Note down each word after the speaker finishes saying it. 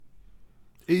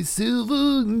A silver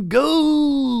and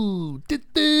gold. Got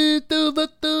the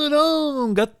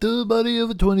body of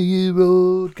a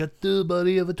 20-year-old. Got the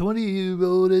body of a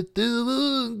 20-year-old. It's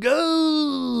silver and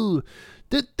gold.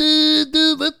 Got the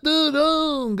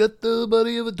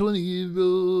body of a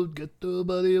 20-year-old. Got the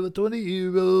body of a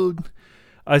 20-year-old.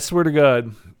 I swear to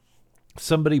God,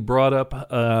 somebody brought up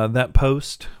that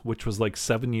post, which was like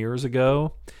 7 years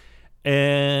ago.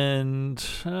 And,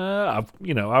 I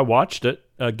watched it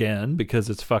again because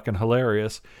it's fucking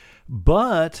hilarious.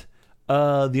 But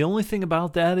the only thing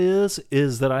about that is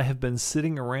that I have been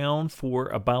sitting around for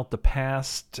about the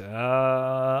past,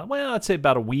 I'd say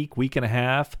about a week and a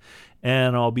half.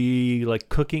 And I'll be like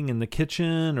cooking in the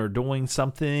kitchen or doing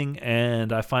something.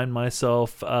 And I find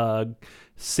myself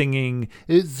singing,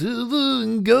 it's silver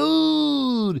and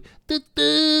gold. Got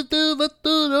the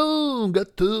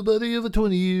body of a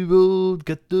 20-year-old.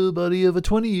 Got the body of a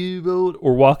 20-year-old.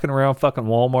 Or walking around fucking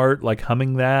Walmart like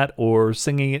humming that or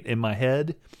singing it in my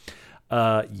head.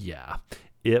 Yeah,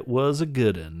 it was a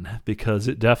good one because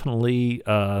it definitely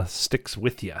sticks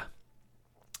with you.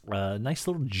 Nice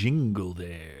little jingle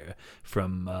there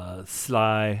from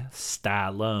Sly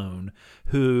Stallone,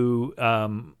 who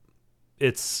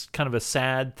it's kind of a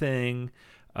sad thing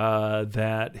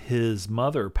that his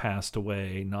mother passed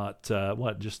away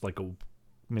just like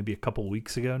maybe a couple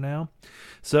weeks ago now.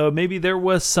 So maybe there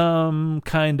was some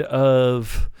kind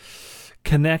of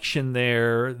connection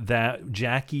there that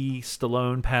Jackie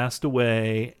Stallone passed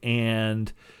away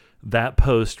and that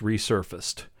post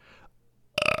resurfaced.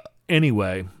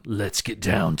 Anyway, let's get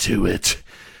down to it.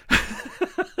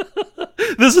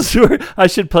 This is where I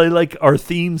should play like our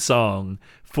theme song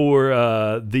for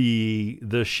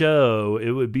the show.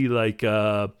 It would be like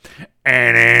I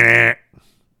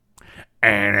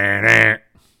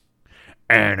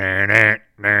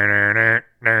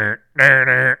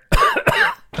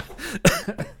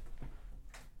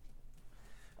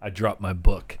dropped my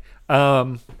book.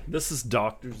 This is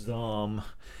Dr. Zom,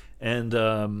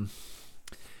 and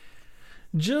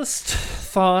just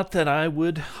thought that I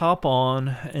would hop on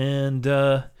and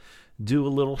do a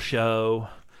little show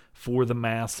for the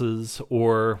masses,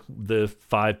 or the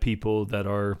 5 people that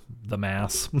are the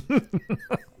mass.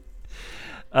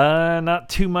 Not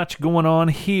too much going on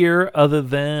here other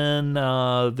than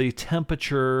the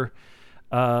temperature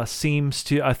seems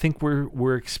to, I think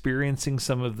we're experiencing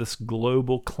some of this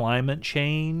global climate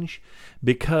change,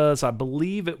 because I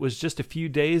believe it was just a few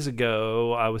days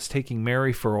ago I was taking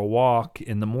Mary for a walk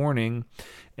in the morning,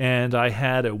 and I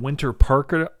had a winter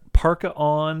parka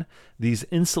on, these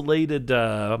insulated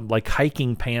like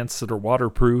hiking pants that are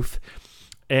waterproof,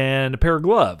 and a pair of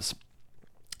gloves.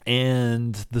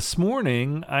 And this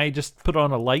morning I just put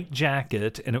on a light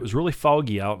jacket, and it was really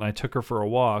foggy out, and I took her for a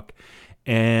walk,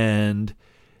 and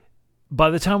by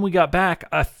the time we got back,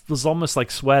 I was almost like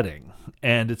sweating.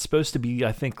 And it's supposed to be,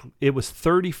 I think it was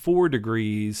 34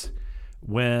 degrees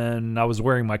when I was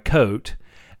wearing my coat.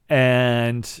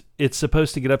 And it's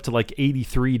supposed to get up to like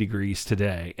 83 degrees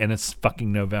today. And it's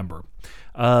fucking November.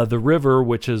 The river,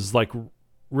 which is like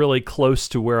really close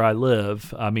to where I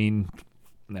live, I mean,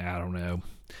 I don't know,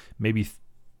 maybe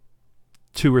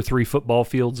 2 or 3 football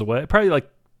fields away, probably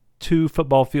like 2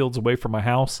 football fields away from my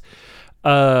house.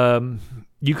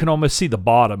 You can almost see the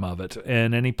bottom of it.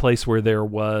 And any place where there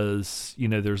was,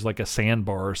 there's like a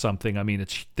sandbar or something, I mean,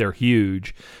 they're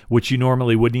huge, which you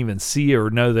normally wouldn't even see or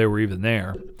know they were even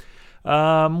there.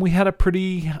 We had a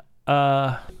pretty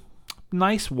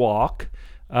nice walk.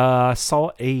 I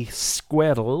saw a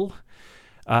squirrel.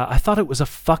 I thought it was a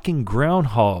fucking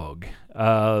groundhog.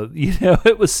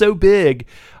 It was so big.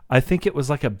 I think it was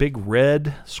like a big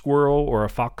red squirrel or a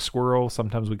fox squirrel.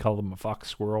 Sometimes we call them a fox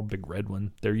squirrel, big red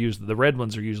one. The red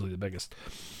ones are usually the biggest.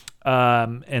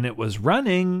 And it was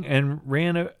running and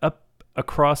ran up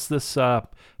across this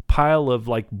pile of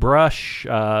like brush,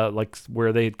 like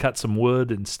where they had cut some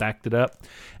wood and stacked it up.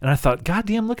 And I thought, God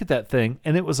damn, look at that thing.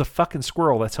 And it was a fucking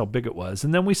squirrel. That's how big it was.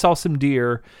 And then we saw some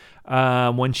deer.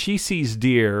 When she sees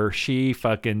deer, she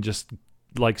fucking just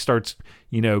like starts,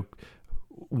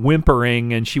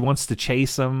 whimpering, and she wants to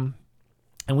chase them.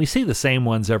 And we see the same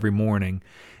ones every morning.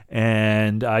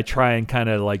 And I try and kind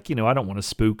of like, I don't want to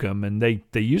spook them. And they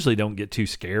usually don't get too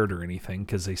scared or anything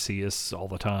because they see us all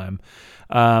the time.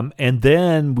 And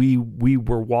then we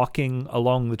were walking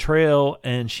along the trail,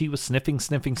 and she was sniffing.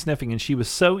 And she was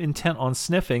so intent on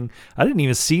sniffing, I didn't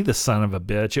even see the son of a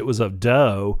bitch. It was a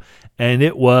doe, and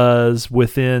it was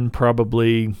within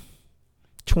probably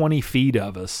 20 feet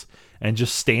of us. And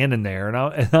just standing there,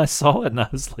 and I saw it, and I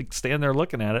was like standing there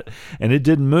looking at it, and it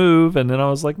didn't move. And then I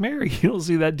was like, Mary, you don't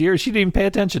see that deer? She didn't even pay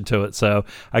attention to it. So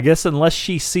I guess unless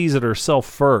she sees it herself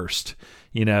first,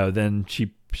 then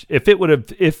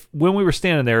if when we were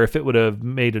standing there, if it would have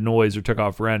made a noise or took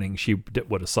off running, she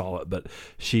would have saw it. But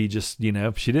she just,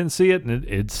 she didn't see it, and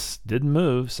it didn't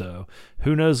move. So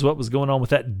who knows what was going on with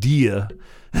that deer,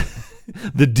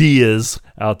 the deers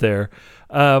out there.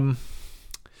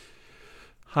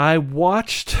 I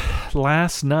watched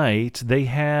last night. They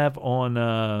have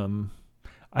on,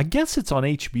 I guess it's on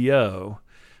HBO,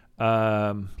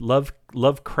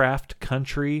 Lovecraft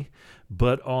Country.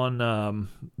 But on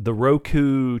the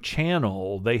Roku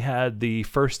channel, they had the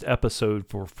first episode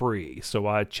for free. So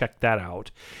I checked that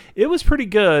out. It was pretty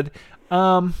good.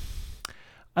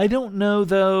 I don't know,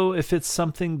 though, if it's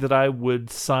something that I would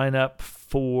sign up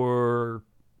for,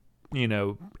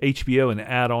 HBO and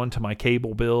add on to my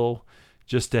cable bill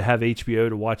just to have HBO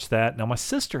to watch that. Now, my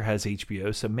sister has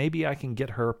HBO, so maybe I can get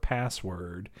her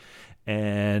password.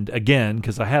 And again,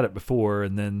 because I had it before,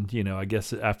 and then, I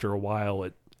guess after a while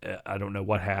I don't know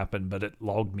what happened, but it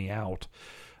logged me out.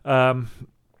 But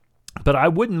I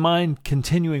wouldn't mind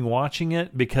continuing watching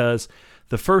it because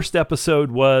the first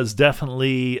episode was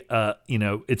definitely,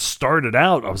 it started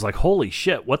out, I was like, holy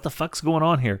shit, what the fuck's going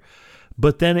on here?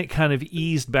 But then it kind of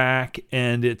eased back,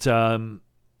 and it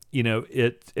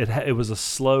was a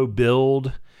slow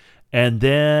build. And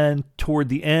then toward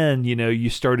the end, you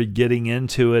started getting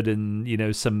into it, and,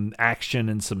 some action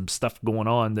and some stuff going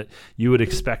on that you would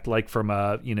expect like from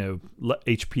a,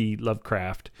 H.P.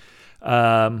 Lovecraft.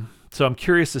 So I'm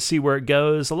curious to see where it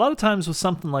goes. A lot of times with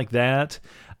something like that,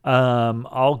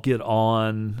 I'll get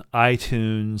on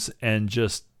iTunes and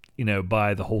just,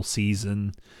 buy the whole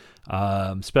season.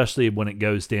 Especially when it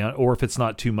goes down, or if it's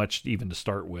not too much even to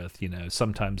start with.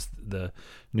 Sometimes the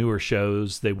newer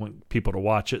shows, they want people to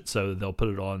watch it, so they'll put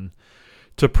it on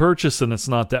to purchase, and it's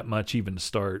not that much even to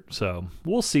start. So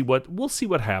we'll see what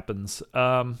happens.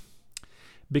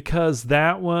 Because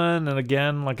that one, and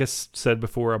again, like I said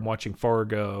before, I'm watching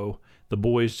Fargo. The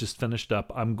Boys just finished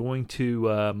up. I'm going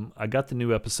to. I got the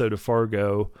new episode of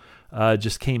Fargo.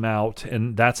 Just came out,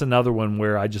 and that's another one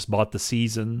where I just bought the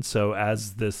season. So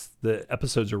as the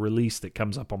episodes are released, it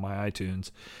comes up on my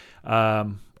iTunes,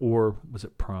 or was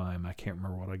it Prime? I can't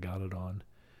remember what I got it on.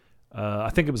 I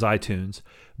think it was iTunes,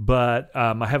 but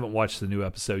I haven't watched the new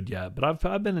episode yet. But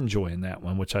I've been enjoying that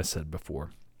one, which I said before.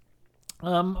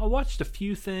 I watched a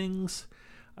few things.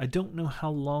 I don't know how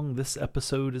long this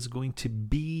episode is going to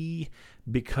be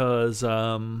because,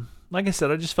 like I said,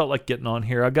 I just felt like getting on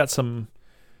here. I got some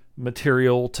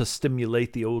material to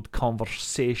stimulate the old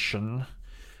conversation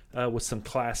with some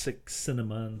classic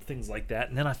cinema and things like that.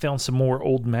 And then I found some more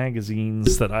old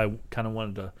magazines that I kind of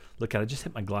wanted to look at. I just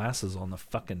hit my glasses on the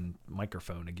fucking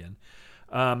microphone again.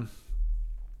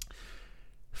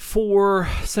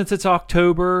 Since it's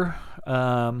October,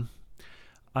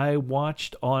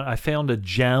 I found a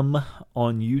gem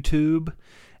on YouTube,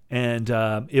 and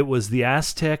it was the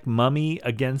Aztec mummy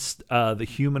against the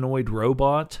humanoid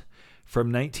robot from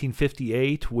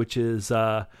 1958, which is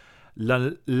La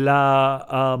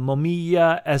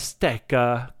Momia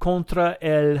Azteca contra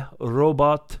el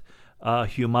Robot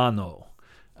Humano.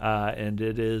 And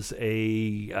it is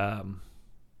a...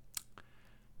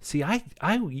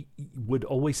 I would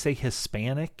always say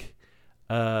Hispanic.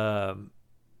 And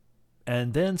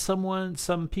then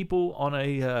some people on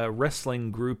a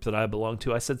wrestling group that I belong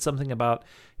to, I said something about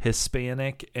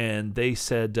Hispanic, and they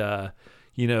said...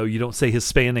 you don't say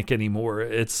Hispanic anymore.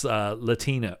 It's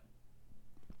Latino,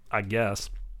 I guess.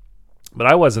 But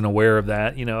I wasn't aware of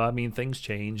that. Things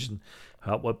change and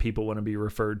what people want to be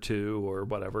referred to or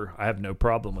whatever. I have no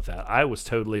problem with that. I was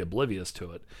totally oblivious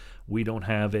to it. We don't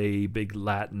have a big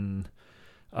Latin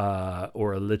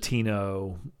or a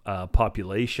Latino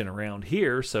population around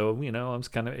here. So, I was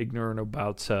kind of ignorant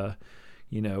about,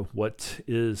 what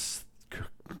is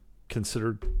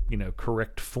considered,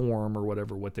 correct form or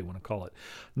what they want to call it.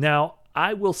 Now,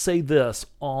 I will say this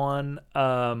on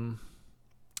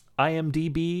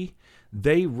IMDb,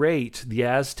 they rate the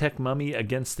Aztec mummy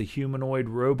against the humanoid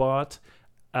robot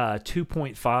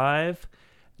 2.5.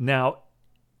 Now,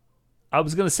 I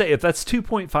was going to say, if that's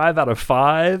 2.5 out of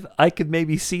 5, I could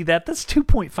maybe see that. That's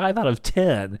 2.5 out of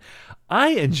 10.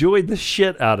 I enjoyed the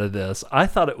shit out of this. I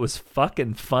thought it was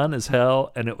fucking fun as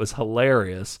hell, and it was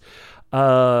hilarious.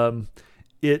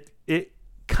 It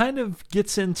kind of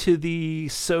gets into the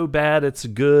so bad it's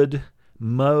good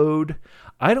mode.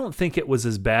 I don't think it was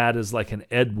as bad as like an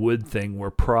Ed Wood thing where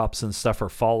props and stuff are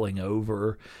falling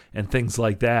over and things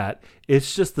like that.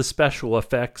 It's just the special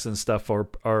effects and stuff are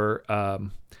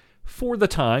for the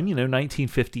time,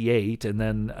 1958. And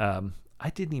then I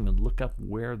didn't even look up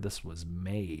where this was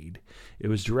made. It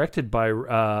was directed by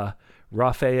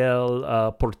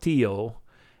Rafael Portillo.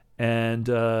 And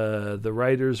the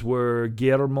writers were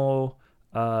Guillermo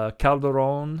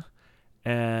Calderon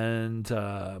and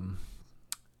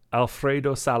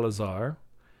Alfredo Salazar.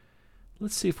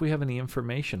 Let's see if we have any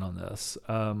information on this.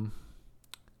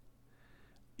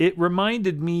 It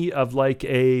reminded me of like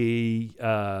a,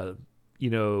 El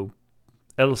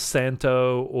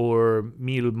Santo or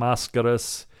Mil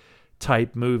Máscaras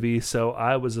type movie. So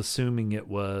I was assuming it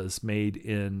was made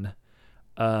in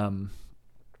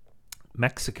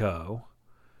Mexico,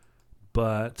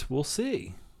 but we'll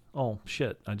see. Oh,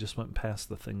 shit. I just went past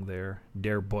the thing there.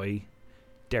 Dare boy.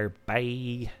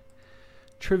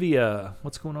 Trivia.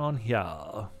 What's going on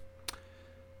here?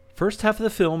 First half of the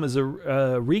film is a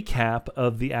recap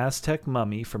of the Aztec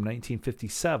Mummy from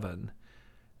 1957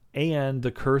 and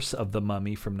The Curse of the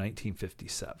Mummy from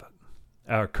 1957.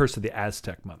 Curse of the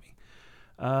Aztec Mummy.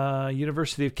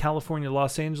 University of California,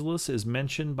 Los Angeles is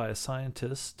mentioned by a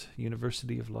scientist.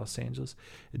 University of Los Angeles.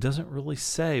 It doesn't really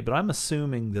say, but I'm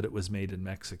assuming that it was made in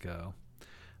Mexico.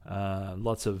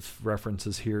 Lots of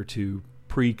references here to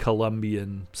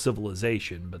pre-Columbian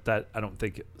civilization, but that I don't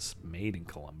think it was made in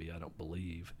Colombia. I don't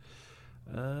believe.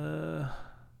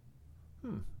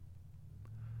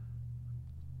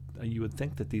 You would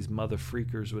think that these mother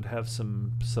freakers would have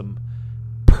some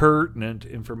pertinent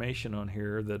information on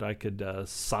here that I could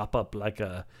sop up like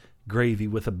a gravy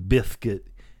with a biscuit,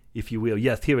 if you will.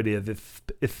 Yes, here it is.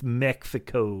 It's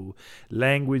Mexico.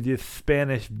 Language is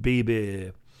Spanish,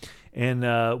 baby. And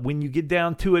when you get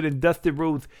down to it in Dusty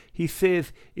Rhodes, he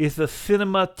says it's a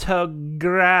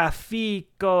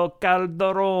cinematográfico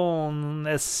Calderon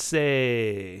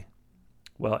essay.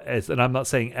 Well, and I'm not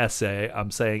saying essay.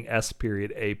 I'm saying S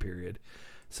period, A period.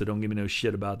 So don't give me no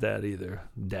shit about that either,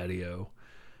 Daddy-O.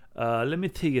 Let me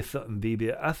tell you something,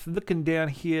 baby. I was looking down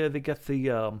here. They got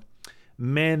the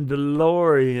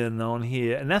Mandalorian on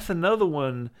here. And that's another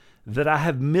one that I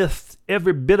have missed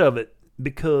every bit of it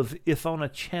because it's on a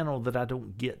channel that I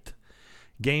don't get.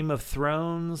 Game of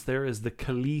Thrones, there is the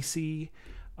Khaleesi.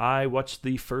 I watched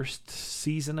the first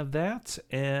season of that,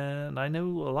 and I know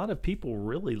a lot of people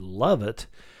really love it.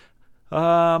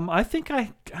 I think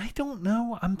I don't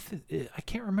know. I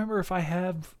can't remember if I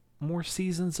have more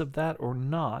seasons of that or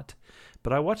not,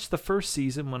 but I watched the first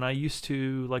season when I used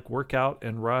to like work out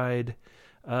and ride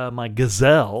my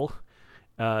Gazelle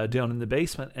down in the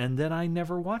basement, and then I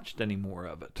never watched any more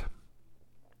of it.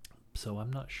 So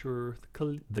I'm not sure.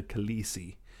 The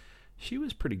Khaleesi, she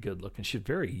was pretty good looking. She's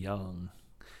very young,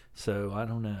 so I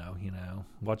don't know.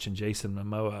 Watching Jason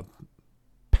Momoa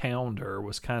pound her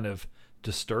was kind of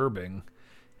disturbing.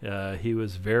 He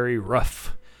was very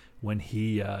rough when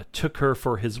he took her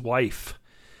for his wife.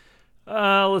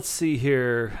 Let's see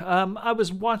here. I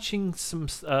was watching some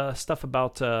stuff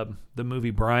about the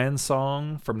movie Brian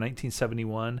Song from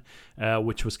 1971,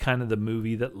 which was kind of the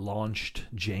movie that launched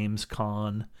James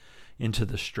Caan into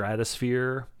the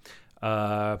stratosphere.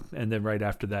 And then right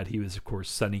after that, he was, of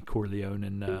course, Sonny Corleone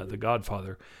in The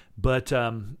Godfather. But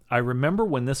I remember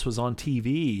when this was on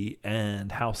TV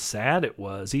and how sad it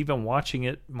was, even watching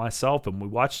it myself, and we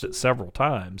watched it several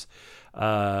times.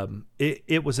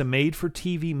 It was a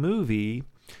made-for-TV movie,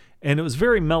 and it was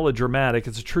very melodramatic.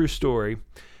 It's a true story.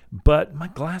 But my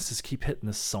glasses keep hitting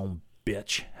this son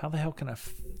bitch. How the hell can I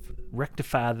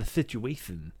rectify the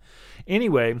situation?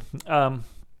 Anyway,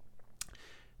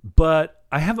 but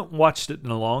I haven't watched it in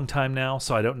a long time now,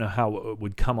 so I don't know how it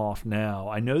would come off now.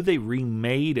 I know they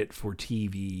remade it for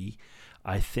TV,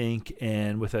 I think,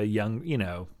 and with a young,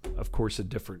 of course, a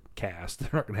different cast. They're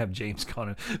not going to have James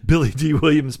Caan, Billy D.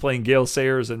 Williams playing Gale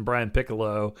Sayers and Brian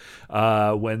Piccolo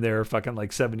when they're fucking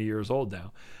like 70 years old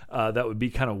now. That would be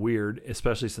kind of weird,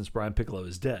 especially since Brian Piccolo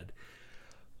is dead.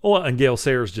 Oh, and Gale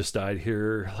Sayers just died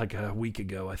here like a week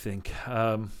ago, I think.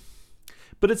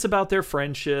 But it's about their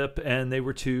friendship, and they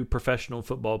were two professional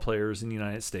football players in the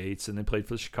United States, and they played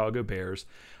for the Chicago Bears.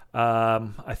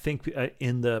 I think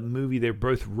in the movie they're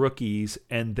both rookies,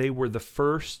 and they were the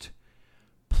first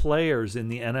players in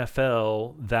the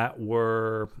NFL that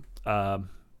were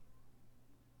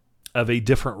of a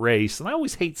different race. And I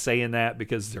always hate saying that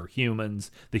because they're humans,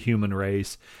 the human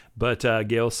race. But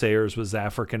Gale Sayers was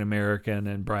African American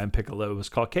and Brian Piccolo was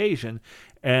Caucasian.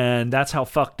 And that's how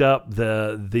fucked up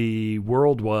the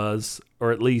world was,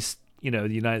 or at least, the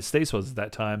United States was at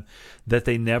that time, that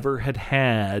they never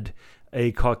had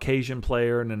a Caucasian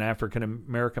player and an African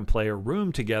American player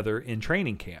room together in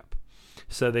training camp.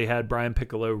 So they had Brian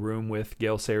Piccolo room with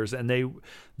Gale Sayers, and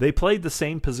they played the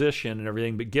same position and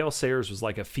everything, but Gale Sayers was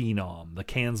like a phenom, the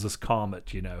Kansas Comet.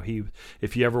 He,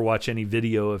 if you ever watch any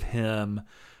video of him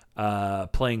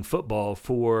playing football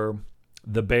for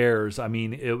the Bears, I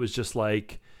mean, it was just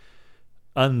like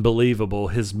unbelievable,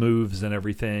 his moves and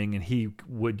everything, and he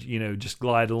would just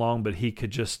glide along, but he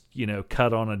could just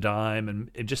cut on a dime and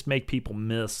it just make people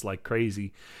miss like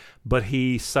crazy. But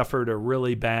he suffered a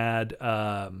really bad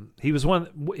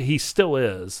he still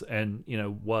is, and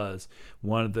was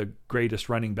one of the greatest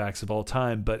running backs of all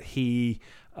time, but he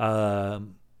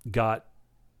got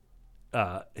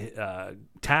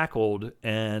tackled,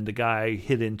 and the guy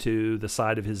hit into the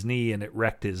side of his knee, and it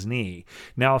wrecked his knee.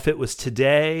 Now, if it was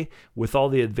today, with all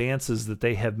the advances that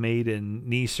they have made in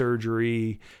knee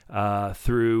surgery,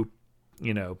 through,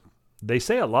 they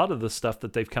say a lot of the stuff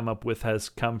that they've come up with has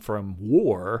come from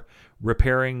war,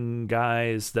 repairing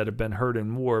guys that have been hurt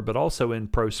in war, but also in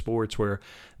pro sports where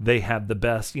they have the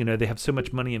best, they have so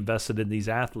much money invested in these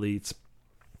athletes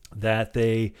that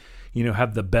they,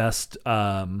 have the best,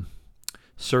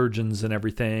 surgeons and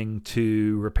everything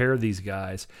to repair these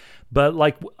guys. But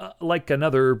like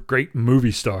another great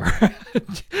movie star,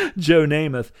 Joe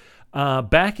Namath,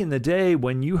 back in the day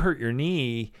when you hurt your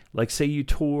knee, like say you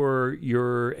tore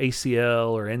your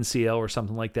ACL or NCL or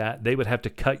something like that, they would have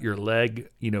to cut your leg,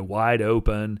 wide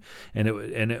open, and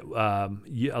a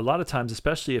lot of times,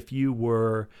 especially if you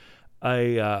were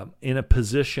in a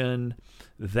position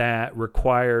that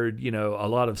required, a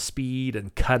lot of speed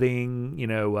and cutting,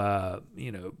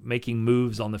 making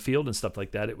moves on the field and stuff like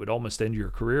that, it would almost end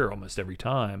your career almost every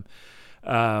time,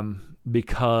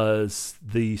 because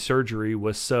the surgery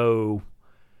was so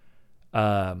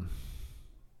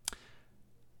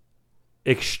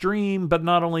extreme. But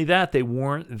not only that, they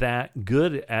weren't that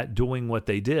good at doing what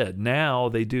they did. Now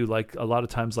they do, like a lot of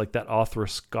times, like that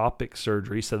arthroscopic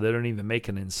surgery, so they don't even make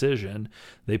an incision.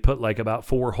 They put like about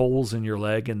 4 holes in your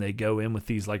leg, and they go in with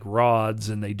these like rods,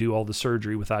 and they do all the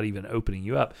surgery without even opening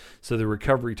you up, so the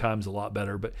recovery time's a lot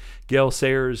better. But Gale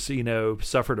Sayers,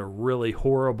 suffered a really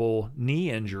horrible knee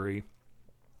injury,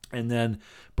 and then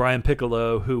Brian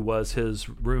Piccolo, who was his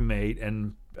roommate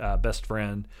and best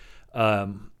friend,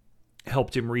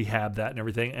 helped him rehab that and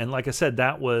everything. And like I said,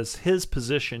 that was his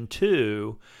position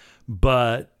too,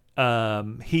 but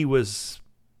he was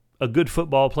a good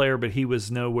football player, but he was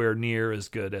nowhere near as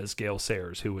good as Gale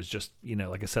Sayers, who was just,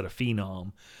 like I said, a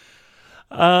phenom.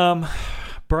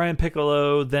 Brian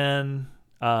Piccolo then,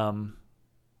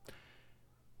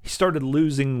 he started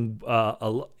losing,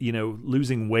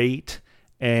 losing weight,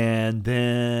 and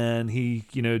then he,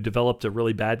 developed a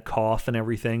really bad cough and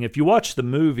everything. If you watch the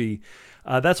movie,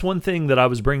 that's one thing that I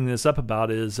was bringing this up about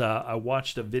is I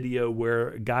watched a video where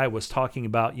a guy was talking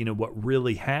about, what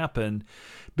really happened,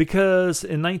 because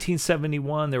in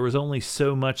 1971, there was only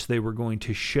so much they were going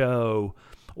to show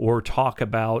or talk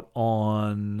about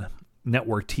on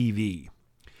network TV.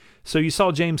 So you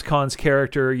saw James Caan's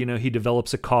character, he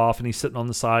develops a cough, and he's sitting on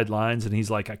the sidelines, and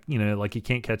he's like, like he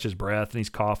can't catch his breath, and he's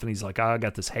coughing. He's like, I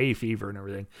got this hay fever and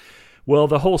everything. Well,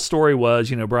 the whole story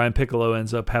was, Brian Piccolo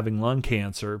ends up having lung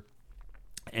cancer.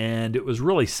 And it was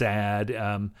really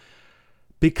sad,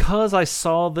 because I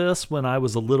saw this when I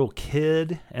was a little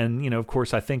kid. And, of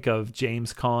course, I think of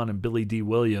James Caan and Billy D.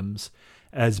 Williams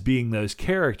as being those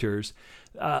characters.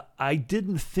 I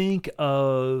didn't think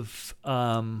of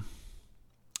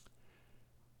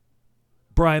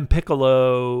Brian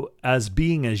Piccolo as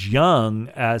being as young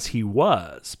as he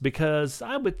was, because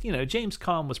James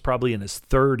Caan was probably in his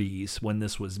 30s when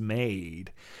this was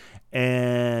made.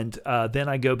 And then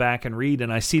I go back and read,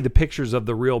 and I see the pictures of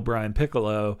the real Brian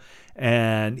Piccolo,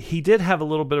 and he did have a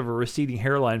little bit of a receding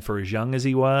hairline for as young as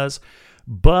he was,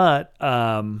 but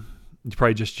it's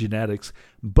probably just genetics.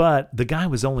 But the guy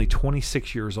was only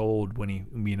 26 years old when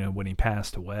he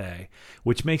passed away,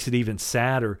 which makes it even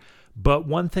sadder. But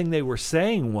one thing they were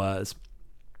saying was,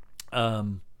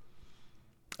 again,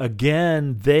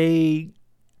 they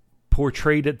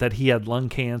portrayed it that he had lung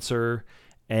cancer.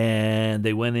 And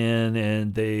they went in,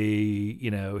 and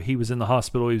he was in the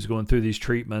hospital. He was going through these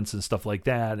treatments and stuff like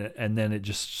that. And then it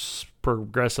just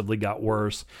progressively got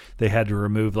worse. They had to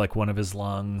remove like one of his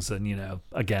lungs. And,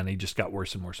 again, he just got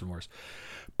worse and worse and worse.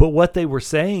 But what they were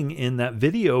saying in that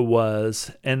video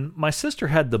was, and my sister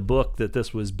had the book that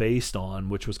this was based on,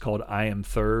 which was called I Am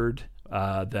Third,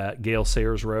 that Gale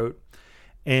Sayers wrote.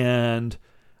 And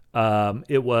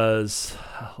it was,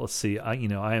 let's see, I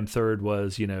Am Third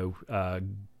was,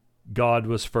 God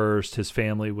was first, his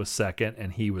family was second,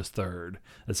 and he was third.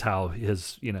 That's how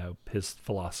his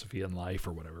philosophy in life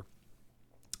or whatever.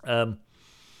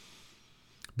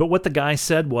 But what the guy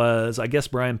said was, I guess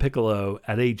Brian Piccolo,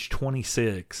 at age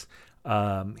 26,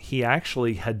 he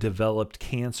actually had developed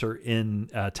cancer in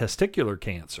testicular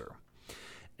cancer.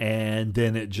 And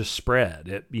then it just spread.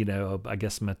 It, I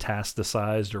guess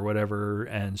metastasized or whatever,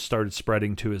 and started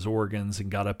spreading to his organs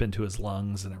and got up into his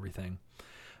lungs and everything.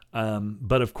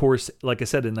 But of course, like I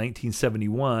said, in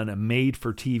 1971, a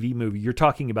made-for-TV movie, you're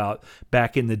talking about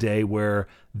back in the day where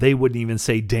they wouldn't even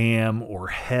say damn or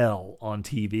hell on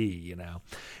TV,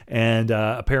 And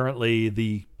apparently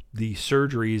the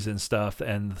surgeries and stuff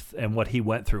and what he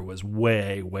went through was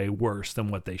way, way worse than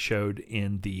what they showed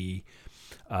in the,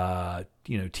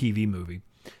 TV movie.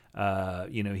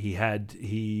 He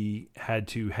had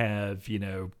to have,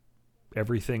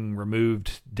 everything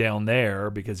removed down there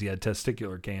because he had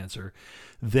testicular cancer.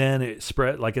 Then it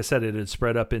spread, like I said, it had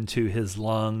spread up into his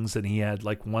lungs, and he had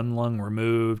like one lung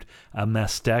removed, a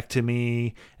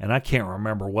mastectomy, and I can't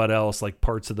remember what else, like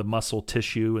parts of the muscle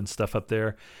tissue and stuff up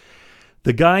there.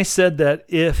 The guy said that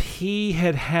if he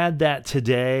had had that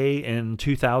today in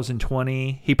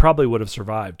 2020, he probably would have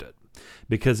survived it.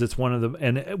 Because it's one of the,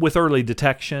 and with early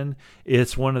detection,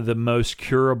 it's one of the most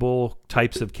curable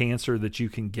types of cancer that you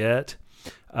can get.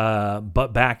 But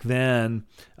back then,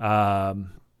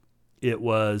 it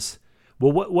was,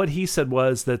 well, what he said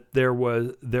was that there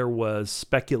was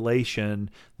speculation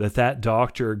that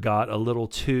doctor got a little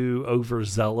too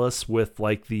overzealous with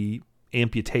like the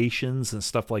amputations and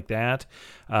stuff like that,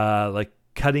 like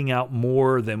cutting out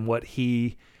more than what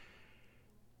he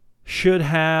should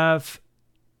have.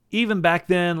 Even back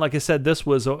then, like I said, this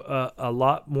was a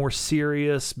lot more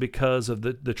serious because of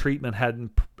the treatment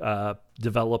hadn't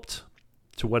developed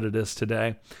to what it is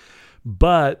today.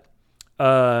 But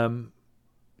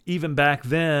even back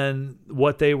then,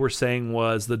 what they were saying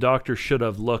was the doctor should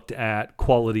have looked at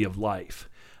quality of life.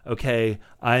 Okay,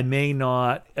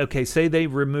 say they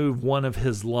remove one of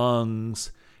his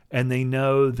lungs and they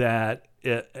know that,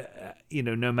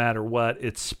 no matter what,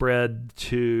 it's spread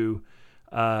to...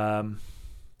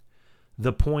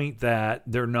 the point that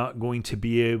they're not going to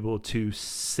be able to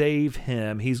save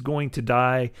him. He's going to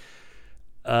die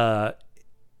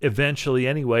eventually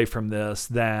anyway from this,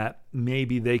 that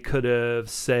maybe they could have,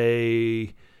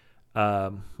 say,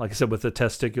 like I said, with the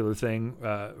testicular thing,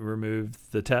 removed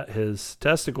his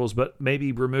testicles, but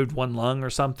maybe removed one lung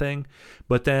or something.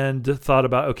 But then thought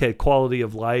about, okay, quality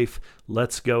of life,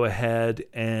 let's go ahead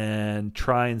and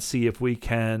try and see if we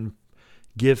can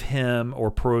give him or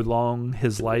prolong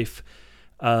his life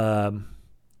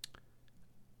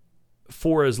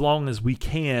for as long as we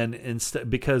can,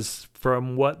 because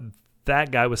from what that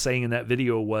guy was saying in that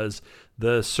video was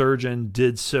the surgeon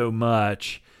did so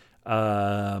much,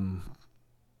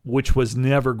 which was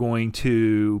never going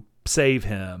to save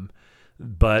him,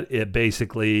 but it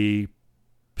basically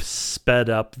sped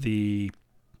up the,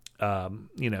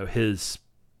 his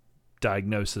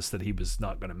diagnosis that he was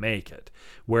not going to make it.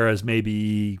 Whereas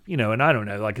maybe, and I don't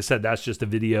know, like I said, that's just a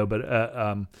video, but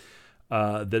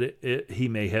that he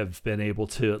may have been able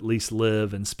to at least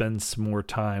live and spend some more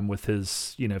time with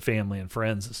his, family and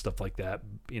friends and stuff like that.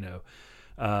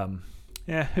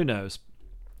 Who knows?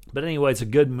 But anyway, it's a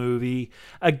good movie.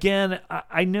 Again,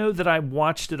 I know that I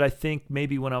watched it, I think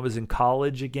maybe when I was in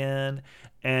college again,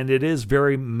 and it is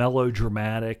very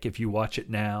melodramatic if you watch it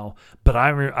now. But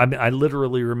I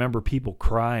literally remember people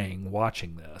crying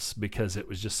watching this because it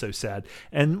was just so sad.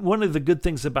 And one of the good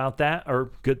things about that,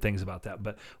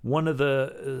 but one of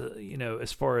the,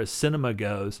 as far as cinema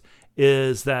goes,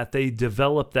 is that they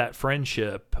developed that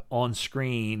friendship on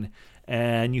screen.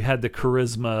 And you had the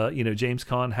charisma, James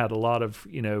Caan had a lot of,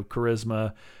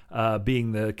 charisma,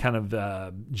 being the kind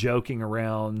of joking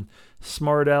around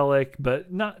smart aleck,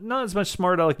 but not as much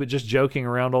smart aleck, but just joking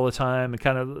around all the time, and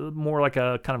kind of more like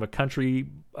a kind of a country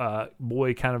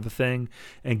boy kind of a thing.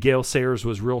 And Gale Sayers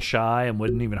was real shy and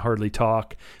wouldn't even hardly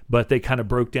talk, but they kind of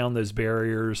broke down those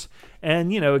barriers.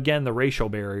 And, again, the racial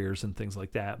barriers and things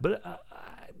like that. But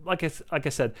like I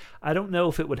said, I don't know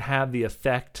if it would have the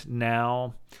effect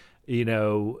now,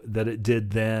 that it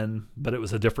did then, but it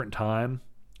was a different time.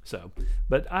 So,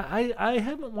 but I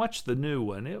haven't watched the new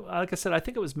one. Like I said, I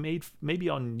think it was made maybe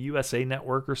on USA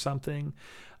Network or something.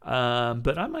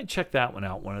 But I might check that one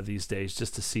out one of these days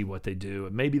just to see what they do.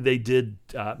 And maybe they did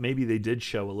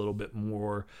show a little bit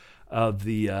more of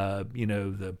the,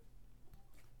 the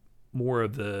more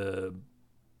of the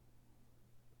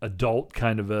adult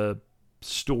kind of a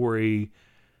story.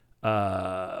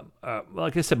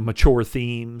 Like I said, mature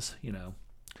themes,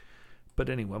 But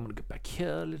anyway, I'm going to get back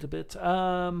here a little bit.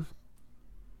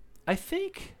 I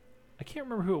think, I can't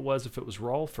remember who it was, if it was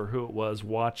Rolf or who it was,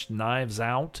 watched Knives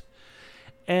Out.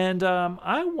 And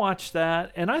I watched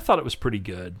that, and I thought it was pretty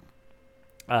good.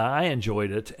 I enjoyed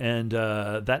it. And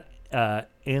that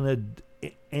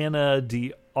Ana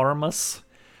de Armas,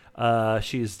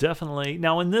 She's definitely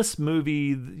now in this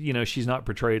movie. She's not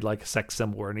portrayed like a sex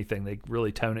symbol or anything. They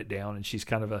really tone it down, and she's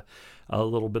kind of a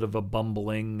little bit of a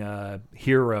bumbling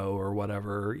hero or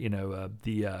whatever.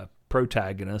 The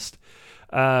protagonist.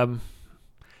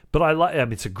 But I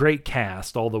mean, it's a great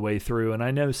cast all the way through, and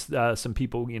I know some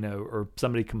people, or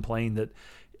somebody complained that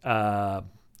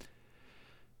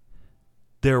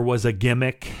there was a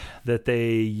gimmick that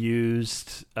they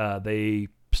used. They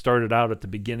started out at the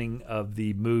beginning of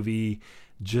the movie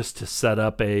just to set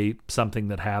up something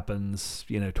that happens,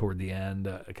 toward the end,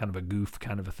 kind of a goof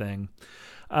kind of a thing.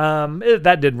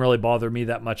 That didn't really bother me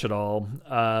that much at all.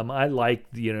 I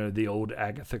like, the old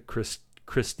Agatha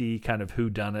Christie kind of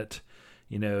whodunit,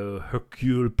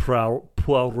 Hercule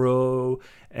Poirot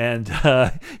and,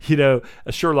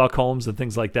 Sherlock Holmes and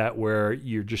things like that, where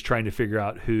you're just trying to figure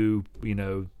out who,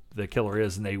 the killer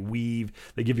is, and they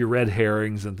give you red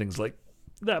herrings and things like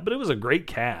that. But it was a great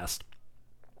cast.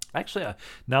 Actually,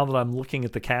 now that I'm looking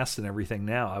at the cast and everything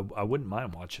now, I wouldn't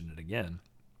mind watching it again.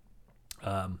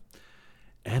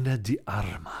 Ana de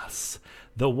Armas.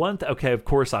 The one, okay, of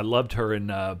course, I loved her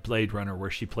in Blade Runner,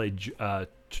 where she played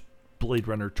Blade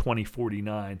Runner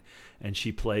 2049, and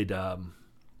she played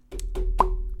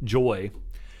Joy.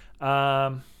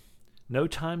 No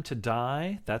Time to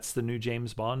Die. That's the new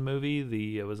James Bond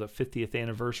movie. It was a 50th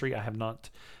anniversary. I have not,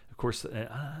 of course,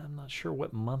 I'm not sure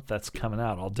what month that's coming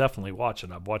out. I'll definitely watch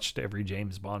it. I've watched every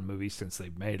James Bond movie since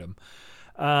they've made them.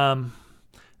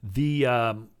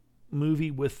 The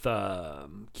movie with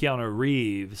Keanu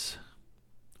Reeves.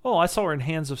 Oh, I saw her in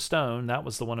Hands of Stone. That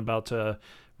was the one about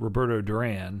Roberto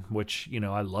Duran, which,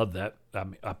 I love that. I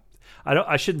mean,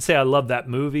 I shouldn't say I love that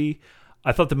movie.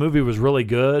 I thought the movie was really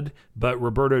good, but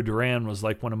Roberto Duran was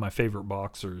like one of my favorite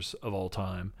boxers of all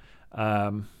time.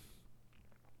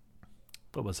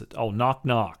 What was it? Oh, Knock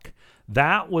Knock.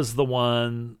 That was the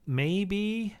one.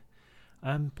 Maybe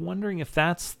I'm wondering if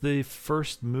that's the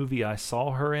first movie I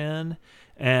saw her in,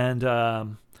 and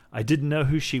I didn't know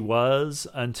who she was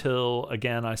until,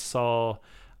 again, I saw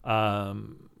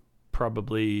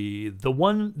probably the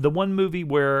one movie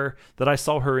that I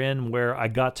saw her in where I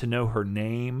got to know her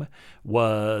name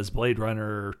was Blade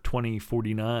Runner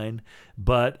 2049.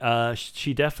 But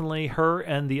she definitely, her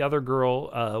and the other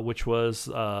girl, which was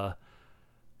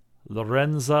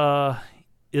Lorenza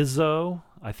Izzo,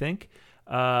 I think,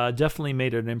 definitely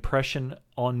made an impression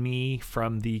on me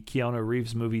from the Keanu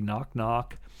Reeves movie Knock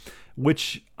Knock,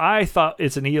 which I thought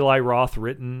it's an Eli Roth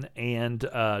written and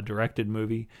directed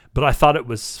movie, but I thought it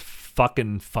was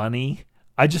fucking funny.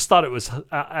 I just thought it was,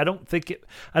 I don't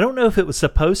know if it was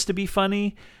supposed to be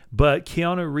funny, but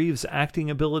Keanu Reeves' acting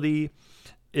ability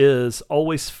is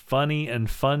always funny and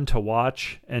fun to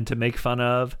watch and to make fun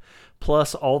of.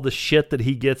 Plus all the shit that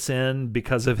he gets in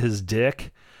because of his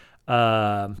dick.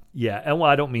 And well,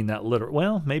 I don't mean that literal.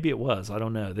 Well, maybe it was. I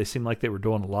don't know. They seemed like they were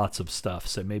doing lots of stuff,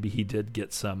 so maybe he did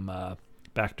get some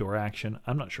backdoor action.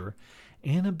 I'm not sure.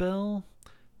 Annabelle,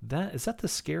 is that the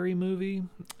scary movie?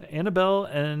 Annabelle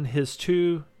and his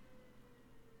two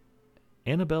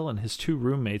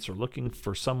roommates are looking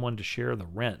for someone to share the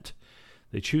rent.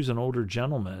 They choose an older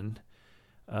gentleman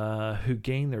who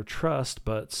gain their trust,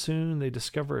 but soon they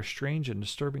discover a strange and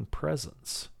disturbing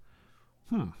presence.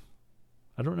 I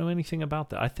don't know anything about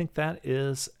that. I think that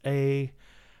is a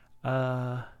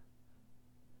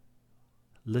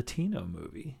Latino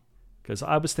movie, because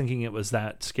I was thinking it was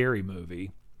that scary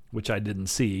movie, which I didn't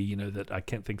see, that I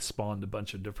can't think spawned a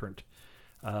bunch of different,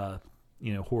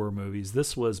 horror movies.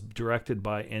 This was directed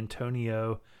by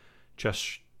Antonio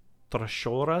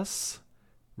Trachoras,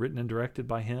 written and directed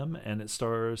by him, and it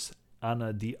stars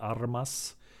Ana de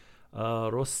Armas,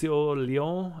 Rocio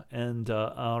Leon, and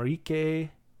Enrique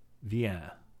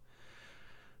Vien.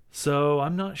 So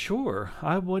I'm not sure.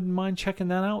 I wouldn't mind checking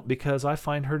that out because I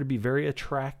find her to be very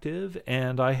attractive,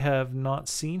 and I have not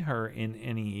seen her in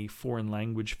any foreign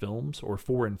language films, or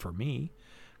foreign for me,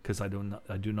 because I do not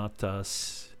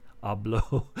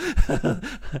hablo.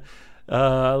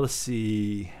 Let's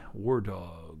see. War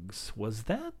Dogs. Was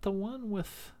that the one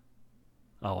with?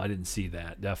 Oh, I didn't see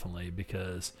that, definitely,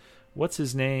 because what's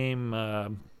his name?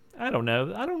 I don't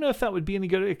know. I don't know if that would be any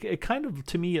good. It kind of,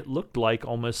 to me, it looked like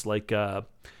almost like was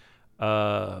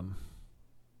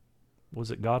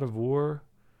it God of War?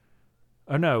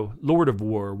 Oh no, Lord of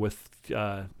War with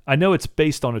I know it's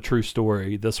based on a true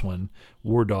story, this one,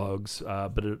 War Dogs,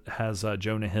 but it has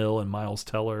Jonah Hill and Miles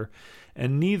Teller,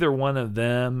 and neither one of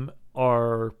them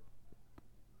are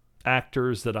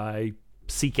actors that I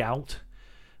seek out.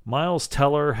 Miles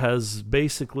Teller has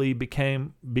basically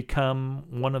become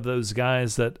one of those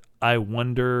guys that I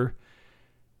wonder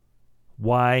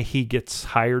why he gets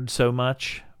hired so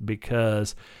much,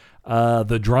 because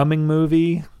The Drumming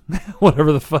movie,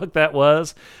 whatever the fuck that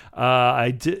was.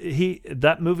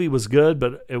 That movie was good,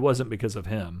 but it wasn't because of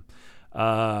him.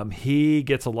 He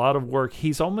gets a lot of work.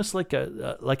 He's almost like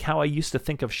like how I used to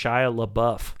think of Shia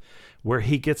LaBeouf, where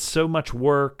he gets so much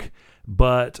work,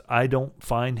 but I don't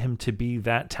find him to be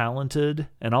that talented.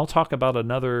 And I'll talk about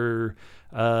another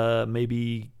guy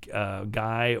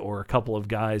or a couple of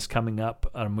guys coming up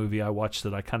on a movie I watched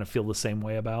that I kind of feel the same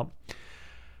way about.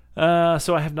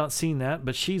 So I have not seen that,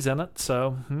 but she's in it,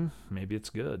 so maybe it's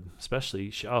good.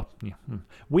 Especially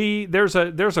there's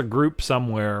a group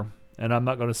somewhere, and I'm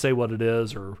not going to say what it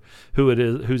is or who it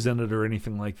is, who's in it, or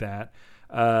anything like that.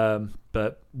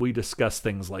 But we discuss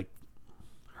things like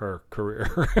her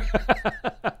career.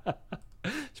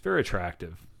 It's very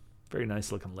attractive, very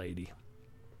nice looking lady,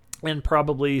 and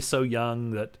probably so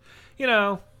young that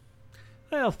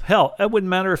well, hell, it wouldn't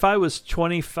matter if I was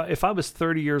 25, if I was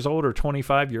 30 years old or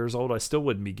 25 years old, I still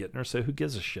wouldn't be getting her. So who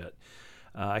gives a shit?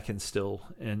 I can still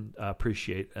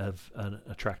appreciate an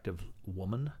attractive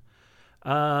woman.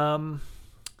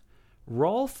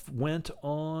 Rolf went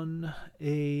on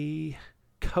a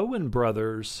Coen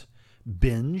Brothers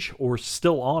binge, or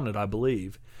still on it, I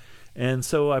believe. And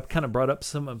so I kind of brought up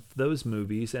some of those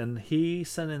movies, and he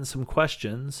sent in some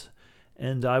questions,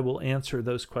 and I will answer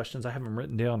those questions. I have them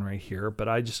written down right here, but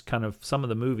I just kind of, some of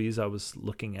the movies I was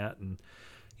looking at, and,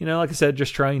 like I said,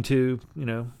 just trying to,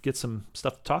 get some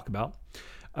stuff to talk about.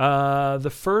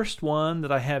 The first one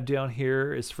that I have down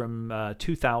here is from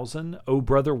 2000, Oh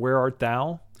Brother, Where Art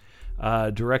Thou?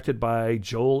 Directed by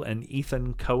Joel and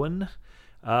Ethan Coen.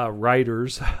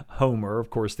 Writers, Homer, of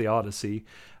course, The Odyssey,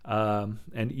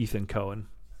 and Ethan Coen.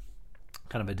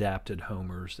 Kind of adapted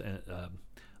Homer's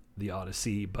The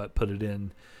Odyssey, but put it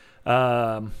in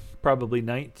probably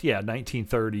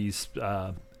 1930s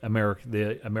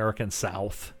the American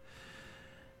South.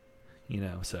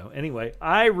 So anyway,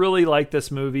 I really like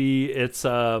this movie. It's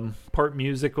part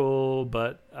musical,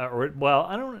 but I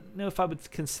don't know if I would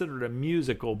consider it a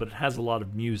musical, but it has a lot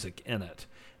of music in it,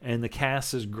 and the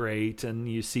cast is great. And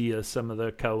you see some of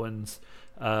the Coens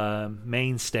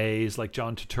mainstays like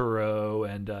John Turturro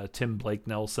and Tim Blake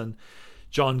Nelson,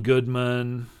 John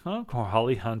Goodman,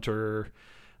 Holly Hunter.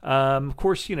 Of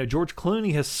course, George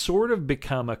Clooney has sort of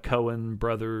become a Coen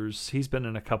Brothers. He's been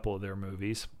in a couple of their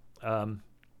movies.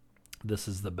 This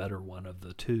is the better one of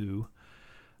the two.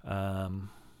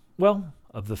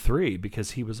 Of the three,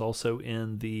 because he was also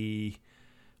in the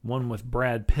one with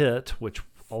Brad Pitt, which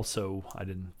also I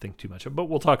didn't think too much of. But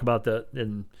we'll talk about that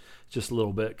in just a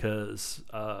little bit, because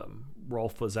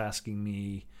Rolf was asking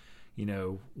me,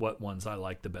 what ones I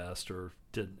liked the best or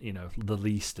did, the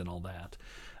least and all that.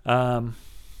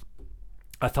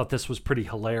 I thought this was pretty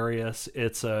hilarious.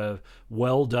 It's a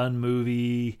well-done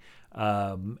movie.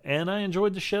 And I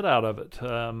enjoyed the shit out of it.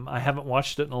 I haven't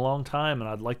watched it in a long time, and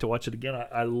I'd like to watch it again.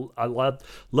 I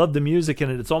love the music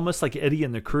in it. It's almost like Eddie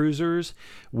and the Cruisers,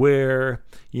 where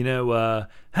I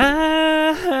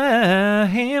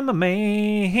am a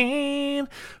man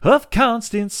of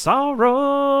constant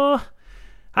sorrow.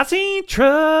 I seen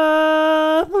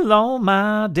trouble all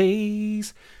my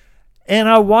days. And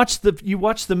you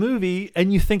watch the movie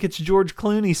and you think it's George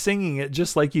Clooney singing it,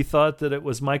 just like you thought that it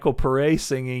was Michael Pare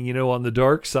singing, on The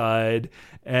Dark Side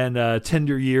and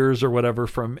Tender Years or whatever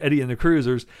from Eddie and the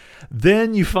Cruisers.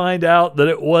 Then you find out that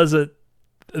it wasn't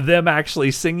them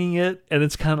actually singing it. And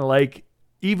it's kind of like,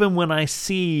 even when I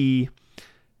see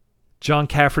John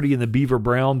Cafferty and the Beaver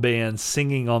Brown Band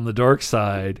singing on The Dark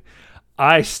Side,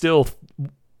 I still,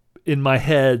 in my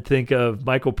head, think of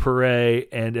Michael Pare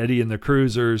and Eddie and the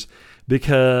Cruisers,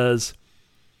 because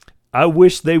I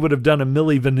wish they would have done a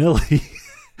Milli Vanilli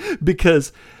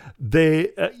because they,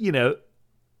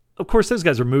 of course, those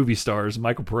guys are movie stars.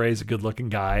 Michael Pare is a good-looking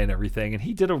guy and everything, and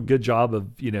he did a good job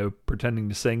of, pretending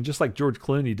to sing, just like George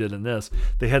Clooney did in this.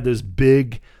 They had those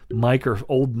big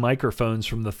old microphones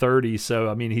from the 30s, so,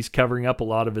 I mean, he's covering up a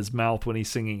lot of his mouth when he's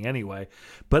singing anyway.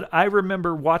 But I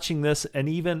remember watching this, and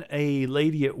even a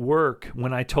lady at work,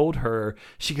 when I told her,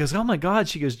 she goes, "Oh my God,"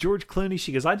 she goes, "George Clooney,"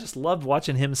 she goes, "I just loved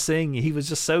watching him sing. He was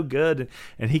just so good,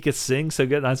 and he could sing so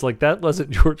good." And I was like, that wasn't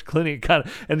George Clooney.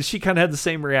 And she kind of had the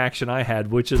same reaction I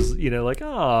had, which is, like,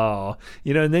 oh,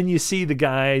 and then you see the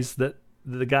guy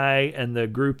and the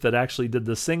group that actually did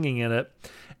the singing in it,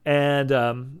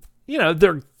 and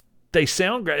they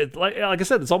sound great. Like I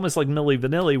said, it's almost like Milli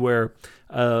Vanilli, where,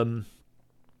 of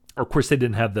course, they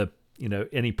didn't have the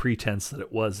any pretense that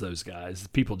it was those guys.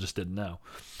 People just didn't know.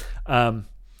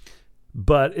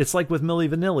 But it's like with Milli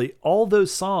Vanilli, all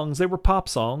those songs, they were pop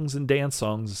songs and dance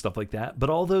songs and stuff like that. But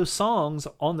all those songs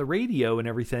on the radio and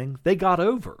everything, they got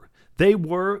over.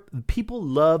 People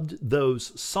loved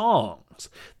those songs.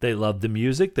 They loved the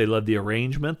music, they loved the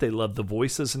arrangement, they loved the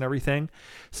voices and everything.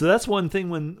 So that's one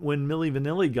thing when Milli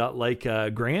Vanilli got like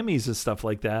Grammys and stuff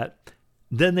like that.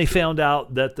 Then they found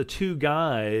out that the two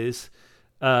guys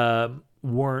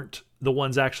weren't the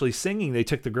ones actually singing. They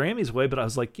took the Grammys away, but I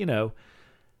was like, in a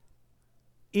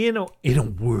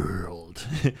world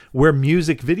where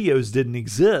music videos didn't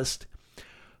exist,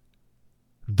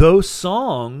 those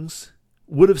songs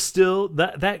would have still,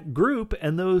 that group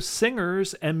and those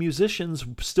singers and musicians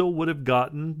still would have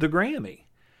gotten the Grammy,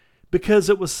 because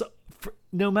it was,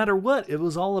 no matter what, it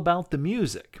was all about the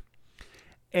music.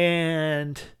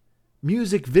 And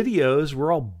music videos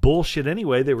were all bullshit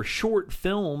anyway. They were short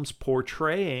films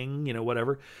portraying,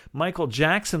 whatever. Michael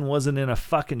Jackson wasn't in a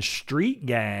fucking street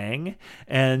gang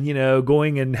and,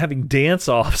 going and having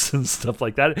dance-offs and stuff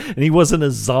like that. And he wasn't a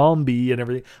zombie and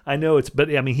everything. I know but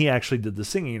I mean, he actually did the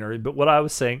singing and everything. But what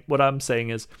I'm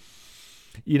saying is,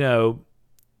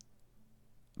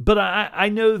 but I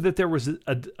know that there was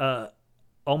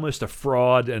almost a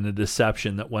fraud and a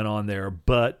deception that went on there,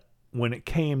 but when it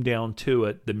came down to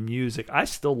it, the music, I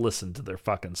still listen to their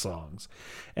fucking songs.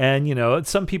 And,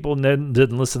 some people didn't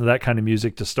listen to that kind of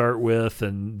music to start with,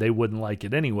 and they wouldn't like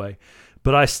it anyway.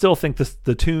 But I still think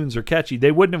the tunes are catchy. They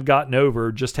wouldn't have gotten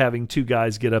over just having two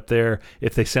guys get up there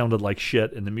if they sounded like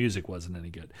shit and the music wasn't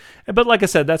any good. But like I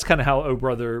said, that's kind of how "Oh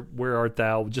Brother, Where Art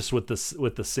Thou," just with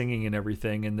the singing and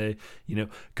everything, and the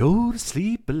 "Go to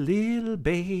sleep a little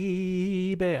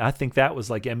baby." I think that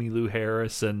was like Emmylou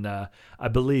Harris, and I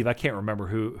believe, I can't remember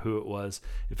who it was,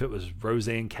 if it was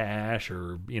Roseanne Cash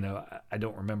or I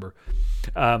don't remember.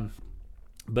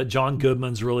 But John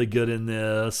Goodman's really good in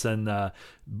this, and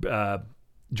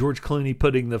George Clooney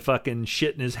putting the fucking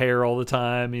shit in his hair all the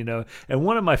time, And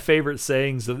one of my favorite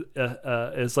sayings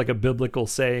is like a biblical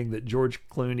saying that George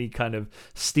Clooney kind of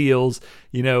steals,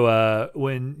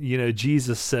 when,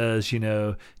 Jesus says,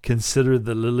 consider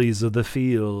the lilies of the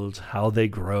field, how they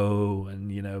grow, and,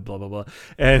 blah, blah, blah.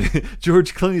 And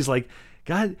George Clooney's like,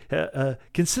 God,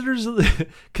 consider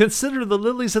the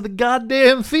lilies of the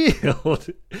goddamn field.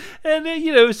 And,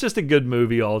 it's just a good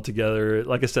movie altogether.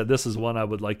 Like I said, this is one I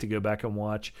would like to go back and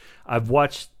watch. I've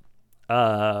watched,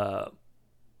 I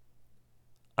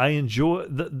enjoy,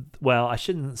 I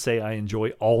shouldn't say I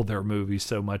enjoy all their movies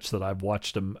so much that I've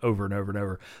watched them over and over and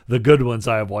over. The good ones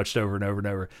I have watched over and over and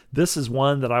over. This is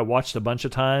one that I watched a bunch of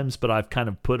times, but I've kind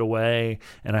of put away,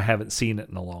 and I haven't seen it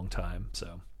in a long time,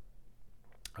 so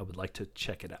I would like to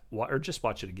check it out, or just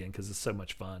watch it again because it's so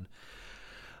much fun.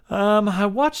 I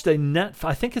watched I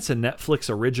think it's a Netflix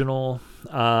original,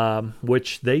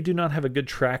 which they do not have a good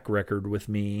track record with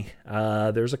me.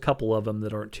 There's a couple of them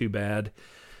that aren't too bad,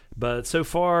 but so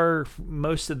far,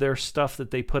 most of their stuff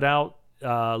that they put out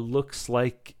looks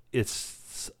like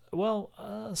it's,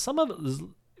 some of it is,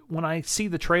 when I see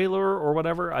the trailer or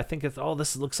whatever, I think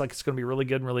this looks like it's going to be really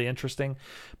good and really interesting.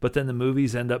 But then the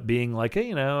movies end up being like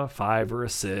a 5 or a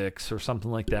 6 or something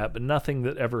like that. But nothing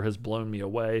that ever has blown me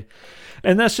away.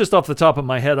 And that's just off the top of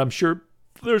my head. I'm sure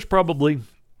there's probably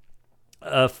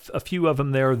a few of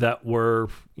them there that were,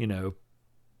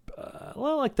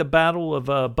 like the Battle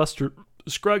of Buster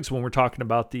Scruggs when we're talking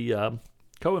about the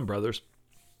Coen brothers.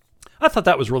 I thought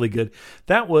that was really good.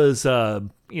 That was, a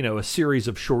series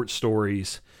of short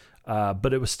stories.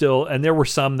 But it was still, and there were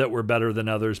some that were better than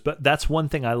others, but that's one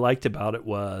thing I liked about it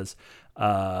was,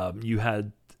 you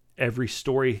had, every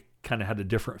story kind of had a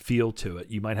different feel to it.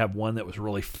 You might have one that was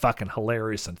really fucking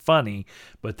hilarious and funny,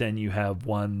 but then you have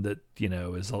one that,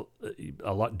 is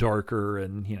a lot darker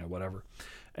and, whatever.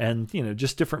 And,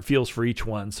 just different feels for each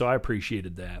one. So I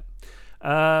appreciated that.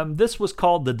 This was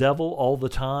called The Devil All the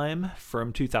Time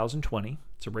from 2020.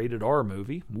 It's a rated R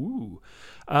movie. Woo.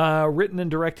 Written and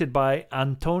directed by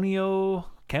Antonio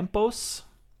Campos.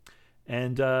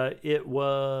 And the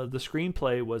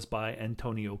screenplay was by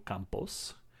Antonio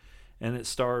Campos. And it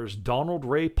stars Donald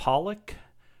Ray Pollock,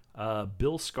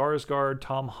 Bill Skarsgård,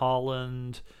 Tom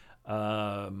Holland.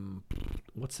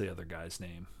 What's the other guy's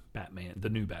name? Batman, the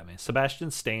new Batman.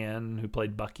 Sebastian Stan, who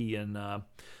played Bucky in the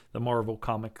Marvel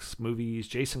Comics movies.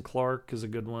 Jason Clarke is a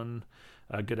good one,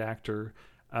 a good actor.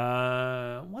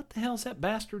 What the hell's that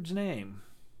bastard's name?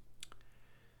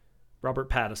 Robert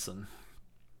Pattinson.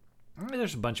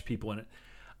 There's a bunch of people in it.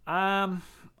 I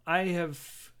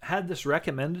have had this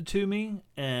recommended to me,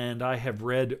 and I have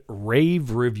read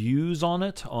rave reviews on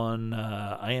it on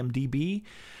IMDb.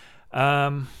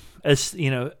 As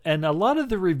and a lot of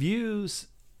the reviews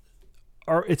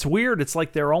it's weird. It's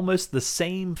like they're almost the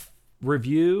same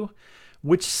review,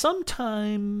 which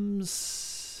sometimes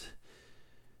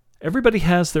everybody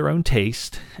has their own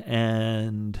taste,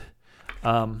 and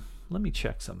let me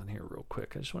check something here real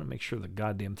quick. I just want to make sure the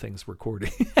goddamn thing's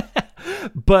recording.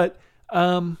 But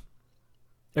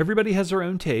everybody has their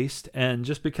own taste, and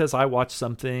just because I watch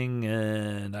something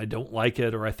and I don't like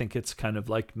it, or I think it's kind of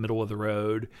like middle of the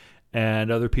road,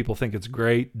 and other people think it's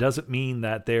great, doesn't mean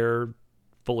that they're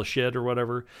full of shit or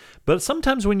whatever. But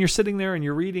sometimes when you're sitting there and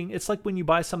you're reading, it's like when you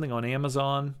buy something on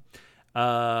Amazon,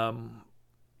 and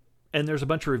there's a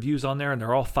bunch of reviews on there and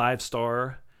they're all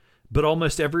 5-star, but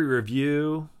almost every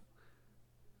review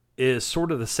is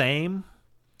sort of the same.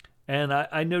 And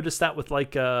I noticed that with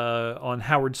like on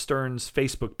Howard Stern's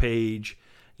Facebook page,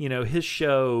 you know, his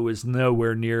show is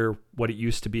nowhere near what it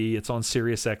used to be. It's on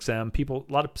Sirius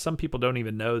XM. Some people don't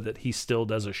even know that he still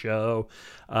does a show.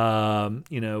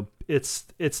 You know,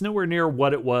 it's nowhere near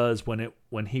what it was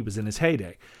when he was in his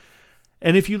heyday.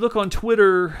 And if you look on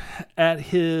Twitter at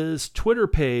his Twitter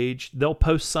page, they'll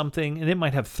post something and it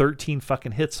might have 13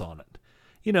 fucking hits on it.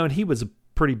 You know, and he was a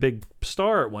pretty big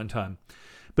star at one time.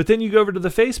 But then you go over to the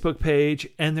Facebook page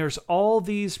and there's all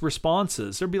these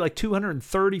responses. There'll be like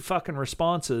 230 fucking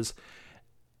responses.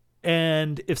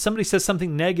 And if somebody says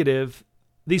something negative,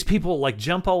 these people like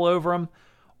jump all over them.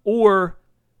 Or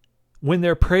when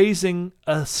they're praising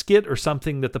a skit or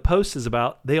something that the post is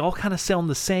about, they all kind of sound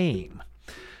the same.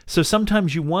 So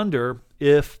sometimes you wonder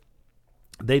if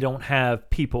they don't have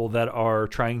people that are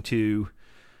trying to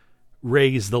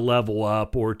raise the level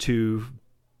up or to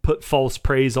put false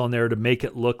praise on there to make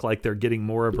it look like they're getting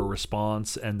more of a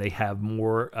response and they have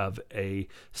more of a,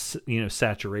 you know,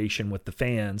 saturation with the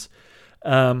fans.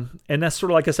 And that's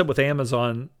sort of like I said with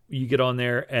Amazon. You get on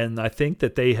there and I think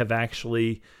that they have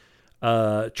actually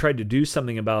tried to do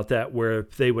something about that, where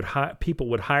they would people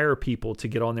would hire people to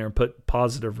get on there and put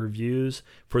positive reviews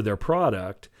for their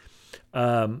product.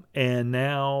 And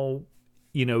now,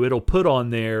 you know, it'll put on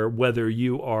there whether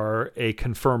you are a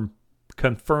confirmed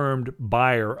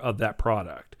buyer of that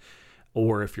product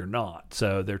or if you're not.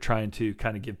 So they're trying to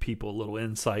kind of give people a little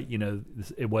insight, you know,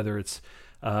 whether it's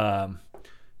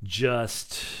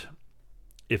just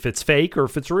if it's fake or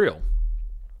if it's real.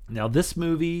 Now this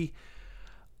movie,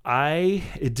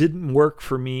 it didn't work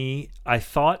for me. I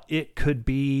thought it could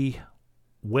be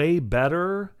way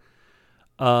better.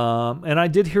 And I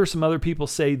did hear some other people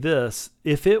say this,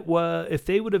 if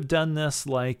they would have done this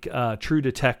like True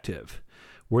Detective,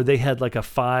 where they had like a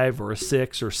 5 or a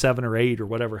 6 or 7 or 8 or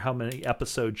whatever, how many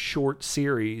episode short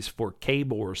series for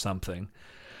cable or something.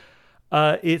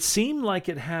 It seemed like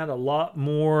it had a lot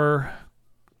more.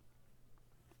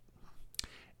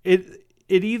 It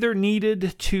either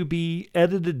needed to be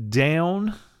edited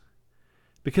down,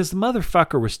 because the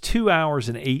motherfucker was 2 hours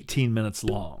and 18 minutes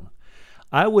long.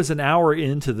 I was an hour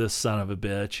into this son of a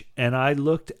bitch, and I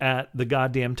looked at the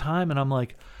goddamn time, and I'm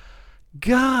like,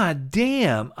 God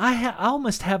damn, I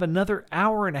almost have another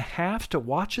hour and a half to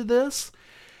watch of this.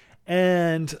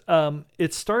 And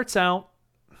it starts out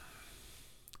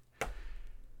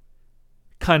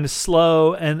kind of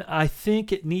slow, and I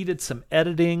think it needed some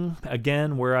editing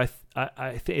again, where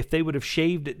if they would have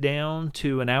shaved it down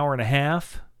to an hour and a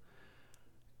half,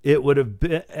 it would have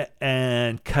been,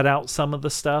 and cut out some of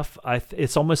the stuff.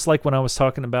 It's almost like when I was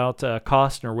talking about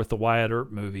Costner with the Wyatt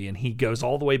Earp movie, and he goes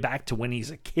all the way back to when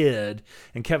he's a kid,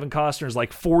 and Kevin Costner is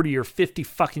like 40 or 50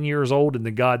 fucking years old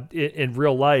in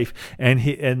real life, and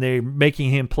they're making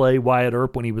him play Wyatt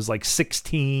Earp when he was like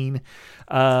 16.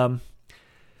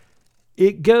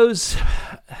 It goes,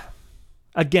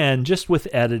 again, just with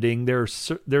editing,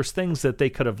 there's things that they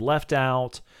could have left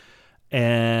out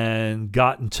and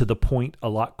gotten to the point a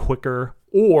lot quicker.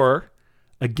 Or,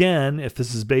 again, if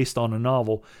this is based on a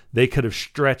novel, they could have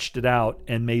stretched it out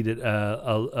and made it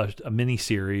a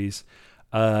mini-series.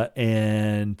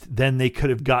 And then they could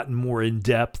have gotten more in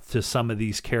depth to some of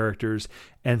these characters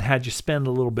and had you spend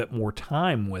a little bit more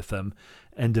time with them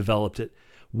and developed it.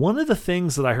 One of the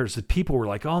things that I heard is that people were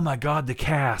like, oh my God, the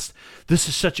cast. This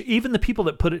is even the people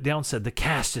that put it down said the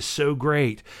cast is so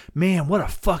great. Man, what a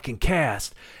fucking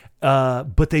cast.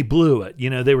 But they blew it. You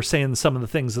know, they were saying some of the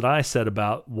things that I said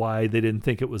about why they didn't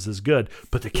think it was as good.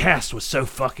 But the cast was so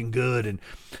fucking good. And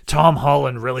Tom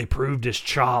Holland really proved his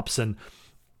chops. And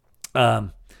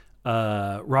Robert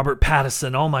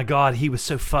Pattinson, oh my God, he was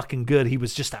so fucking good. He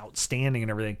was just outstanding and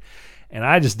everything. And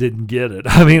I just didn't get it.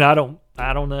 I mean, I don't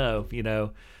know, you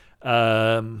know.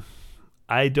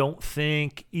 I don't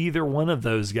think either one of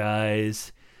those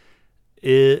guys,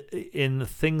 in the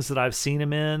things that I've seen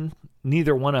him in,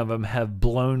 neither one of them have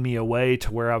blown me away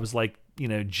to where I was like, you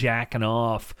know, jacking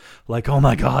off, like, oh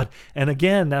my God. And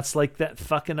again, that's like that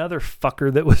fucking other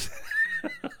fucker that was,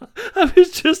 I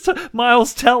was just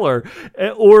Miles Teller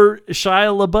or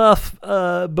Shia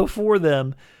LaBeouf before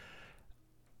them.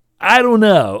 I don't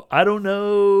know. I don't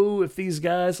know if these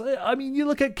guys, I mean, you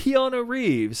look at Keanu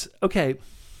Reeves. Okay.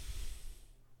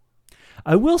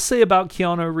 I will say about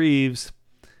Keanu Reeves,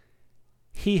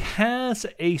 he has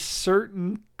a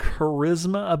certain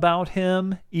charisma about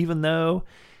him, even though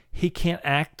he can't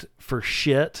act for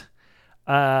shit.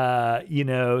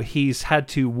 He's had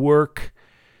to work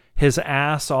his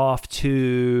ass off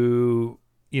to,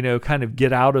 kind of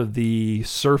get out of the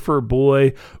surfer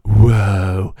boy,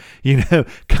 whoa,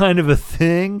 kind of a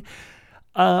thing.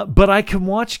 But I can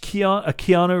watch a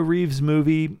Keanu Reeves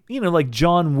movie, like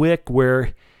John Wick,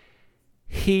 where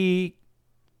he,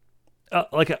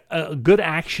 like a good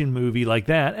action movie like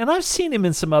that. And I've seen him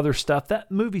in some other stuff.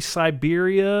 That movie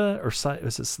Siberia, was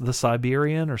it The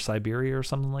Siberian or Siberia or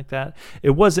something like that?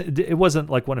 It wasn't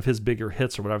like one of his bigger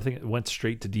hits or whatever. I think it went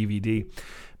straight to DVD.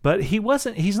 But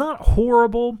he's not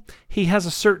horrible. He has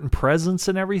a certain presence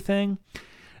and everything.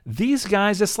 These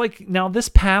guys, it's like, now this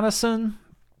Pattison,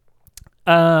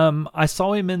 I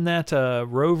saw him in that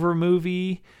Rover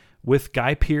movie with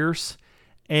Guy Pearce,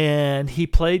 and he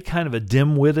played kind of a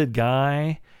dim-witted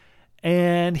guy,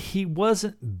 and he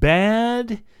wasn't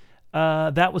bad.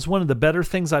 That was one of the better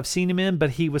things I've seen him in,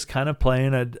 but he was kind of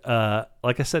playing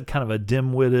like I said, kind of a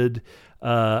dim-witted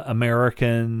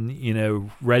American,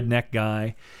 redneck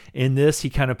guy. In this, he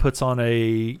kind of puts on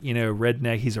a,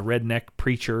 redneck. He's a redneck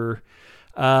preacher.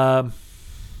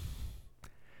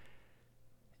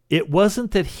 It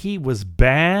wasn't that he was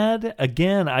bad.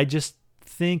 Again, I just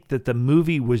think that the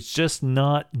movie was just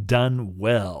not done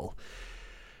well.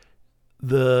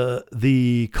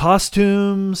 The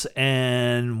costumes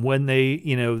and when they,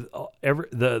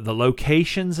 the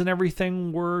locations and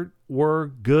everything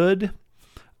were good.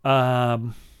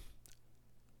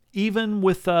 Even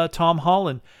with Tom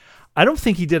Holland, I don't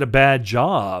think he did a bad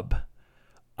job.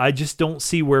 I just don't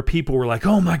see where people were like,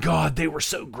 oh my God, they were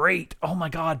so great. Oh my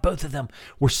God, both of them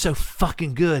were so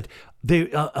fucking good.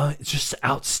 They, it's just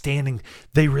outstanding.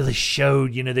 They really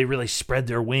showed, they really spread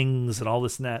their wings and all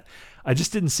this and that. I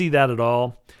just didn't see that at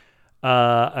all.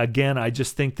 Again, I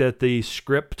just think that the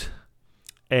script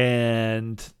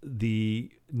and the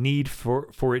need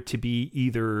for it to be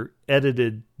either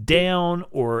edited down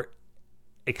or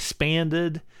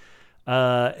expanded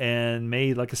and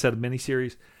made, like I said, a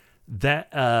miniseries,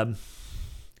 that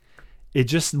it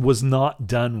just was not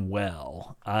done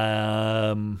well.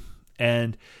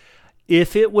 And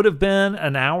if it would have been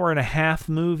an hour and a half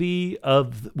movie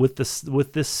with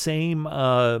this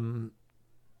same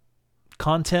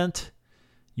content,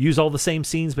 use all the same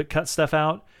scenes but cut stuff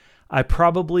out, I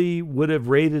probably would have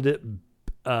rated it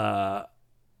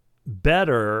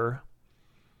better.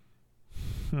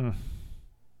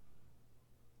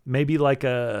 Maybe like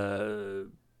a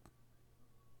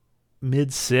mid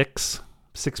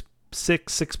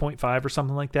 6.5 or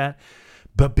something like that.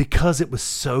 But because it was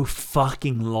so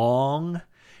fucking long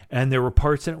and there were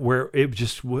parts in it where it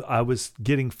just, I was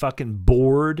getting fucking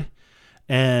bored.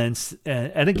 And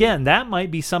again, that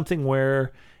might be something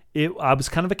where I was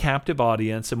kind of a captive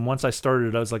audience. And once I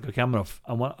started, I was like, okay, I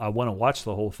want to watch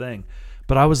the whole thing.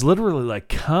 But I was literally like,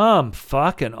 come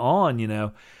fucking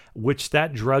on, which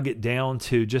that drug it down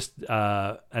to just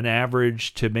an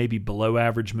average to maybe below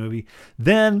average movie.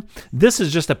 Then this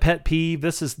is just a pet peeve.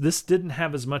 This didn't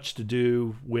have as much to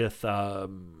do with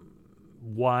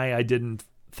why I didn't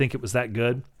think it was that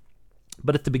good.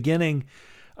 But at the beginning,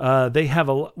 they have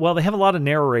a lot of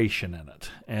narration in it,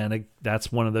 and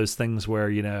that's one of those things where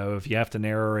if you have to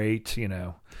narrate,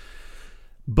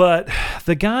 But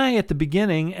the guy at the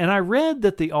beginning, and I read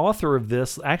that the author of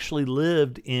this actually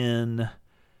lived in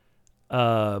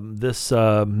this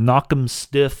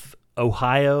Knockemstiff,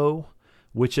 Ohio,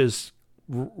 which is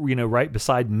right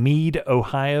beside Meade,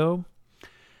 Ohio.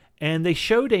 And they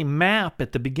showed a map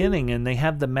at the beginning, and they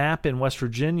have the map in West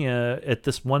Virginia at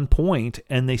this one point,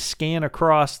 and they scan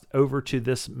across over to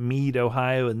this Meade,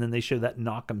 Ohio, and then they show that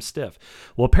Knockemstiff.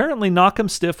 Well, apparently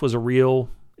Knockemstiff is a real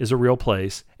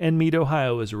place, and Meade,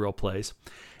 Ohio is a real place.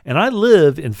 And I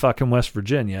live in fucking West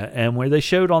Virginia, and where they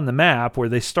showed on the map where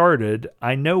they started,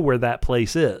 I know where that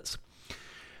place is.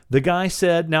 The guy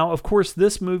said, now, of course,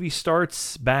 this movie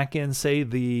starts back in, say,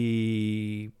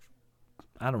 the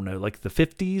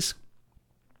 50s.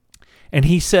 And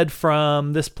he said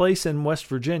from this place in West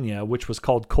Virginia, which was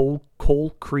called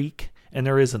Coal Creek, and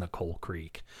there isn't a Coal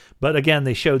Creek. But again,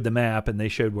 they showed the map, and they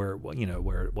showed where it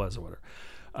was or whatever,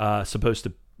 supposed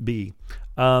to be.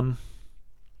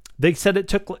 They said it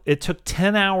took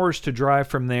 10 hours to drive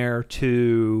from there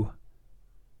to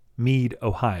Meade,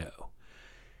 Ohio.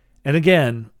 And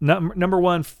again, number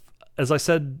one, as I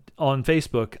said on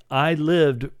Facebook, I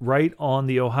lived right on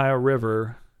the Ohio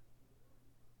River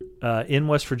in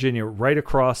West Virginia, right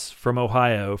across from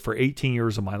Ohio for 18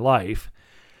 years of my life.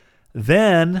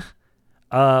 Then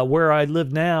where I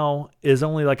live now is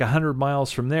only like 100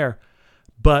 miles from there.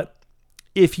 But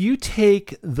if you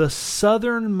take the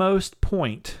southernmost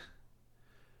point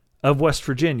of West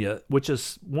Virginia, which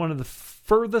is one of the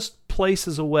furthest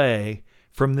places away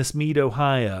from this Meade,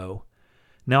 Ohio.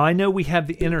 Now, I know we have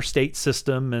the interstate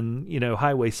system and,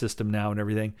 highway system now and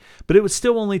everything, but it would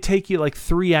still only take you like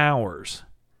 3 hours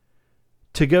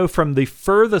to go from the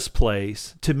furthest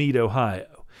place to Meade,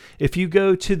 Ohio. If you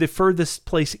go to the furthest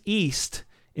place east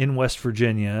in West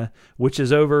Virginia, which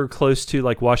is over close to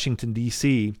like Washington,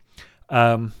 D.C.,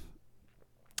 and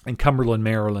Cumberland,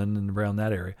 Maryland, and around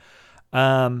that area,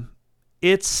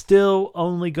 it's still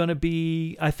only going to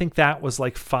be, I think that was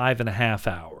like 5.5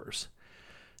 hours.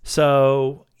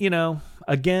 So,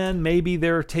 again, maybe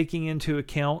they're taking into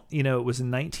account, it was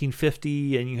in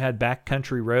 1950 and you had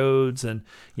backcountry roads and,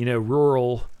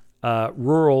 rural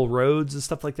roads and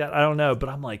stuff like that. I don't know. But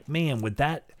I'm like, man, would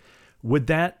that,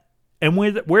 and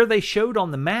where they showed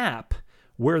on the map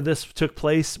where this took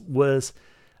place was,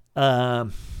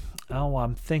 I'm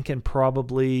thinking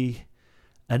probably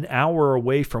an hour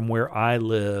away from where I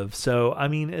live. So, I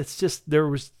mean, it's just,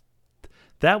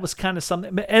 that was kind of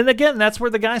something. And again, that's where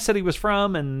the guy said he was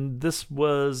from. And this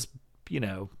was,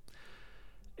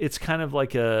 it's kind of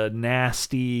like a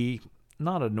nasty,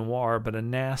 not a noir, but a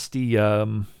nasty,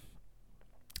 what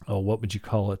would you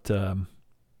call it?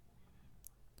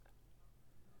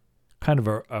 Kind of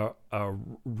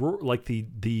like the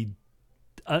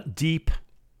deep,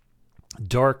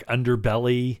 dark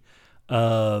underbelly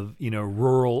of,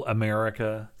 rural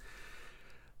America.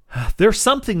 There's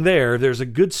something there. There's a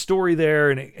good story there,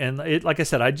 and it, like I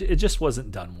said, it just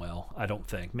wasn't done well. I don't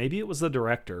think. Maybe it was the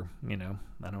director. I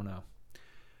don't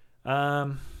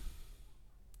know.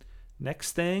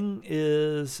 Next thing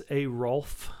is a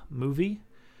Rolf movie,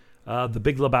 The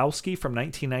Big Lebowski from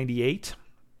 1998.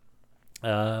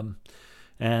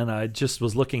 And I just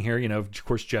was looking here. Of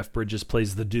course, Jeff Bridges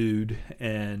plays the dude,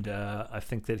 and I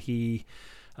think that he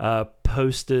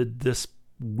posted this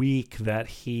week that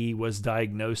he was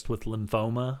diagnosed with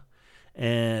lymphoma.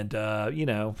 And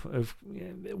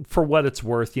for what it's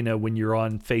worth, when you're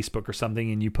on Facebook or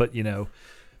something and you put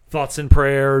thoughts and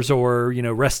prayers or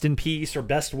rest in peace or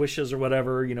best wishes or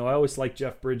whatever, I always like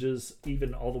Jeff Bridges,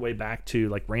 even all the way back to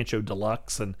like Rancho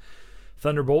Deluxe and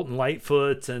Thunderbolt and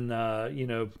Lightfoot, and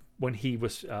when he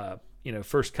was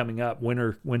first coming up,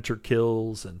 Winter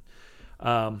Kills, and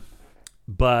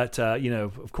But,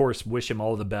 of course, wish him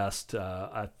all the best.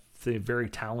 I think very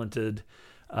talented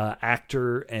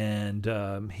actor,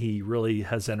 and he really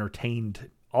has entertained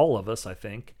all of us, I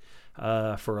think,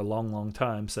 for a long, long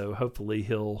time. So hopefully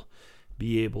he'll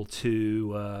be able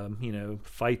to,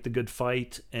 fight the good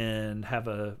fight and have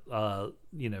a,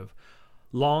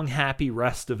 long, happy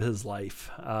rest of his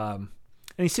life. And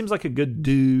he seems like a good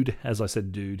dude, as I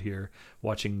said, dude here,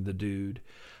 watching the dude.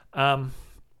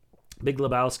 Big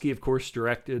Lebowski, of course,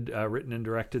 written and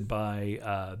directed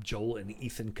by Joel and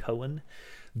Ethan Coen.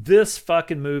 This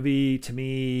fucking movie, to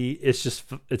me, it's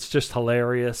just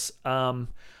hilarious.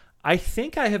 I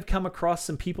think I have come across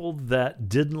some people that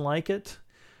didn't like it.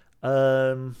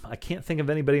 I can't think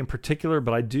of anybody in particular,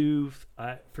 but I do.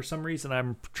 For some reason,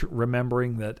 I'm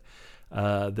remembering that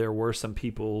there were some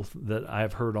people that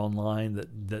I've heard online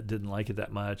that didn't like it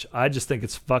that much. I just think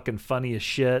it's fucking funny as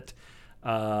shit.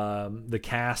 The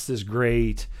cast is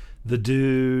great. The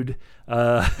dude,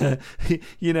 it's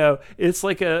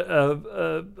like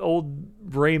a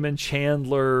old Raymond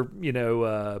Chandler,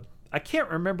 I can't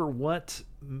remember what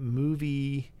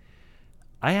movie.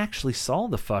 I actually saw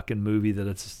the fucking movie that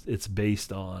it's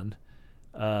based on.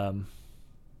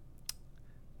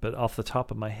 But off the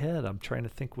top of my head, I'm trying to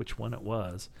think which one it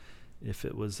was. If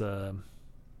it was,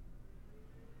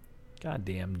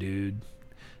 goddamn dude.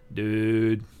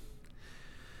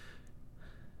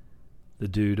 The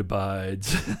Dude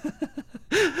Abides.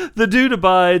 The Dude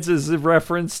Abides is a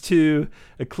reference to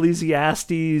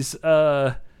Ecclesiastes.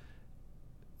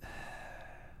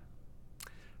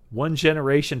 One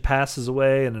generation passes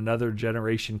away and another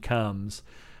generation comes,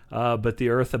 but the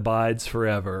earth abides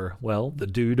forever. Well, the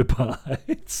dude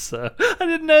abides. I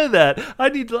didn't know that. I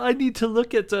need to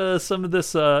look at some of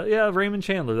this. Raymond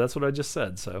Chandler. That's what I just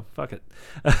said. So fuck it.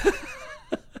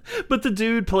 But the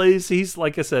dude plays, he's,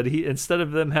 like I said, he, instead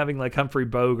of them having like Humphrey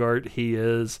Bogart, he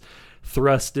is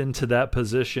thrust into that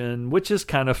position, which is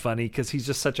kind of funny because he's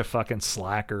just such a fucking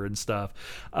slacker and stuff.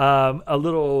 A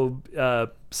little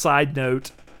side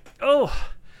note.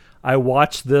 I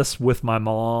watched this with my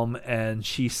mom, and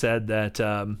she said that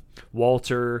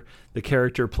Walter, the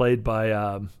character played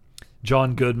by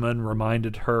John Goodman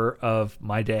reminded her of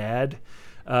my dad.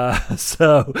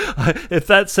 So if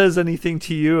that says anything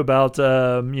to you about,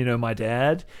 my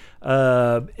dad,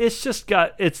 this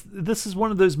is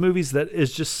one of those movies that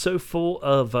is just so full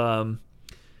of,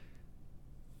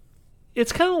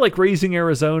 it's kind of like Raising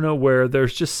Arizona, where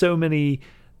there's just so many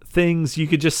things you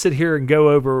could just sit here and go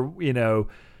over,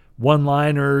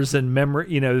 one-liners and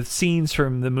memory, scenes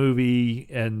from the movie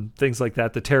and things like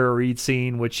that. The Tara Reid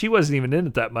scene, which she wasn't even in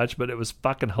it that much, but it was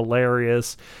fucking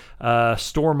hilarious.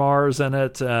 Stormar's in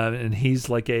it, and he's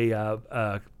like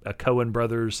a Coen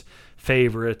brothers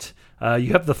favorite.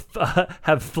 You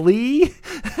have Flea,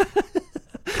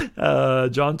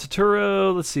 John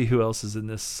Turturro. Let's see who else is in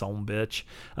this son bitch.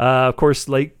 Of course,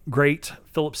 great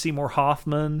Philip Seymour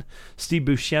Hoffman, Steve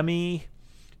Buscemi,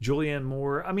 Julianne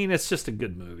Moore. I mean, it's just a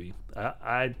good movie.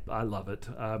 I love it.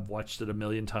 I've watched it a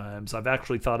million times. I've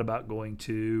actually thought about going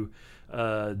to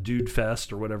Dude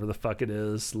Fest or whatever the fuck it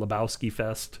is, Lebowski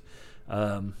Fest,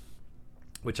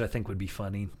 which I think would be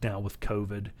funny now with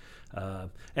COVID.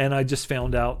 And I just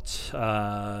found out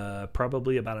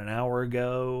probably about an hour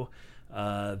ago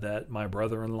that my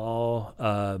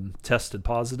brother-in-law tested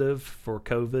positive for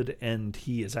COVID, and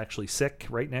he is actually sick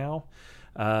right now.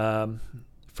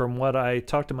 From what I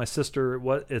talked to my sister,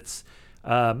 right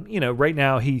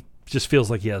now he just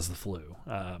feels like he has the flu,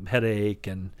 headache,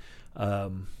 and I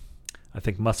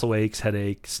think muscle aches,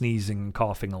 headache, sneezing, and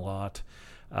coughing a lot.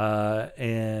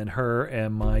 And her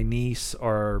and my niece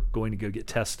are going to go get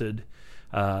tested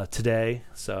today.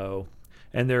 So,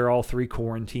 and they're all three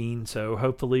quarantined. So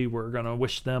hopefully we're going to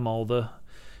wish them all the,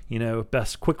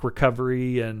 best quick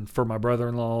recovery, and for my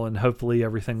brother-in-law, and hopefully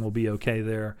everything will be okay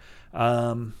there.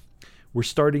 We're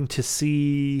starting to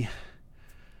see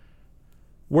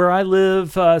where I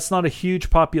live. It's not a huge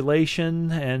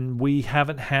population, and we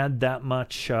haven't had that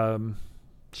much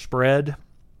spread.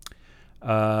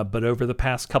 But over the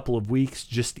past couple of weeks,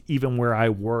 just even where I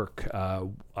work,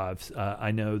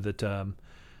 I know that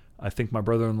I think my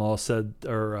brother-in-law said,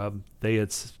 or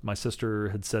my sister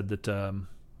had said that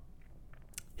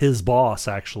his boss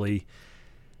actually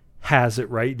has it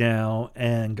right now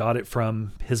and got it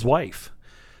from his wife.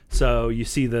 So you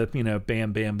see the,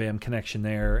 bam, bam, bam connection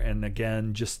there. And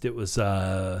again, it was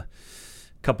a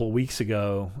couple of weeks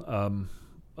ago,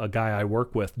 a guy I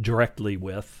work directly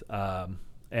with,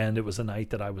 and it was a night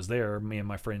that I was there, me and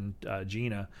my friend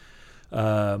Gina,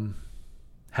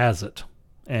 has it.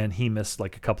 And he missed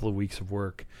like a couple of weeks of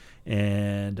work.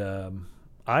 And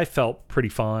I felt pretty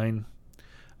fine.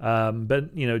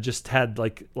 But, just had,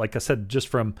 like I said, just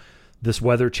from this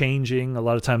weather changing, a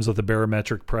lot of times with the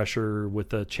barometric pressure, with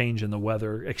the change in the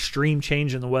weather, extreme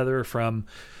change in the weather from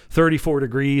 34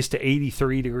 degrees to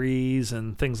 83 degrees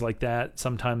and things like that.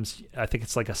 Sometimes I think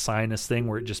it's like a sinus thing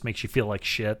where it just makes you feel like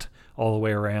shit all the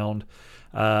way around.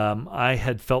 I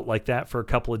had felt like that for a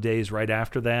couple of days right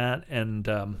after that. And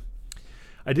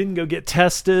I didn't go get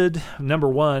tested, number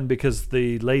one, because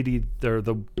the lady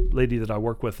that I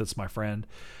work with, that's my friend,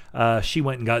 she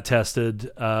went and got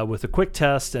tested with a quick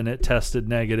test, and it tested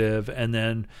negative. And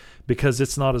then because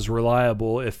it's not as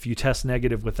reliable, if you test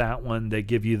negative with that one, they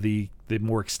give you the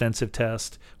more extensive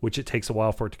test, which it takes a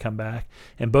while for it to come back.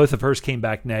 And both of hers came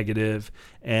back negative,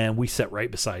 and we sat right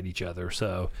beside each other.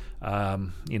 So, I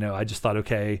just thought,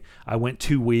 okay, I went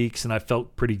 2 weeks and I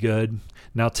felt pretty good.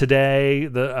 Now today,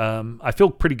 I feel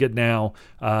pretty good now.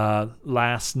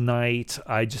 Last night,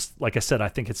 like I said, I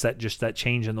think it's that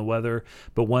change in the weather.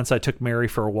 But once I took Mary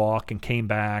for a walk and came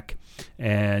back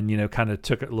and, kind of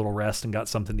took a little rest and got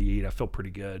something to eat, I feel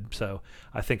pretty good. So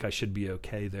I think I should be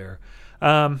okay there.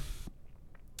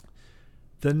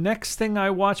 The next thing I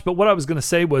watched, but what I was going to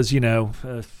say was,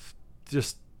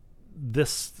 just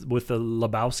this with the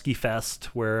Lebowski Fest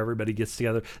where everybody gets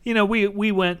together.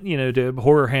 We went, to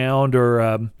Horror Hound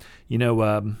or,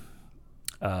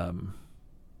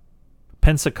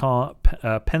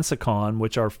 Pensacon,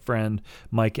 which our friend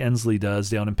Mike Ensley does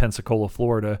down in Pensacola,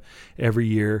 Florida, every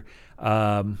year.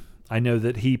 I know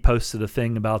that he posted a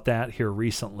thing about that here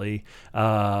recently.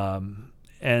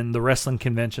 And the wrestling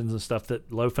conventions and stuff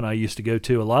that Loaf and I used to go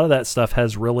to, a lot of that stuff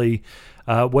has really,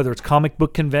 whether it's comic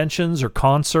book conventions or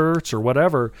concerts or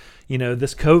whatever,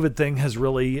 this COVID thing has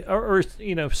really, or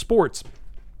sports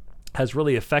has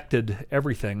really affected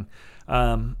everything.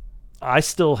 I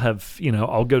still have,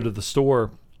 I'll go to the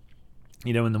store,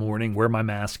 in the morning, wear my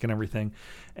mask and everything.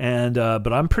 And,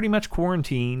 but I'm pretty much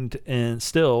quarantined and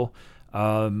still,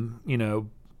 so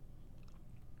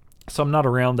I'm not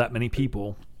around that many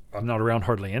people. I'm not around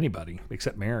hardly anybody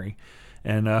except Mary.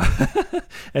 And,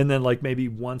 and then like maybe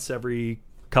once every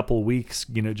couple of weeks,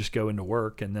 just go into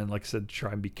work. And then, like I said,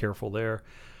 try and be careful there.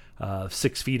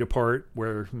 6 feet apart,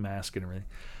 wear mask and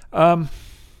everything.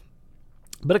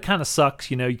 But it kind of sucks,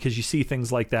 because you see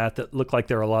things like that look like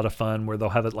they're a lot of fun, where they'll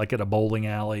have it like at a bowling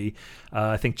alley.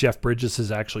 I think Jeff Bridges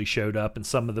has actually showed up, and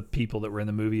some of the people that were in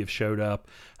the movie have showed up,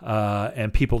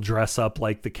 and people dress up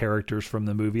like the characters from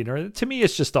the movie. And to me,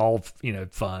 it's just all,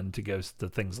 fun to go to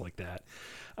things like that.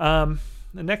 The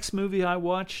next movie I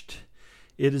watched,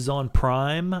 it is on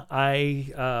Prime.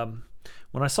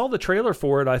 When I saw the trailer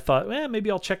for it, I thought, maybe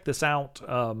I'll check this out.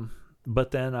 But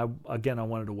then I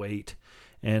wanted to wait.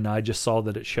 And I just saw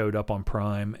that it showed up on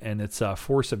Prime, and it's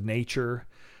Force of Nature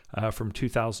from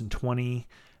 2020.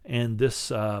 And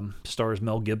this stars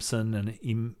Mel Gibson and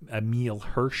Emile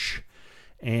Hirsch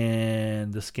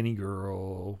and the skinny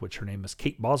girl, which her name is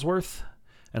Kate Bosworth.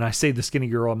 And I say the skinny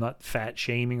girl, I'm not fat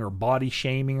shaming or body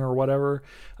shaming or whatever.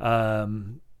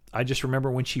 I just remember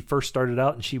when she first started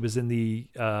out and she was in the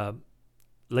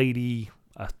lady.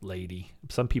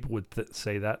 Some people would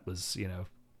say that was,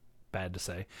 bad to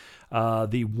say.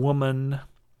 The Woman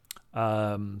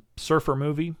surfer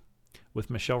movie with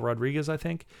Michelle Rodriguez, I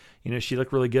think. She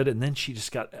looked really good, and then she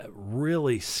just got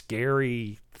really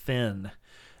scary thin.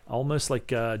 Almost like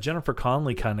Jennifer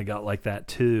Connelly kind of got like that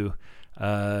too.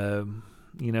 And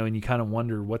you kind of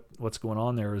wonder what's going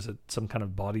on there. Is it some kind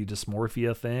of body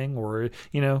dysmorphia thing, or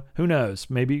who knows?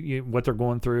 Maybe what they're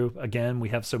going through. Again, we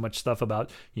have so much stuff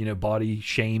about body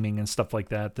shaming and stuff like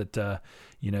that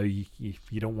you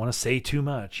don't want to say too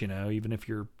much. Even if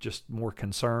you're just more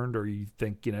concerned, or you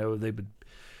think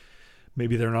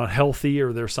maybe they're not healthy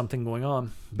or there's something going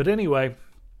on. But anyway,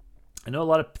 I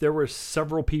know there were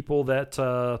several people that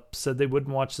said they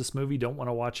wouldn't watch this movie, don't want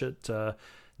to watch it.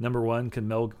 Number one,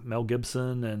 Mel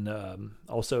Gibson and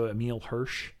also Emile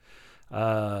Hirsch.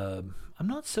 I'm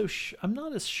not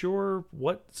as sure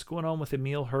what's going on with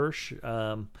Emile Hirsch.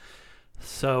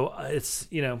 So it's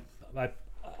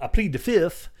I plead the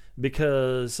fifth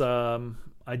because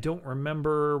I don't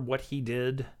remember what he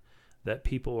did that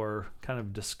people are kind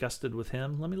of disgusted with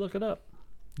him. Let me look it up.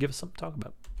 Give us something to talk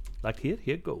about. Like here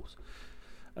it goes.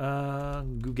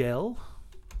 Google.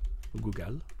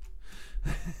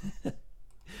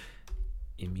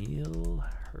 Emile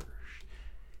Hirsch.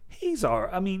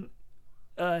 I'm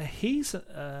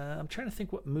trying to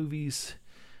think what movies.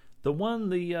 The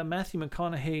Matthew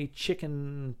McConaughey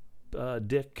chicken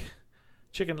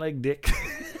leg dick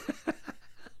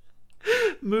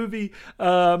movie.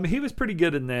 He was pretty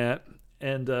good in that.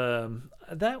 And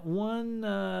that one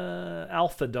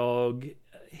Alpha Dog,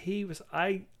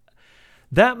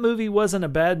 that movie wasn't a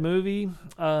bad movie.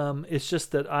 It's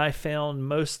just that I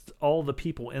found all the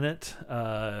people in it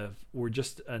were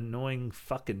just annoying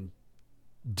fucking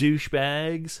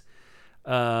douchebags.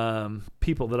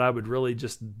 People that I would really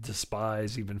just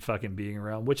despise even fucking being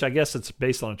around, which I guess it's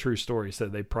based on a true story, so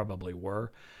they probably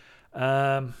were.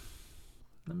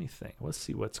 Let me think. Let's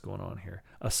see what's going on here.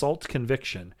 Assault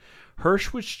conviction.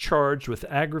 Hirsch was charged with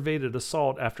aggravated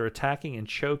assault after attacking and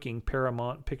choking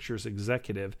Paramount Pictures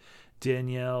executive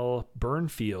Danielle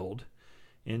Bernfield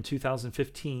in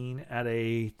 2015 at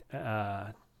a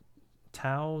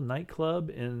Tao nightclub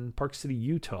in Park City,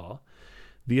 Utah.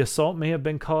 The assault may have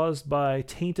been caused by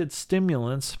tainted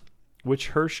stimulants, which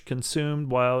Hirsch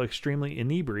consumed while extremely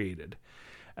inebriated.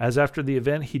 As after the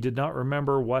event, he did not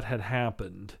remember what had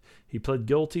happened. He pled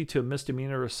guilty to a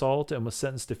misdemeanor assault and was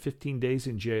sentenced to 15 days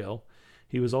in jail.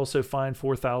 He was also fined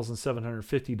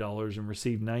 $4,750 and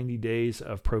received 90 days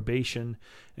of probation.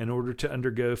 In order to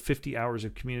undergo 50 hours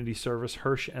of community service,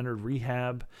 Hirsch entered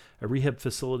a rehab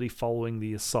facility following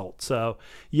the assault. So,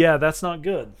 yeah, that's not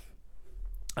good.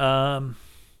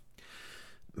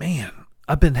 Man,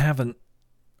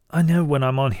 I know when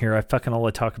I'm on here, all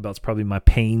I talk about is probably my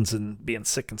pains and being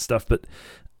sick and stuff, but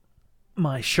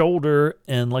my shoulder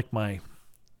and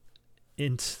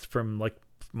from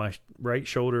my right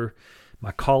shoulder,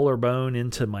 my collarbone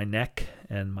into my neck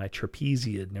and my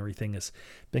trapezius and everything has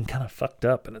been kind of fucked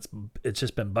up, and it's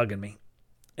just been bugging me.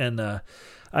 And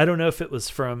I don't know if it was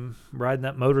from riding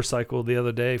that motorcycle the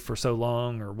other day for so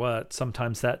long or what.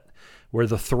 Sometimes that where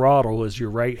the throttle is your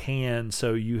right hand,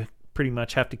 so you pretty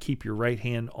much have to keep your right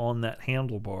hand on that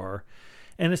handlebar.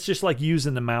 And it's just like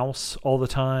using the mouse all the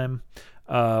time.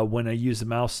 When I use the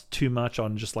mouse too much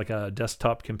on just like a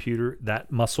desktop computer,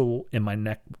 that muscle in my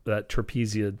neck, that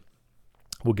trapezius,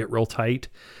 will get real tight.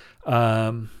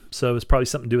 So it's probably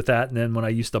something to do with that. And then when I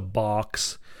used to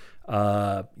box,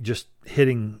 just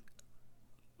hitting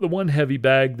the one heavy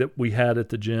bag that we had at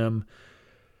the gym,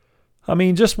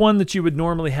 just one that you would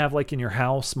normally have like in your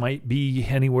house might be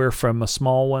anywhere from a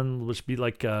small one, which would be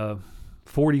like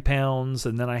 40 pounds,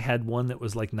 and then I had one that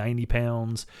was like 90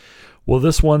 pounds. Well,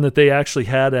 this one that they actually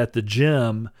had at the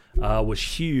gym was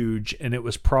huge, and it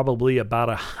was probably about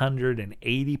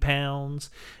 180 pounds.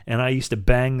 And I used to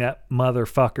bang that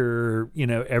motherfucker,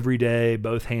 every day,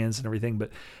 both hands and everything.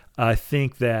 But I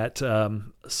think that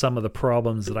some of the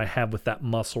problems that I have with that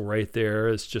muscle right there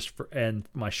is just and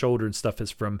my shoulder and stuff is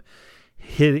from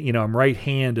hitting, I'm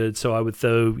right-handed, so I would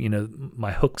throw,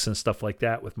 my hooks and stuff like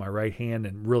that with my right hand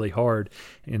and really hard.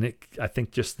 And I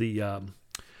think just the,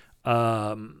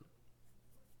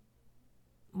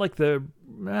 like the,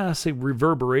 I say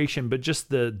reverberation, but just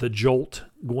the jolt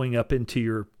going up into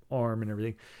your arm and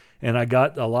everything. And I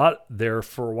got a lot there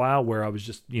for a while where I was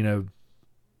just,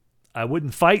 I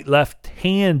wouldn't fight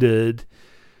left-handed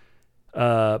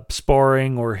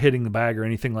sparring or hitting the bag or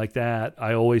anything like that.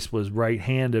 I always was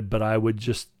right-handed, but I would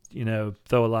just,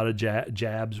 throw a lot of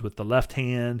jabs with the left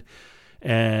hand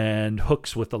and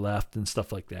hooks with the left and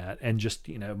stuff like that. And just,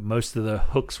 most of the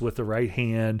hooks with the right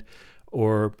hand,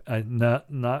 or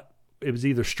not, it was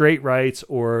either straight rights,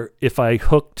 or if I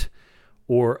hooked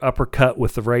or uppercut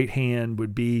with the right hand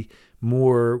would be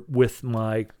more with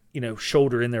my,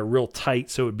 shoulder in there real tight.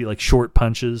 So it would be like short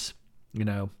punches,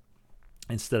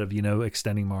 instead of,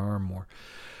 extending my arm more.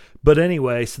 But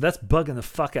anyway, so that's bugging the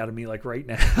fuck out of me like right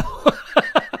now.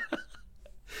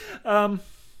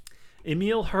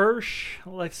 Emile Hirsch,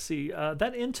 let's see.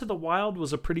 That Into the Wild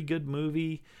was a pretty good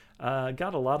movie.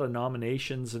 Got a lot of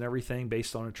nominations and everything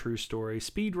based on a true story.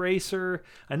 Speed Racer,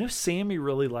 I know Sammy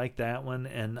really liked that one,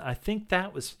 and I think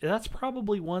that's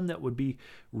probably one that would be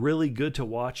really good to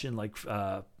watch in like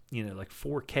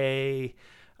 4K.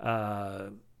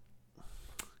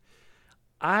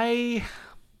 I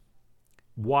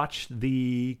watched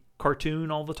the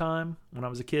cartoon all the time when I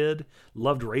was a kid.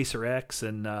 Loved Racer X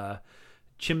and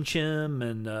Chim Chim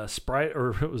and Sprite,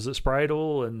 or was it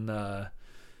Spritle and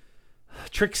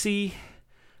Trixie.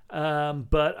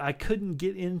 But I couldn't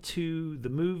get into the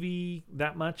movie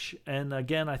that much. And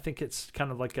again, I think it's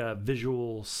kind of like a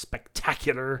visual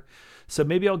spectacular. So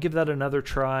maybe I'll give that another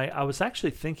try. I was actually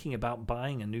thinking about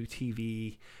buying a new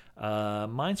TV.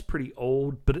 Mine's pretty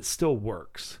old, but it still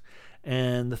works.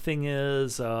 And the thing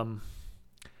is,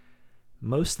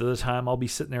 most of the time I'll be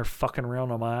sitting there fucking around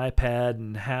on my iPad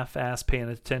and half-ass paying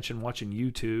attention watching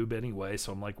YouTube anyway.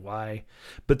 So I'm like, why?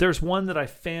 But there's one that I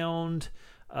found.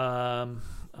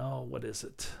 What is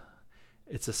it?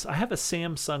 I have a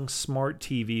Samsung Smart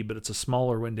TV, but it's a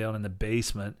smaller one down in the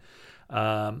basement.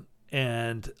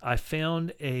 And I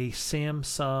found a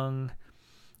Samsung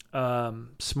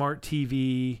Smart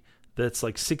TV that's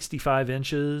like 65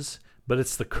 inches, but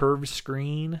it's the curved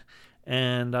screen.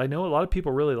 And I know a lot of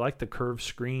people really like the curved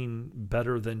screen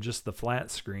better than just the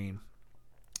flat screen.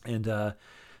 And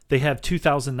they have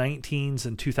 2019s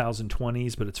and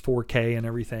 2020s, but it's 4K and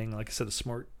everything. Like I said, a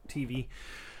smart TV.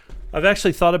 I've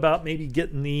actually thought about maybe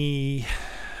getting the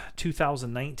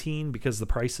 2019 because the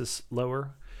price is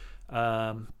lower.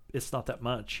 It's not that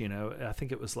much, I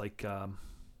think it was like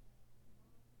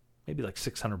maybe like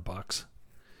 $600,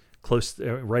 close,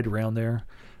 right around there.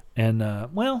 And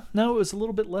no, it was a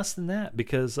little bit less than that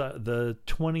because the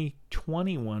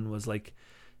 2021 was like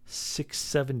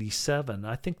 $677.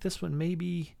 I think this one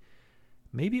maybe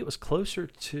it was closer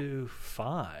to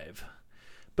 $5.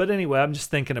 But anyway, I'm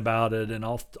just thinking about it, and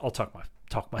I'll talk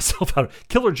myself out.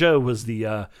 Killer Joe was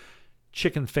the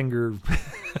chicken finger.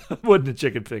 It wasn't a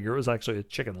chicken finger. It was actually a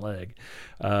chicken leg.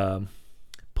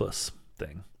 Puss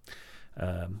thing.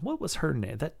 What was her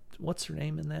name? What's her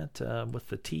name in that with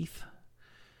the teeth?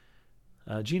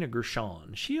 Gina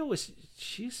Gershon. She's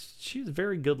a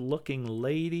very good looking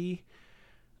lady.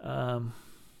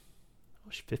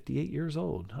 She's 58 years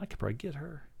old. I could probably get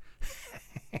her.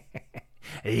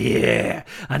 Yeah,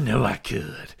 I know I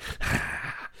could.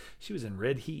 She was in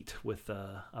Red Heat with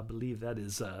I believe that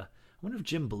is I wonder if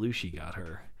Jim Belushi got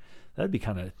her. That'd be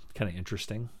kind of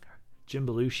interesting. Jim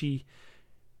Belushi,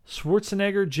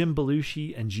 Schwarzenegger, Jim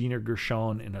Belushi, and Gina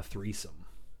Gershon in a threesome.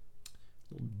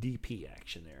 Little DP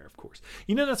action there, of course.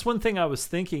 That's one thing I was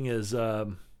thinking is I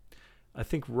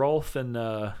think Rolf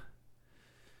and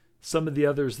some of the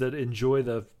others that enjoy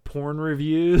the porn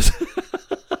reviews.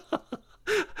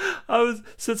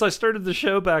 Since I started the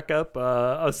show back up,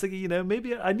 I was thinking,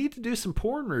 maybe I need to do some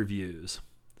porn reviews.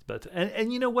 But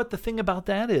and you know what the thing about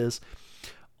that is,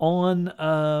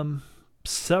 on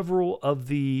several of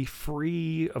the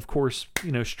free, of course,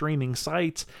 streaming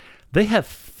sites, they have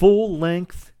full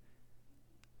length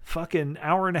fucking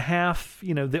hour and a half,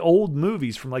 the old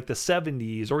movies from like the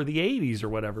 70s or the 80s or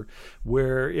whatever,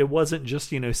 where it wasn't just,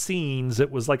 scenes.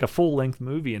 It was like a full length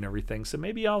movie and everything. So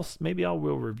maybe I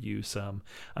will review some.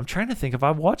 I'm trying to think if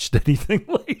I've watched anything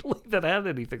lately that had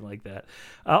anything like that.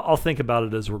 I'll think about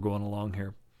it as we're going along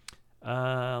here.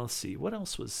 Let's see. What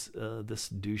else was this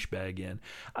douchebag in?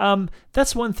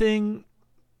 That's one thing.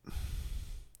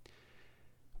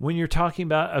 When you're talking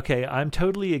about, okay, I'm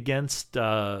totally against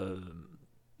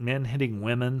men hitting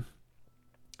women.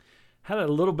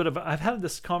 I've had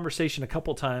this conversation a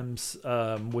couple times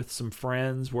with some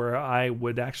friends where I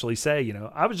would actually say,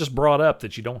 I was just brought up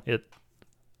that you don't hit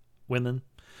women.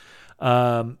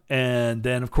 And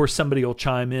then of course somebody will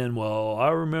chime in, well, I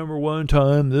remember one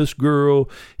time this girl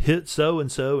hit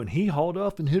so-and-so and he hauled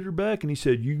off and hit her back and he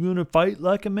said, you're going to fight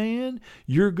like a man,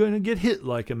 you're going to get hit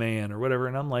like a man or whatever.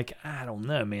 And I'm like, I don't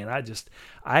know, man.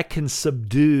 I can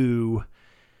subdue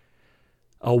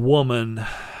a woman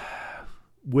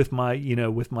with my,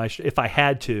 if I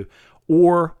had to,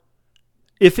 or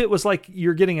if it was like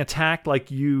you're getting attacked, like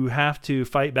you have to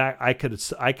fight back, I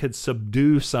could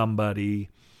subdue somebody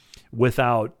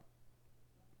without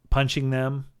punching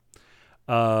them,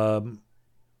 by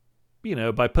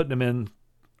putting them in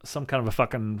some kind of a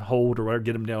fucking hold or whatever,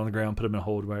 get them down on the ground, put them in a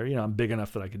hold, where, I'm big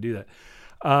enough that I could do that.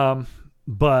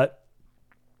 But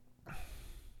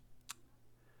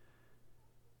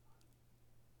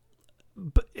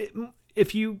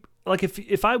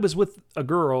if I was with a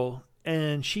girl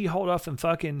and she hauled off and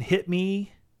fucking hit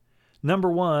me,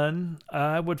 number one,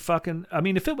 I would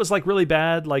if it was like really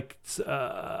bad, like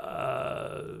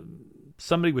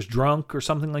somebody was drunk or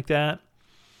something like that,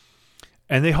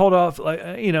 and they hauled off, like,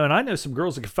 and I know some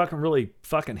girls that can really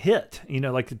hit,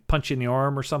 like punch you in the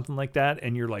arm or something like that,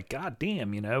 and you're like, God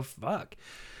damn, fuck.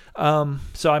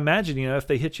 So I imagine, if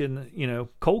they hit you in,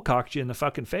 cold cocked you in the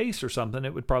fucking face or something,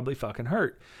 it would probably fucking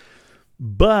hurt.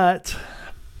 But,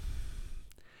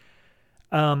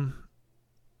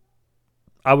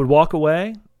 I would walk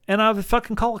away and I would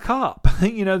fucking call a cop.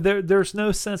 There's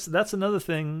no sense. That's another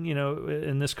thing,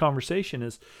 in this conversation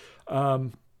is,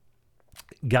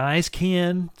 guys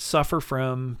can suffer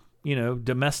from,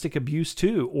 domestic abuse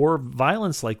too, or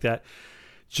violence like that.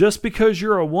 Just because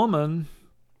you're a woman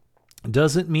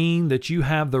doesn't mean that you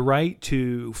have the right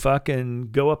to fucking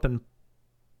go up and,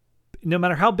 no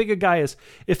matter how big a guy is,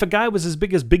 if a guy was as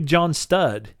big as Big John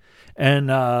Studd, and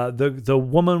the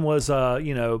woman was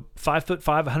 5'5",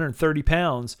 130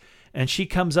 pounds, and she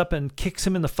comes up and kicks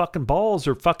him in the fucking balls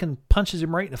or fucking punches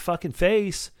him right in the fucking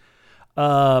face,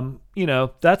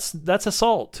 that's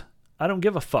assault. I don't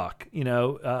give a fuck,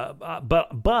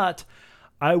 but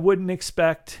I wouldn't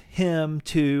expect him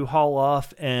to haul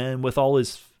off and with all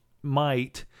his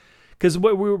might. Because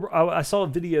I saw a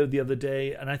video the other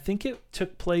day, and I think it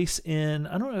took place in,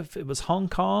 I don't know if it was Hong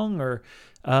Kong or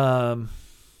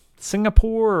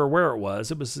Singapore or where it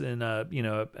was. It was in,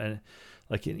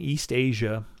 like in East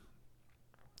Asia.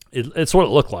 It's what it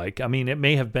looked like. I mean, it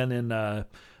may have been in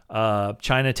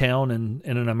Chinatown in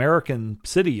an American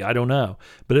city. I don't know.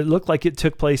 But it looked like it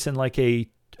took place in like a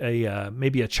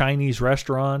maybe a Chinese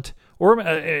restaurant, or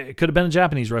it could have been a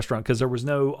Japanese restaurant because there was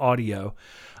no audio.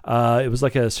 It was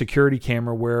like a security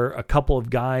camera where a couple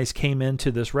of guys came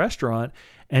into this restaurant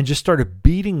and just started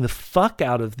beating the fuck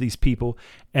out of these people.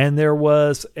 And there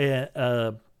was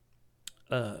a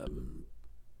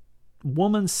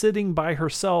woman sitting by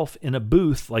herself in a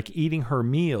booth, like eating her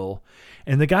meal.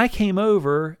 And the guy came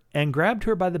over and grabbed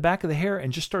her by the back of the hair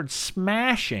and just started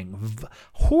smashing,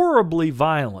 horribly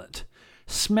violent,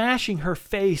 smashing her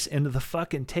face into the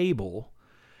fucking table.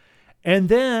 And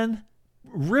then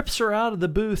rips her out of the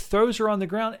booth, throws her on the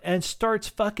ground, and starts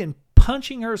fucking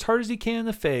punching her as hard as he can in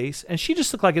the face. And she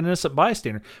just looked like an innocent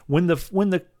bystander. When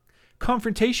the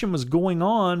confrontation was going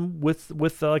on with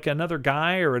like another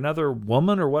guy or another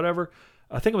woman or whatever,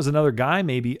 I think it was another guy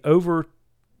maybe, over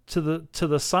to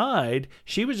the side,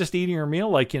 she was just eating her meal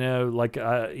like an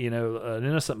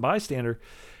innocent bystander.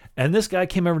 And this guy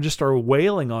came over and just started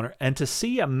wailing on her. And to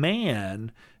see a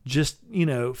man just,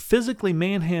 physically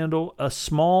manhandle a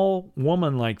small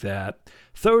woman like that,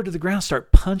 throw her to the ground,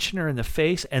 start punching her in the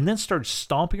face, and then start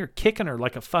stomping her, kicking her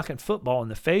like a fucking football in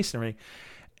the face and everything.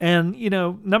 And,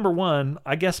 number one,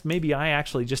 I guess maybe I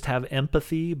actually just have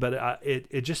empathy, but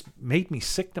it just made me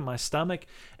sick to my stomach.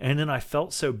 And then I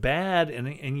felt so bad.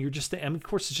 And you're just, I mean, of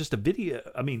course, it's just a video.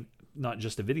 I mean, not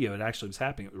just a video. It actually was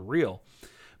happening. It was real.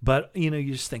 But, you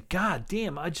just think, God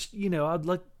damn, I'd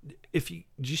like, if you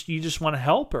just want to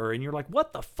help her, and you're like,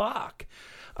 what the fuck?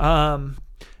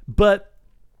 But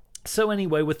so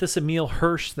anyway, with this Emile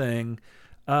Hirsch thing,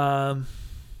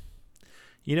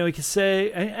 You know, he could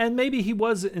say, and maybe he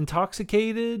was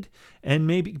intoxicated, and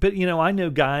maybe, but you know, I know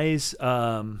guys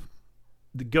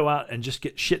that go out and just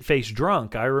get shit faced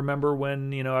drunk. I remember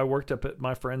when, you know, I worked up at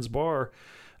my friend's bar,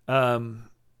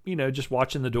 you know, just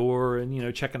watching the door and, you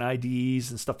know, checking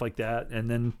IDs and stuff like that. And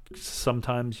then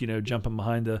sometimes, you know, jumping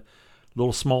behind a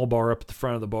little small bar up at the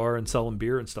front of the bar and selling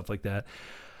beer and stuff like that.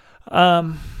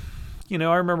 You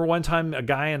know, I remember one time a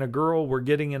guy and a girl were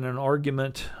getting in an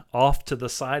argument off to the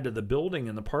side of the building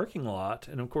in the parking lot.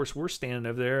 And of course we're standing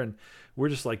over there and we're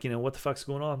just like, you know, what the fuck's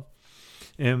going on?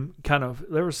 And kind of,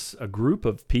 there was a group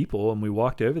of people and we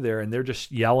walked over there and they're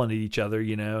just yelling at each other,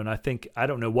 you know, and I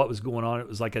don't know what was going on. It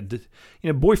was like a, you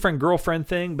know, boyfriend, girlfriend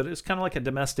thing, but it's kind of like a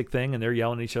domestic thing. And they're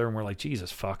yelling at each other and we're like,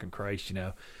 Jesus fucking Christ, you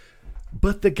know.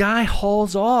 But the guy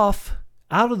hauls off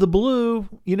out of the blue,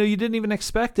 you know, you didn't even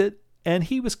expect it. And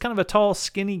he was kind of a tall,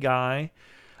 skinny guy.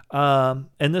 And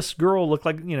this girl looked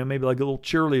like, you know, maybe like a little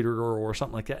cheerleader girl or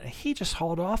something like that. And he just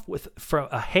hauled off from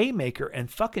a haymaker and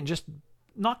fucking just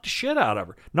knocked the shit out of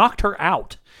her, knocked her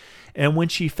out. And when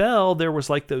she fell, there was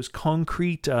like those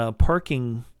concrete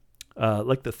parking,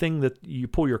 like the thing that you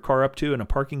pull your car up to in a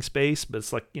parking space, but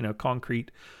it's like, you know, concrete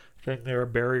thing there, a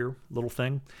barrier little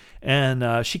thing.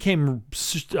 And she came,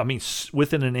 I mean,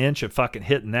 within an inch of fucking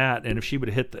hitting that. And if she would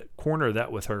have hit the corner of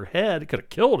that with her head, it could have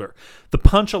killed her. The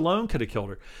punch alone could have killed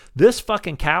her. This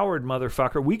fucking coward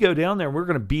motherfucker, we go down there and we're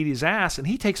going to beat his ass, and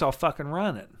he takes off fucking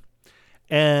running.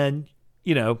 And,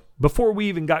 you know, before we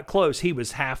even got close, he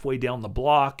was halfway down the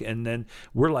block. And then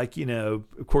we're like, you know,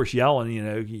 of course, yelling, you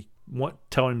know,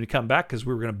 telling him to come back because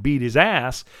we were going to beat his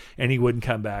ass, and he wouldn't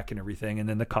come back and everything. And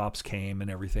then the cops came and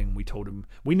everything. We told him,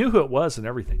 we knew who it was and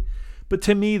everything. But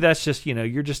to me, that's just, you know,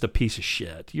 you're just a piece of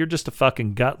shit. You're just a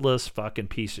fucking gutless fucking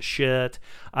piece of shit.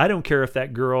 I don't care if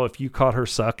that girl, if you caught her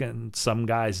sucking some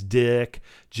guy's dick,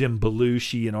 Jim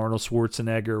Belushi and Arnold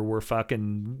Schwarzenegger were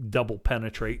fucking double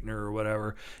penetrating her or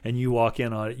whatever, and you walk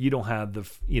in on it, you don't have the,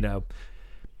 you know,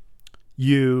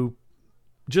 you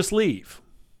just leave.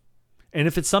 And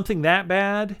if it's something that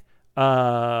bad,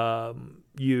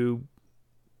 you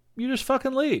just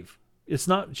fucking leave.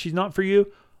 She's not for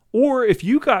you. Or if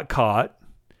you got caught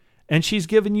and she's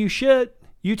giving you shit,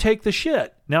 you take the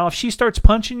shit. Now, if she starts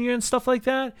punching you and stuff like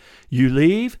that, you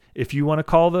leave. If you want to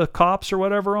call the cops or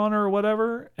whatever on her or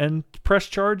whatever and press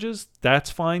charges, that's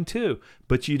fine too.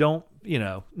 But you don't, you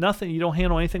know, nothing, you don't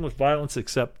handle anything with violence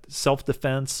except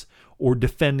self-defense or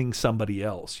defending somebody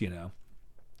else, you know.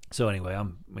 So anyway,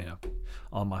 I'm, you know,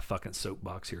 on my fucking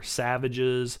soapbox here.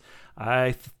 Savages.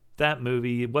 That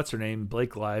movie, what's her name?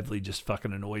 Blake Lively just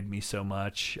fucking annoyed me so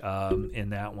much in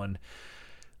that one.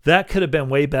 That could have been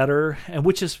way better, and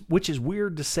which is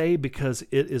weird to say because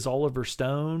it is Oliver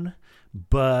Stone,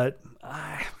 but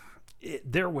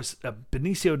there was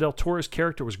Benicio del Toro's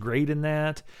character was great in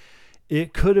that.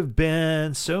 It could have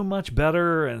been so much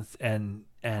better, and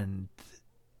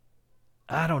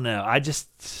I don't know.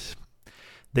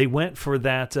 They went for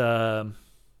that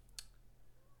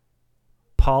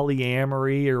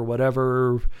polyamory or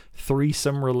whatever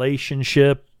threesome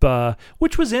relationship,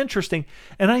 which was interesting.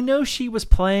 And I know she was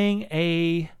playing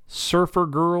a surfer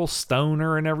girl,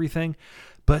 stoner and everything,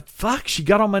 but fuck, she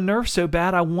got on my nerves so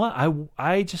bad.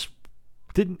 I just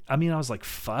didn't. I mean, I was like,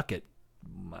 fuck it.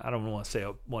 I don't want to say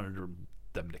I wanted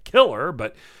them to kill her,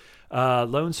 but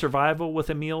Lone Survival with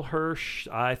Emile Hirsch,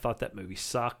 I thought that movie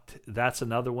sucked. That's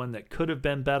another one that could have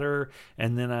been better.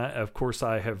 And then, of course,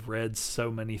 I have read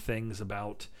so many things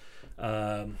about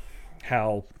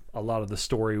how a lot of the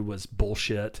story was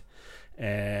bullshit.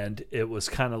 And it was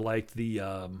kind of like the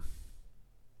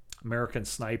American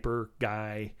Sniper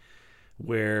guy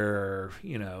where,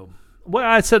 you know, well,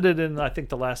 I said it in, I think,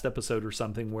 the last episode or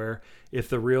something, where if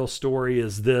the real story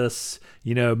is this,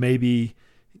 you know, maybe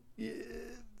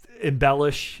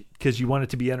embellish because you want it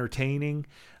to be entertaining.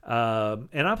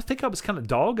 And I think I was kind of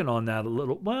dogging on that a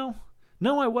little. Well,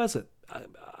 no, I wasn't.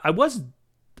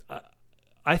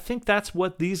 I think that's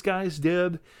what these guys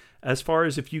did. As far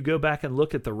as if you go back and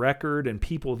look at the record and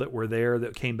people that were there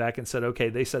that came back and said, okay,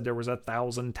 they said there was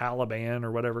 1,000 Taliban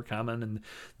or whatever coming, and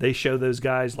they show those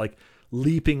guys like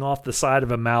leaping off the side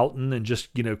of a mountain and just,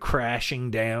 you know,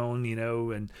 crashing down, you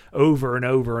know, and over and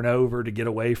over and over to get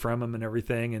away from them and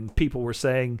everything. And people were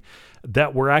saying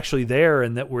that we're actually there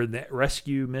and that we're in that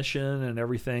rescue mission and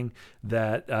everything,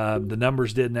 that the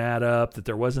numbers didn't add up, that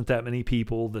there wasn't that many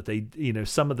people, that they, you know,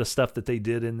 some of the stuff that they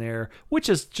did in there, which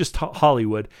is just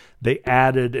Hollywood, they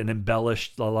added and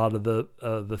embellished a lot of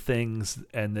the things,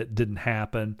 and that didn't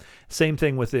happen. Same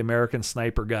thing with the American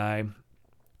Sniper guy.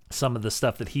 Some of the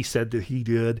stuff that he said that he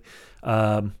did,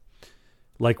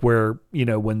 like where, you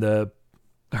know, when the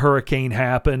hurricane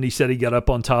happened. He said he got up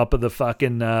on top of the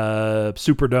fucking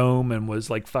Superdome and was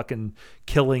like fucking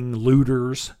killing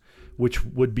looters, which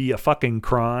would be a fucking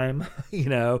crime.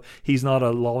 He's not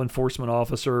a law enforcement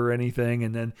officer or anything.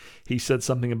 And then he said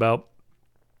something about,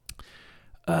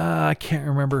 I can't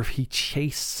remember if he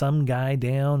chased some guy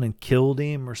down and killed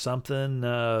him or something.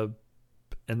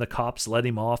 And the cops let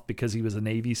him off because he was a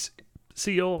Navy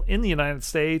SEAL in the United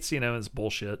States. It's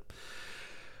bullshit.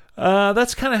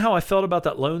 That's kind of how I felt about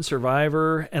that Lone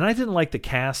Survivor. And I didn't like the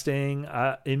casting.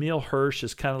 Emil Hirsch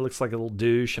just kind of looks like a little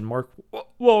douche. And Mark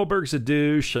Wahlberg's a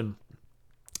douche. And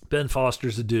Ben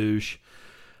Foster's a douche.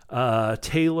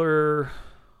 Taylor,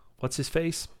 what's his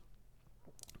face?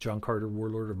 John Carter,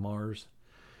 Warlord of Mars.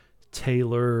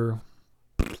 Taylor,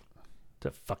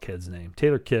 that fuckhead's name.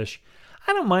 Taylor Kish.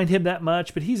 I don't mind him that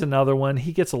much, but he's another one.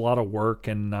 He gets a lot of work,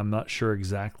 and I'm not sure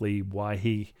exactly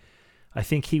why I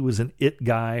think he was an it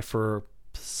guy for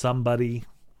somebody,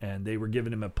 and they were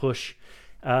giving him a push.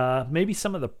 Maybe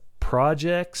some of the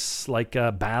projects, like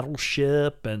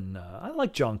Battleship, and I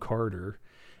like John Carter.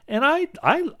 And I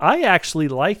actually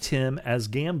liked him as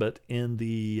Gambit in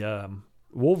the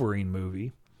Wolverine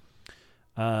movie.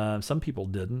 Some people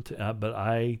didn't, but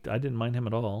I didn't mind him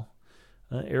at all.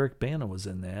 Eric Bana was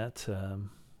in that.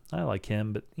 I like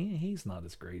him, but he's not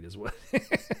as great as what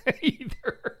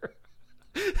either.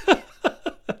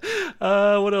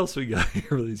 What else we got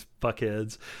here with these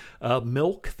fuckheads?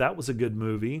 Milk, that was a good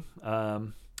movie.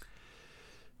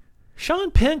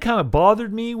 Sean Penn kind of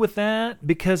bothered me with that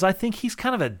because I think he's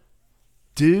kind of a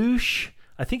douche.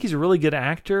 I think he's a really good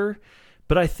actor,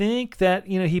 but I think that,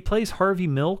 he plays Harvey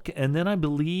Milk, and then I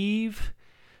believe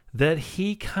that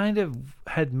he kind of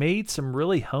had made some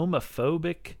really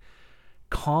homophobic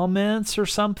comments or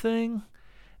something.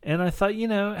 And I thought,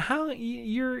 how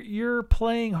you're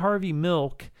playing Harvey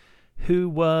Milk, who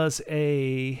was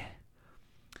a,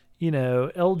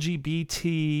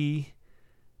 LGBT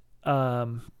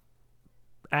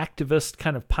activist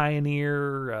kind of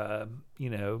pioneer,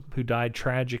 who died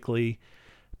tragically.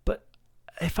 But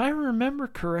if I remember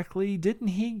correctly, didn't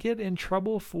he get in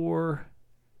trouble for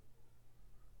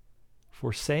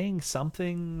saying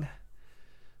something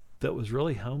that was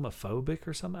really homophobic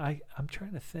or something? I'm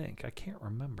trying to think. I can't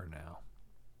remember now.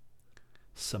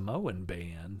 Samoan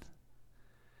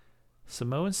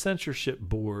Censorship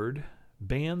Board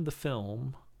banned the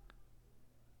film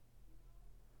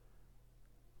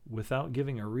without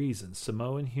giving a reason.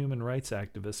 Samoan human rights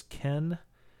activist Ken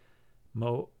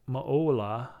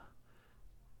Maola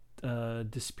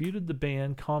disputed the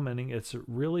ban, commenting, "It's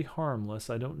really harmless.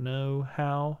 I don't know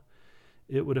how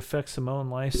it would affect Samoan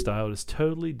lifestyle. It is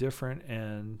totally different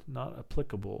and not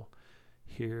applicable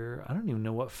here." I don't even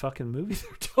know what fucking movie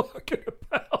they're talking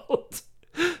about.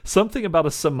 Something about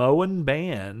a Samoan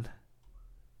ban.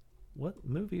 What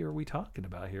movie are we talking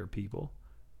about here, people?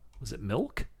 Was it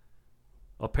Milk?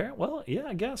 Apparently, well, yeah,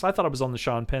 I guess. I thought I was on the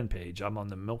Sean Penn page. I'm on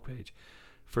the Milk page.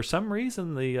 For some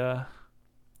reason, the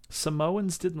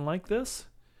Samoans didn't like this,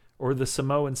 or the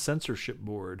Samoan Censorship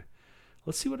Board.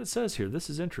 Let's see what it says here. This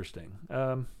is interesting.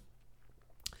 The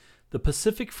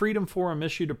Pacific Freedom Forum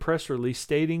issued a press release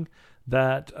stating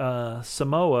that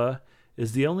Samoa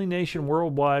is the only nation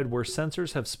worldwide where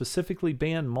censors have specifically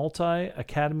banned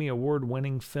multi-Academy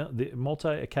Award-winning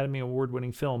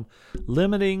film,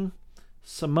 limiting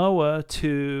Samoa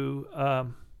to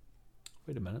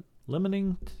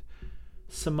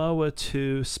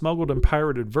smuggled and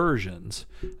pirated versions.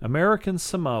 American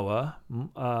Samoan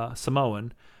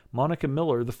Monica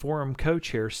Miller, the forum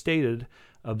co-chair, stated,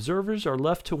 "Observers are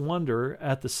left to wonder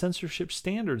at the censorship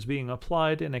standards being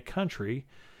applied in a country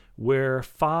where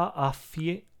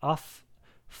Fa'afafina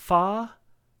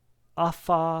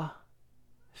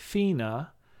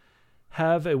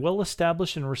have a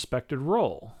well-established and respected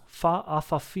role.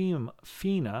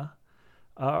 Fa'afafina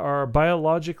are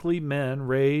biological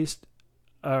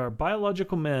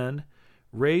men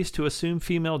raised to assume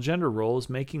female gender roles,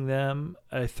 making them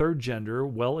a third gender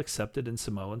well accepted in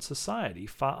Samoan society."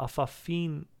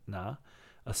 Fa'afafina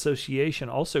Association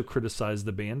also criticized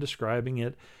the ban, describing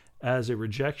it as a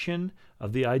rejection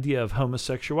of the idea of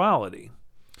homosexuality.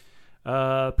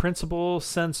 Principal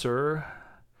censor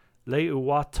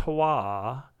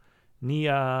Leuatawa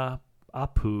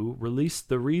Nia'apu released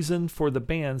the reason for the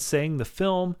ban, saying the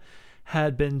film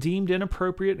had been deemed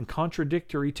inappropriate and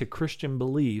contradictory to Christian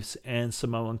beliefs and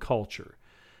Samoan culture.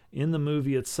 In the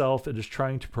movie itself, it is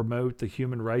trying to promote the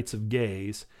human rights of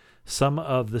gays. Some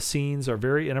of the scenes are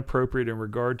very inappropriate in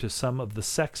regard to some of the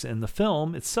sex in the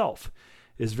film itself.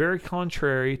 It is very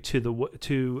contrary to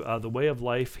the way of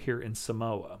life here in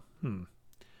Samoa.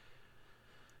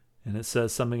 And it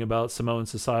says something about Samoan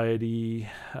society,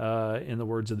 in the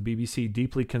words of the BBC,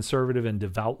 deeply conservative and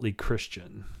devoutly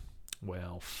Christian.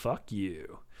 Well, fuck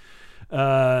you.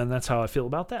 And that's how I feel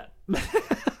about that.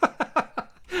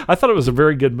 I thought it was a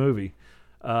very good movie.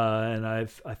 And I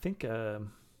think,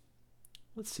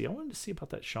 let's see, I wanted to see about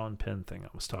that Sean Penn thing I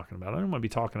was talking about. I don't want to be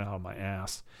talking out of my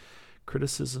ass.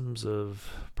 Criticisms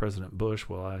of President Bush,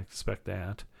 well, I expect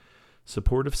that.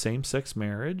 Support of same-sex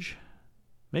marriage.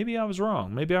 Maybe I was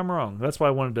wrong. Maybe I'm wrong. That's why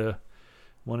I wanted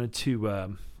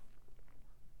to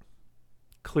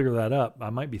clear that up. I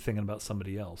might be thinking about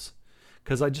somebody else.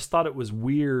 Because I just thought it was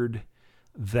weird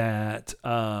that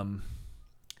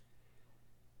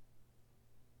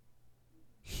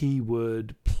he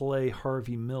would play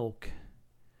Harvey Milk,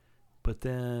 but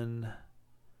then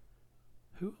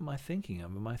who am I thinking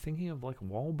of? Am I thinking of like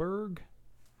Wahlberg?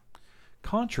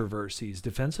 Controversies: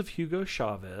 Defense of Hugo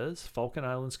Chavez, Falkland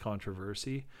Islands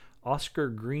controversy, Oscar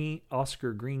green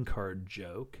card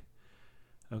joke.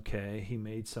 Okay, he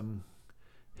made some.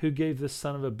 Who gave this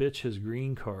son of a bitch his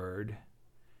green card?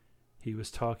 He was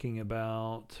talking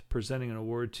about presenting an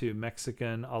award to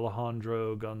Mexican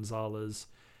Alejandro Gonzalez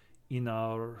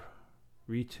Inarritu.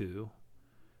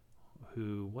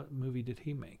 What movie did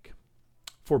he make?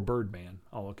 For Birdman.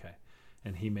 Oh, okay.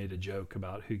 And he made a joke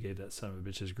about who gave that son of a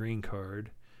bitch his green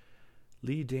card.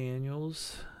 Lee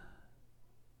Daniels.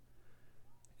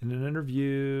 In an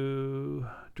interview,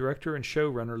 director and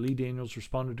showrunner Lee Daniels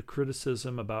responded to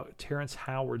criticism about Terrence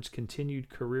Howard's continued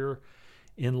career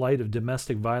in light of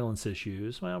domestic violence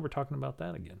issues. Well, we're talking about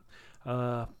that again.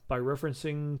 By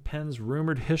referencing Penn's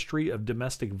rumored history of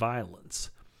domestic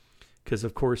violence. Because,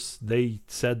 of course, they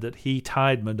said that he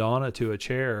tied Madonna to a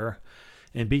chair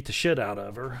and beat the shit out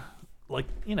of her. Like,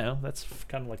 that's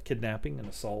kind of like kidnapping and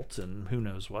assault and who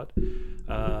knows what.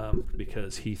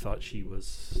 Because he thought she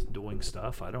was doing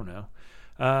stuff. I don't know.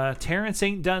 Terrence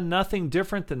ain't done nothing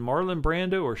different than Marlon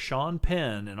Brando or Sean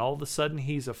Penn, and all of a sudden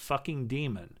he's a fucking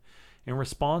demon. In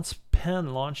response,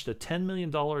 Penn launched a $10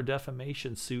 million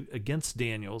defamation suit against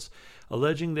Daniels,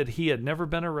 alleging that he had never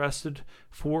been arrested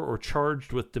for or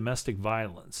charged with domestic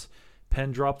violence.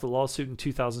 Penn dropped the lawsuit in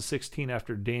 2016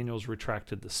 after Daniels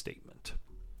retracted the statement.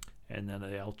 And then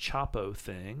the El Chapo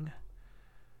thing,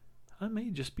 I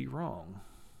may just be wrong.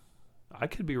 I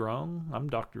could be wrong. I'm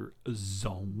Dr.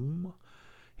 Zome.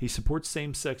 He supports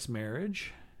same-sex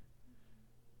marriage.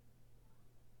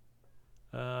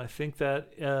 I think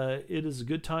that it is a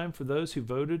good time for those who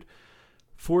voted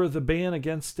for the ban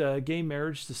against gay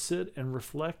marriage to sit and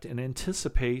reflect and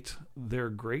anticipate their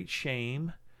great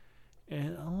shame.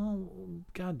 And oh,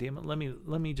 God damn it! Let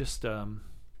me just. I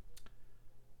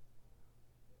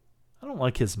don't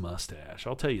like his mustache.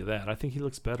 I'll tell you that. I think he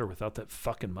looks better without that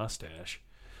fucking mustache.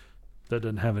 That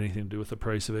doesn't have anything to do with the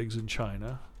price of eggs in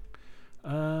China.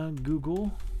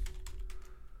 Google.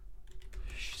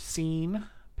 Sean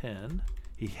Penn.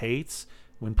 He hates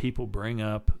when people bring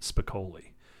up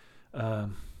Spicoli.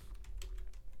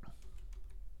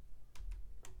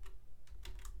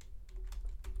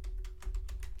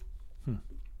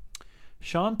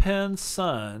 Sean Penn's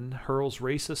son hurls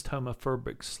racist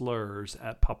homophobic slurs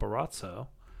at paparazzo.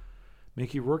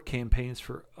 Mickey Rourke campaigns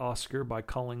for Oscar by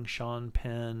calling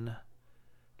trashing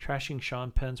Sean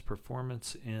Penn's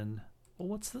performance in, well,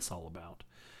 what's this all about?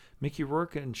 Mickey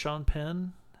Rourke and Sean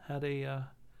Penn had a,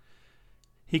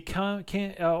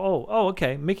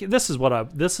 okay. Mickey, this is what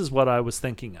I was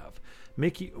thinking of.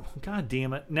 Mickey, God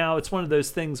damn it. Now it's one of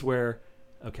those things where,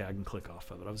 okay, I can click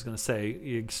off of it. I was going to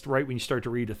say, right when you start to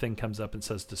read, a thing comes up and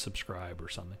says to subscribe or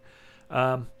something.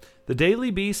 The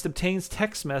Daily Beast obtains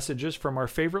text messages from our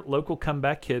favorite local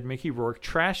comeback kid, Mickey Rourke,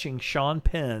 trashing Sean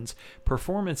Penn's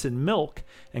performance in Milk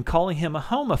and calling him a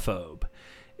homophobe.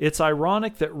 It's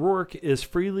ironic that Rourke is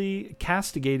freely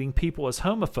castigating people as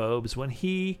homophobes when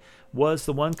he was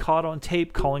the one caught on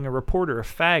tape calling a reporter a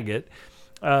faggot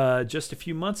just a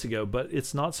few months ago. But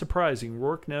it's not surprising.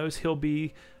 Rourke knows he'll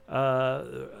be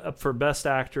up for Best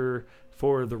Actor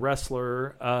for The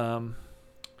Wrestler.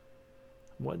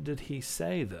 What did he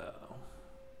say, though?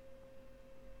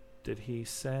 Did he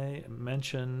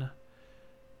mention...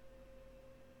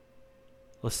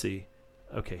 Let's see.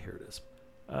 Okay, here it is.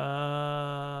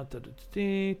 Now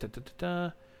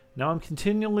I'm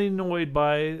continually annoyed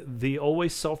by the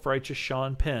always self-righteous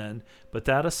Sean Penn, but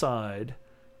that aside,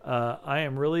 I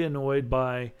am really annoyed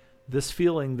by this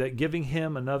feeling that giving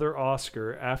him another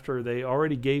Oscar after they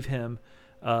already gave him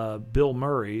Bill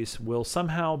Murray's will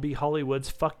somehow be Hollywood's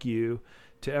fuck you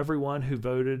to everyone who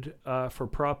voted for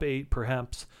Prop 8,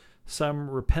 perhaps some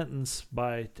repentance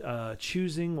by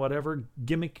choosing whatever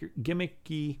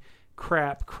gimmicky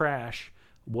crap crash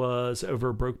was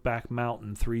over Brokeback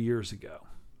Mountain 3 years ago.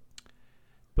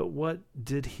 But what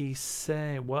did he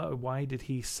say? Why did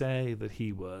he say that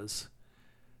he was?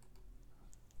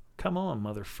 Come on,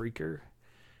 mother freaker.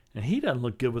 And he doesn't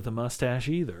look good with a mustache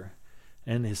either.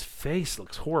 And his face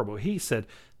looks horrible. He said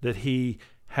that he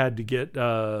had to get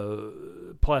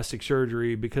plastic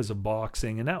surgery because of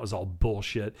boxing, and that was all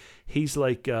bullshit. He's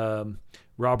like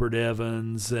Robert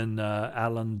Evans and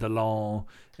Alain Delon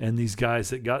and these guys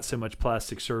that got so much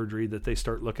plastic surgery that they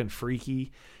start looking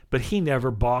freaky. But he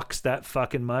never boxed that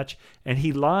fucking much, and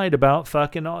he lied about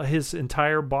fucking his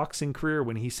entire boxing career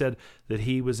when he said that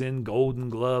he was in Golden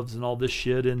Gloves and all this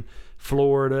shit in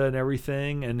Florida and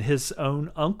everything, and his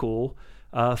own uncle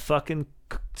fucking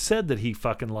said that he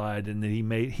fucking lied and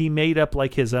that he made up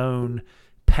like his own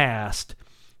past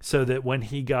so that when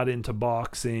he got into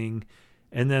boxing,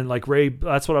 and then like Ray,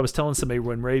 that's what I was telling somebody,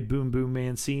 when Ray Boom Boom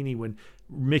Mancini, when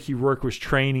Mickey Rourke was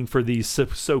training for these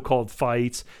so-called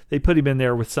fights, they put him in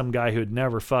there with some guy who had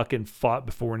never fucking fought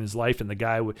before in his life, and the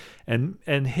guy would, and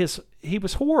he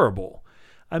was horrible.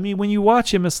 I mean, when you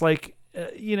watch him, it's like,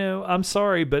 I'm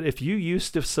sorry, but if you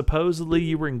used to supposedly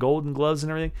you were in Golden Gloves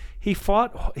and everything,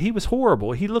 he was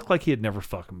horrible. He looked like he had never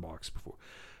fucking boxed before.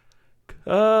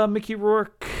 Mickey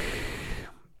Rourke.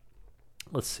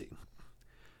 Let's see.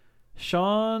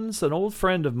 Sean's an old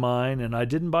friend of mine, and I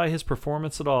didn't buy his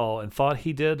performance at all and thought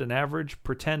he did an average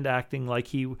pretend acting like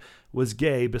he was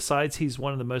gay. Besides, he's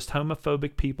one of the most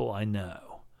homophobic people I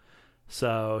know.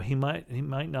 So he might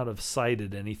not have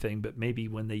cited anything, but maybe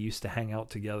when they used to hang out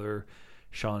together,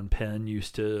 Sean Penn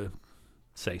used to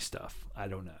say stuff. I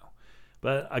don't know.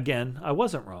 But again, I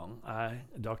wasn't wrong.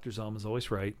 Dr. Zom is always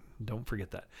right. Don't forget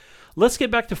that. Let's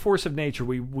get back to Force of Nature.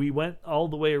 We went all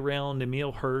the way around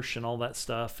Emile Hirsch and all that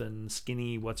stuff, and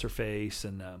Skinny What's-Her-Face,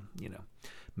 and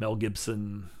Mel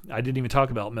Gibson. I didn't even talk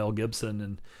about Mel Gibson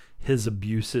and his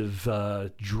abusive,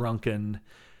 drunken...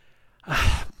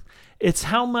 It's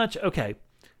how much... Okay,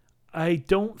 I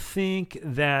don't think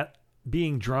that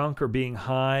being drunk or being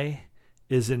high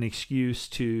is an excuse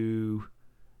to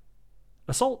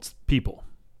assault people.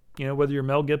 Whether you're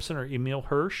Mel Gibson or Emile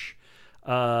Hirsch.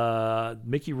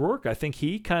 Mickey Rourke, I think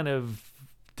he kind of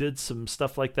did some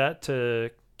stuff like that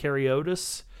to Carrie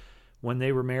Otis when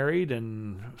they were married,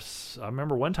 and I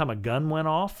remember one time a gun went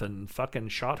off and fucking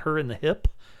shot her in the hip,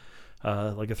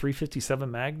 like a .357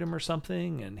 Magnum or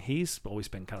something, and he's always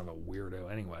been kind of a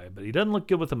weirdo anyway, but he doesn't look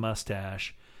good with a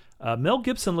mustache. Mel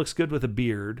Gibson looks good with a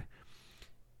beard.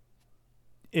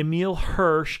 Emile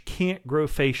Hirsch can't grow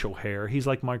facial hair. He's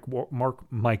like Mike and Mark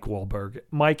Wahlberg.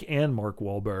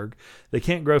 They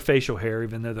can't grow facial hair,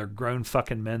 even though they're grown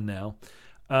fucking men now.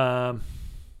 Shia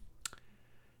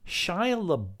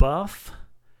LaBeouf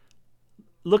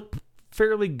looked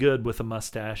fairly good with a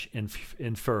mustache in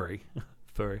furry.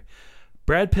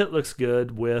 Brad Pitt looks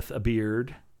good with a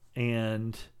beard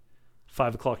and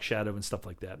 5 o'clock shadow and stuff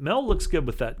like that. Mel looks good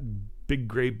with that big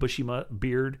gray bushy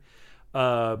beard.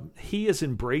 He is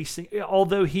embracing,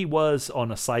 although he was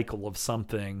on a cycle of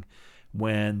something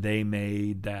when they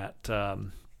made that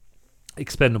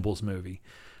Expendables movie.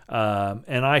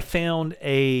 And I found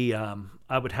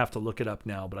I would have to look it up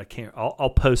now, but I can't.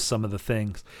 I'll post some of the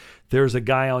things. There's a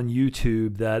guy on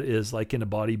YouTube that is like into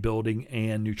bodybuilding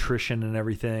and nutrition and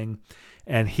everything.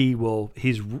 And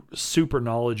he's super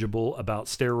knowledgeable about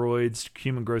steroids,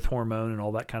 human growth hormone, and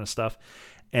all that kind of stuff.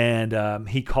 And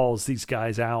he calls these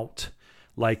guys out,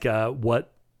 like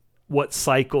what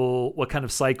kind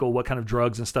of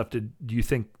drugs and stuff did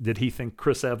he think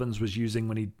Chris Evans was using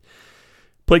when he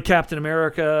played Captain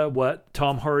America? What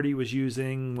Tom Hardy was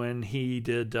using when he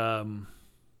did the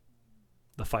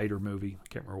Fighter movie? I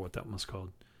can't remember what that one was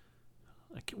called.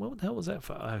 What the hell was that?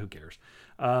 Who cares?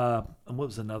 And what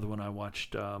was another one I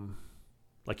watched?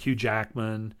 Like Hugh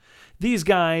Jackman. These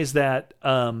guys that,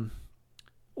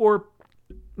 or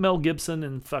Mel Gibson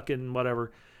and fucking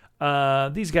whatever.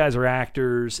 These guys are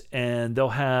actors, and they'll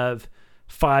have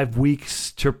 5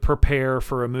 weeks to prepare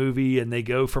for a movie, and they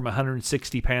go from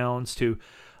 160 pounds to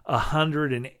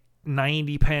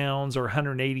 190 pounds or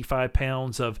 185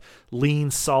 pounds of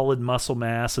lean, solid muscle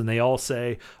mass, and they all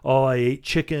say, "Oh, I ate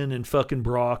chicken and fucking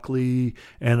broccoli,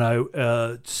 and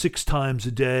I 6 times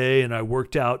a day, and I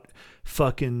worked out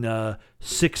fucking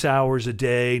 6 hours a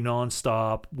day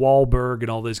nonstop." Wahlberg and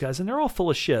all those guys, and they're all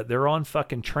full of shit. They're on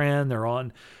fucking Tren. They're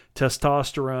on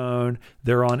testosterone,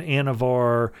 they're on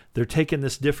Anavar, they're taking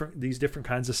these different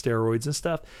kinds of steroids and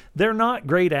stuff. They're not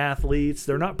great athletes,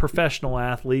 they're not professional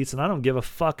athletes, and I don't give a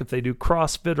fuck if they do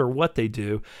CrossFit or what they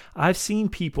do. I've seen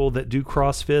people that do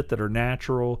CrossFit that are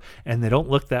natural and they don't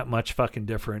look that much fucking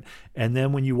different. And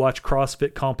then when you watch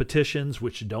CrossFit competitions,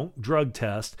 which don't drug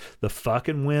test, the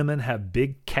fucking women have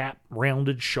big cap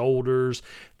rounded shoulders,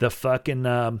 the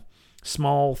fucking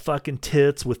small fucking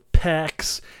tits with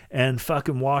pecs and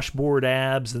fucking washboard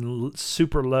abs and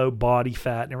super low body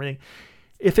fat and everything.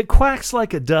 If it quacks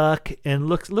like a duck and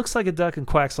looks like a duck and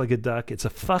quacks like a duck, it's a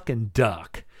fucking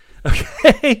duck.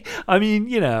 Okay? I mean,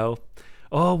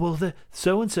 oh, well, the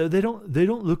so-and-so, they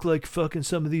don't look like fucking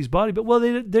some of these but well,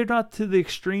 they're not to the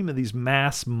extreme of these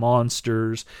mass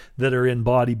monsters that are in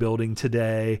bodybuilding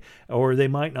today, or they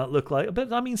might not look like,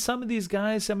 but I mean, some of these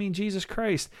guys, I mean, Jesus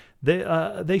Christ,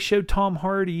 they showed Tom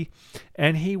Hardy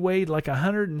and he weighed like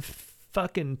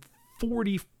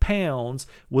 140 pounds,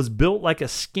 was built like a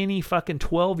skinny fucking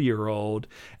 12-year-old,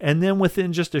 and then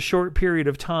within just a short period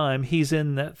of time he's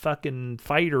in that fucking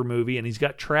fighter movie and he's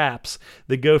got traps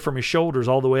that go from his shoulders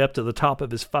all the way up to the top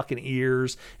of his fucking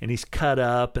ears, and he's cut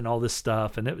up and all this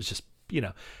stuff. And it was just,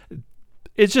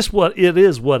 it's just what it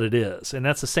is. And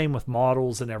that's the same with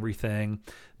models and everything.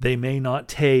 They may not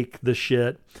take the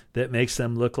shit that makes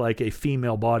them look like a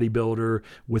female bodybuilder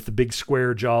with the big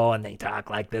square jaw and they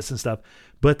talk like this and stuff,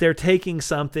 but they're taking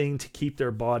something to keep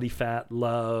their body fat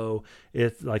low.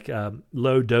 It's like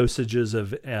low dosages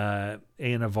of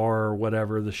Anavar or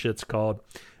whatever the shit's called.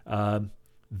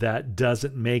 That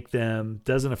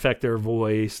doesn't affect their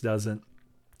voice, doesn't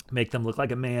make them look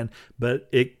like a man, but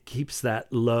it keeps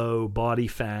that low body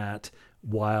fat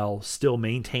while still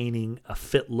maintaining a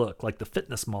fit look, like the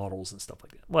fitness models and stuff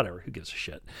like that. Whatever, who gives a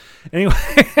shit? Anyway,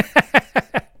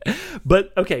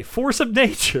 but okay, force of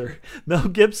nature. Mel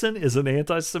Gibson is an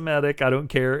anti-Semitic. I don't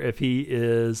care if he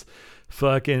was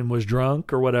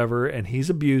drunk or whatever, and he's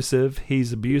abusive.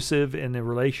 He's abusive in a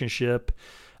relationship.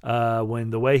 When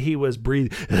the way he was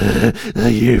breathing,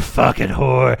 you fucking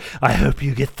whore, I hope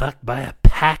you get fucked by a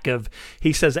pack of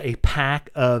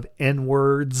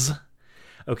N-words.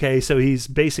 Okay, so he's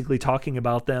basically talking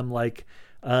about them like,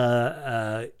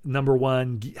 number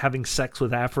one, having sex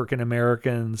with African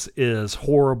Americans is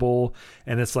horrible,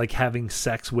 and it's like having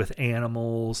sex with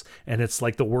animals, and it's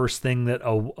like the worst thing that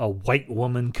a white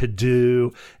woman could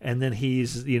do. And then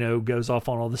he's goes off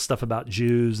on all this stuff about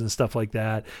Jews and stuff like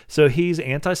that. So he's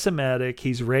anti-Semitic,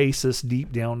 he's racist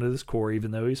deep down to his core,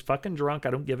 even though he's fucking drunk. I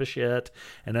don't give a shit.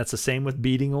 And that's the same with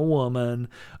beating a woman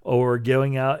or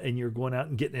going out and you're going out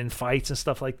and getting in fights and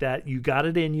stuff like that. You got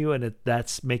it in you, and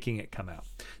that's making it come out.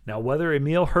 Now, whether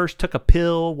Emil Hirsch took a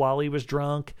pill while he was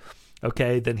drunk,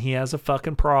 okay, then he has a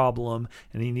fucking problem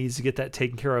and he needs to get that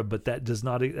taken care of. But that does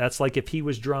not, that's like if he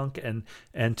was drunk and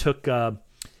took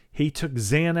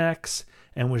Xanax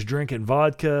and was drinking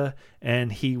vodka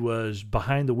and he was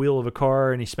behind the wheel of a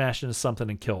car and he smashed into something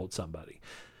and killed somebody.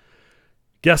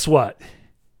 Guess what?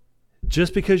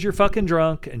 Just because you're fucking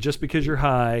drunk and just because you're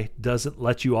high doesn't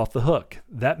let you off the hook.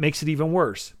 That makes it even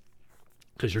worse.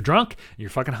 Because you're drunk, and you're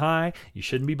fucking high, you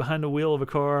shouldn't be behind the wheel of a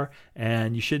car,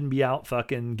 and you shouldn't be out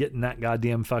fucking getting that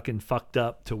goddamn fucking fucked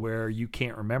up to where you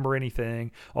can't remember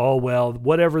anything. Oh, well,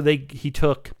 whatever he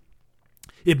took,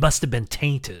 it must have been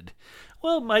tainted.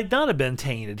 Well, it might not have been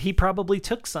tainted. He probably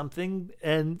took something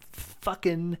and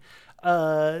fucking,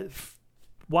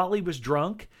 while he was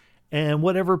drunk, and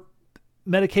whatever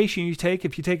medication you take,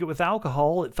 if you take it with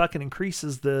alcohol, it fucking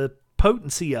increases the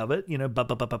potency of it,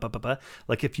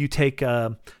 like if you take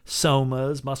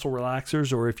somas, muscle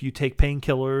relaxers, or if you take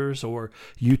painkillers, or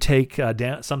you take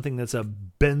something that's a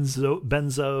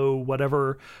benzo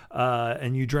whatever,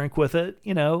 and you drink with it,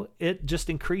 it just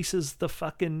increases the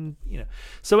fucking,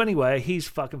 So anyway, he's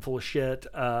fucking full of shit.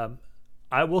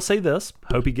 I will say this,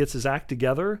 hope he gets his act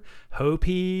together. Hope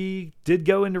he did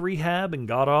go into rehab and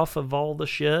got off of all the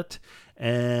shit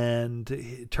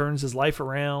and turns his life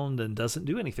around and doesn't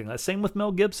do anything. Same with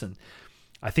Mel Gibson.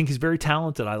 I think he's very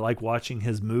talented. I like watching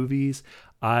his movies.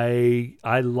 I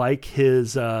like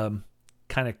his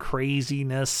kind of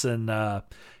craziness and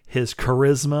his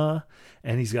charisma,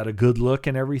 and he's got a good look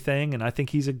and everything, and I think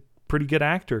he's a pretty good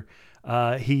actor.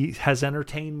 He has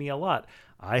entertained me a lot.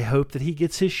 I hope that he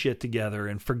gets his shit together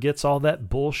and forgets all that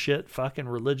bullshit fucking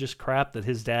religious crap that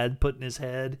his dad put in his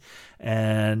head,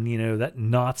 and that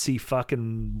Nazi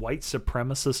fucking white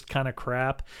supremacist kind of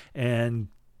crap, and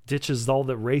ditches all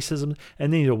the racism,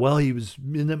 and then well, he was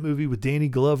in that movie with Danny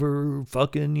Glover,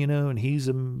 fucking, and he's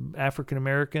an African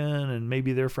American, and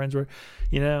maybe their friends were,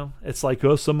 it's like,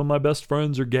 oh, some of my best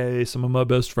friends are gay, some of my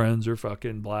best friends are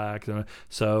fucking black,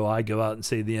 so I go out and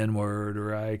say the N word,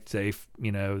 or I say,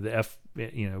 the F,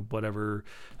 whatever,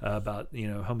 about,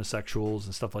 homosexuals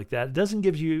and stuff like that. It doesn't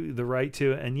give you the right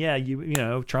to, and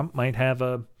yeah, Trump might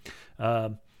have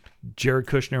Jared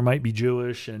Kushner might be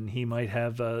Jewish, and he might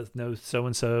have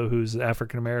so-and-so who's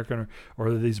African American,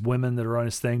 or these women that are on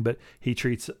his thing, but he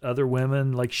treats other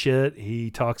women like shit.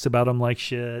 He talks about them like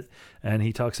shit, and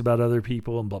he talks about other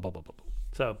people and blah, blah, blah, blah, blah.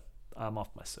 So I'm off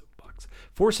my soapbox.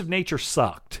 Force of Nature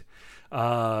sucked.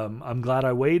 I'm glad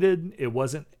I waited. It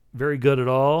wasn't very good at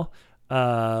all.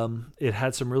 It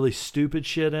had some really stupid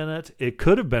shit in it. It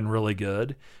could have been really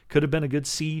good. Could have been a good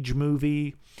siege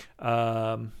movie.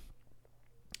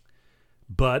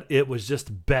 But it was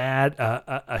just bad,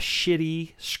 a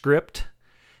shitty script,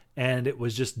 and it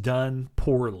was just done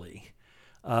poorly.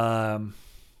 Mel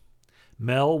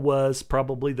was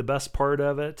probably the best part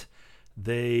of it.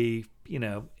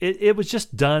 It was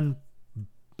just done.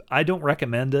 I don't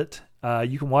recommend it.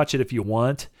 You can watch it if you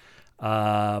want.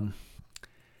 Kind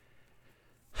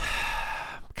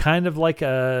of like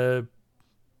I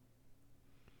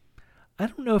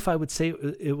don't know if I would say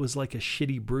it was like a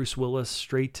shitty Bruce Willis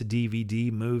straight to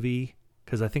DVD movie,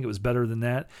 because I think it was better than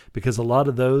that, because a lot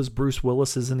of those, Bruce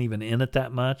Willis isn't even in it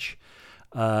that much,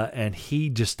 and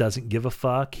he just doesn't give a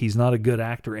fuck. He's not a good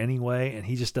actor anyway, and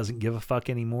he just doesn't give a fuck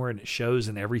anymore, and it shows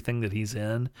in everything that he's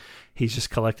in. He's just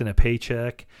collecting a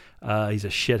paycheck. He's a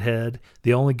shithead.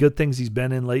 The only good things he's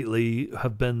been in lately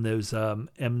have been those M.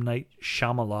 Night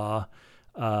Shyamalan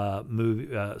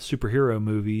superhero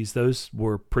movies. Those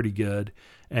were pretty good,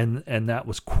 and that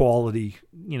was quality,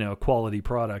 quality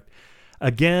product.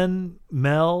 Again,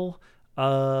 Mel,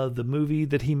 the movie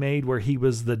that he made where he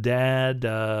was the dad,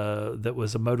 that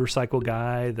was a motorcycle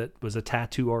guy that was a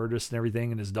tattoo artist and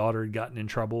everything, and his daughter had gotten in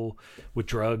trouble with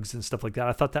drugs and stuff like that.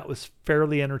 I thought that was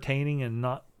fairly entertaining and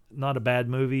not a bad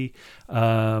movie.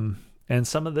 And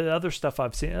some of the other stuff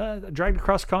I've seen, Dragged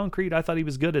Across Concrete, I thought he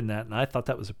was good in that, and I thought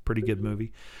that was a pretty good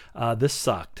movie. This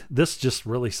sucked. This just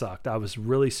really sucked. I was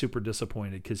really super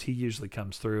disappointed, because he usually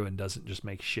comes through and doesn't just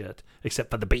make shit, except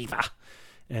for The Beaver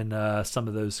and some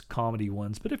of those comedy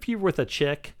ones. But if you're with a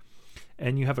chick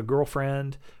and you have a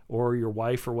girlfriend or your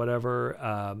wife or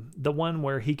whatever, the one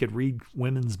where he could read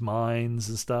women's minds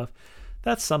and stuff,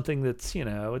 that's something that's,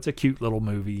 it's a cute little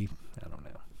movie. I don't know.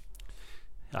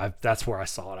 That's where I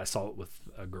saw it. I saw it with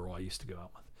a girl I used to go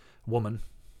out with, woman.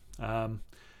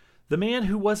 The Man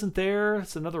Who Wasn't There.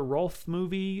 It's another Rolf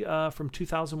movie from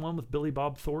 2001 with Billy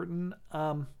Bob Thornton.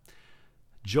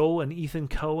 Joel and Ethan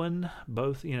Coen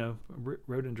both,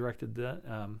 wrote and directed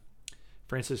that.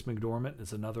 Frances McDormand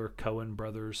is another Coen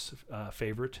brothers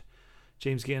favorite.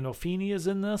 James Gandolfini is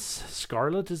in this.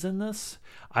 Scarlett is in this.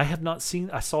 I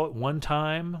saw it one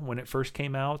time when it first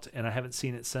came out, and I haven't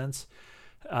seen it since.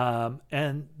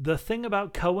 And the thing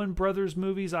about Coen brothers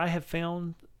movies, I have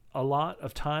found a lot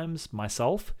of times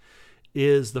myself,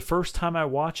 is the first time I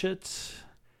watch it,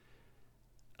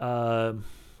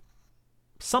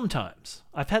 sometimes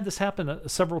I've had this happen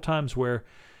several times where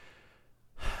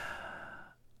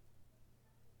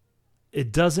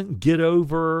it doesn't get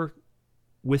over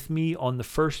with me on the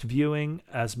first viewing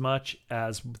as much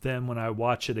as then when I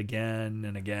watch it again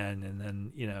and again, and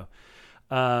then,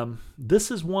 this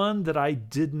is one that I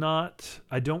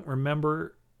don't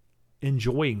remember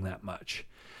enjoying that much.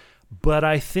 But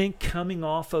I think coming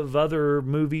off of other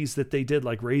movies that they did,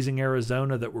 like Raising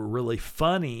Arizona, that were really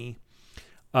funny,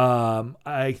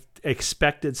 I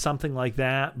expected something like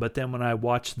that. But then when I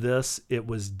watched this, it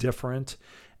was different,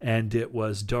 and it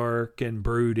was dark and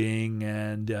brooding,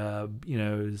 and, it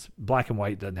was black and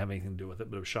white. Doesn't have anything to do with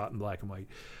it, but it was shot in black and white.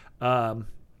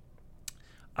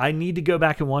 I need to go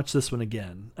back and watch this one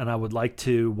again, and I would like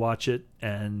to watch it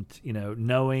and,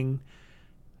 knowing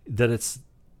that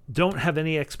don't have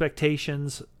any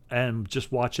expectations, and just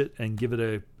watch it and give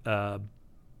it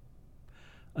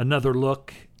another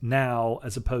look now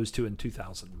as opposed to in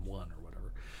 2001 or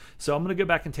whatever. So I'm going to go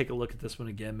back and take a look at this one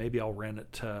again. Maybe I'll rent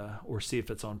it or see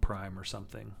if it's on Prime or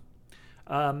something.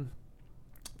 I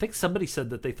think somebody said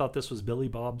that they thought this was Billy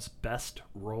Bob's best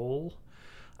role.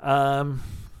 I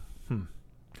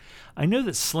know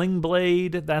that Sling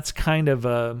Blade, that's kind of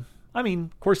of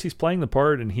course he's playing the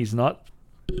part, and he's not,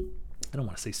 I don't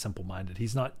want to say simple-minded.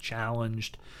 He's not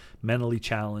mentally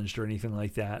challenged or anything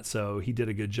like that. So he did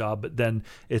a good job. But then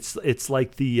it's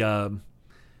like the,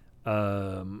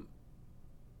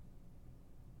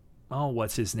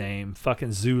 what's his name? Fucking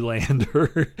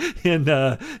Zoolander. And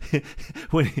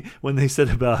when they said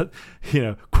about,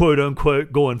 quote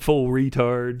unquote, going full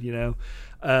retard,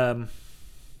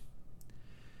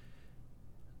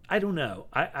 I don't know.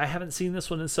 I haven't seen this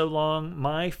one in so long.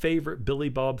 My favorite Billy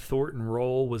Bob Thornton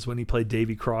role was when he played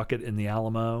Davy Crockett in The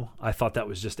Alamo. I thought that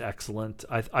was just excellent.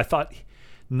 I thought,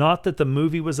 not that the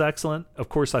movie was excellent. Of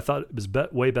course, I thought it was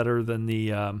way better than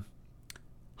the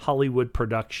Hollywood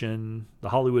production, the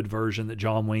Hollywood version that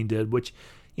John Wayne did, which,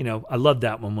 I loved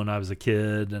that one when I was a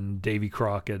kid, and Davy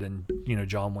Crockett and,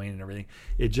 John Wayne and everything.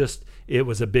 It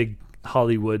was a big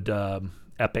Hollywood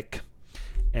epic.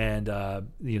 And,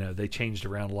 they changed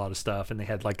around a lot of stuff, and they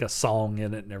had like a song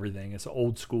in it and everything. It's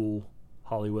old school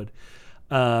Hollywood.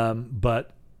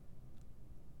 But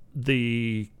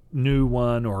the new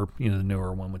one, or, the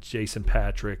newer one with Jason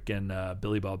Patric and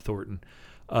Billy Bob Thornton,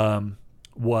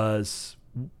 was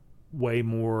way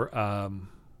more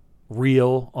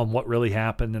real on what really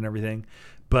happened and everything.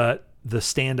 But the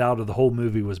standout of the whole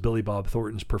movie was Billy Bob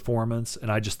Thornton's performance, and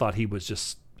I just thought he was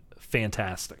just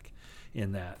fantastic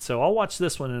in that. So I'll watch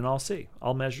this one and I'll see.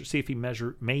 I'll see if he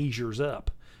measures up.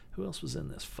 Who else was in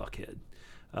this fuckhead?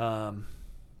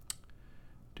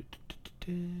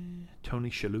 Tony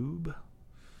Shalhoub.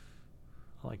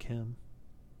 I like him.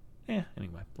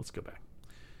 Anyway, let's go back.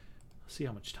 See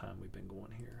how much time we've been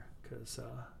going here, because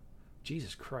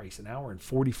Jesus Christ, an hour and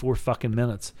 44 fucking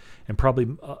minutes, and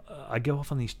probably I go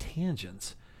off on these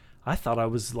tangents. I thought I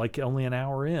was like only an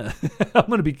hour in. I'm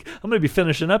gonna be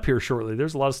finishing up here shortly.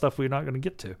 There's a lot of stuff we're not gonna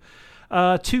get to.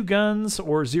 Two Guns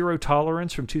or Zero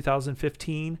Tolerance from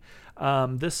 2015.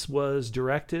 This was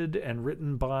directed and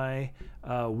written by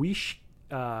Wish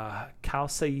Kausayanada,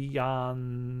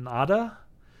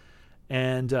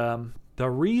 and the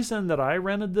reason that I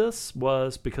rented this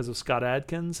was because of Scott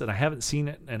Adkins, and I haven't seen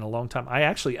it in a long time. I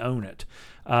actually own it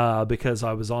because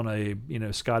I was on a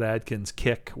Scott Adkins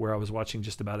kick where I was watching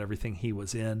just about everything he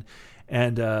was in,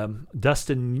 and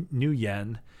Dustin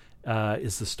Nguyen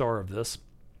is the star of this,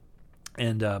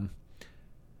 and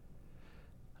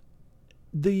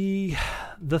the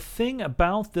thing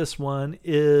about this one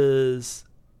is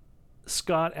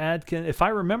Scott Adkins. If I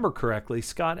remember correctly,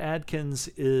 Scott Adkins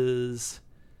is.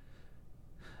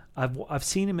 I've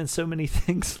seen him in so many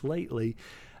things lately,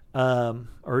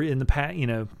 or in the past,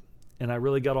 and I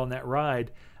really got on that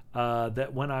ride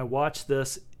that when I watched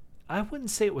this, I wouldn't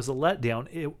say it was a letdown.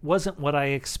 It wasn't what I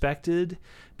expected,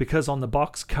 because on the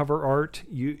box cover art,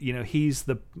 he's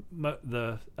the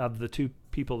of the two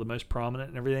people the most prominent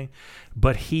and everything,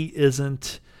 but he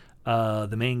isn't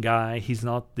the main guy. He's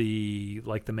not the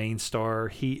main star.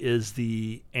 He is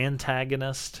the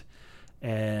antagonist.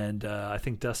 And I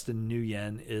think Dustin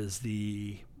Nguyen is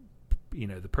the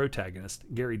protagonist.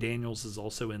 Gary Daniels is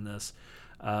also in this.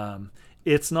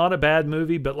 It's not a bad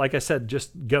movie, but like I said, just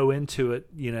go into it,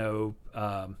 and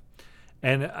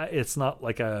it's not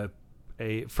like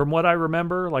from what I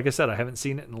remember, like I said, I haven't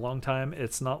seen it in a long time.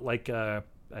 It's not like a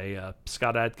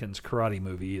Scott Adkins karate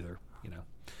movie either,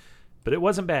 but it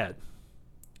wasn't bad.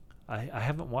 I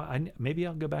haven't watched. Maybe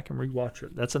I'll go back and rewatch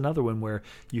it. That's another one where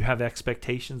you have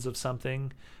expectations of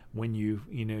something when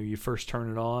you first turn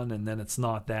it on, and then it's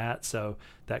not that. So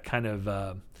that kind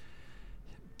of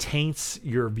taints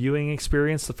your viewing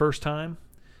experience the first time.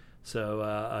 So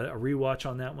a rewatch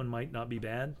on that one might not be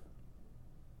bad.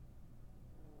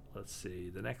 Let's see.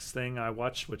 The next thing I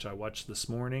watched, which I watched this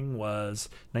morning, was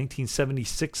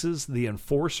 1976's The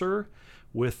Enforcer.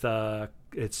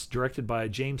 It's directed by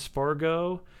James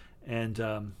Fargo.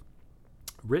 And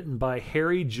written by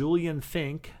Harry Julian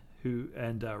Fink,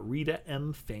 and Rita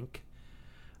M. Fink.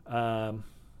 4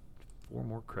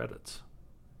 more credits.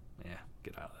 Yeah,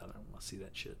 get out of that. I don't want to see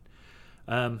that shit.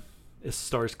 It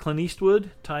stars Clint Eastwood,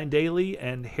 Tyne Daly,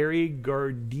 and Harry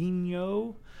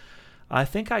Guardino. I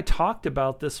think I talked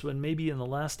about this one maybe in the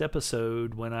last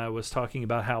episode when I was talking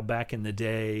about how back in the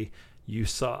day you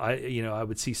saw, I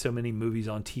would see so many movies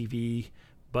on TV,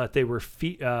 but they were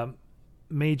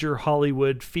major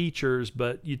Hollywood features,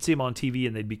 but you'd see them on TV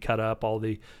and they'd be cut up. All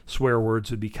the swear words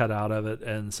would be cut out of it,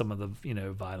 and some of the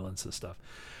violence and stuff.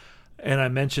 And I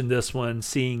mentioned this one,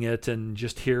 seeing it and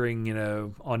just hearing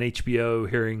on HBO,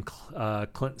 hearing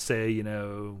Clint say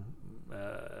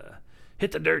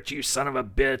hit the dirt, you son of a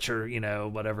bitch, or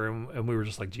whatever, and we were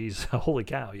just like, geez, holy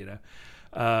cow,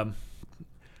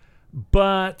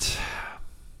 but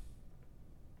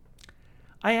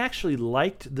I actually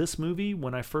liked this movie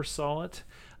when I first saw it.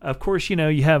 Of course, you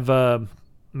have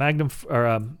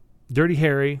Dirty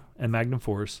Harry and Magnum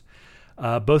Force.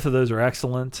 Both of those are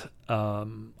excellent.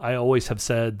 I always have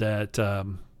said that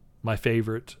my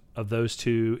favorite of those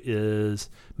two is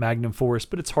Magnum Force,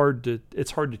 but it's hard to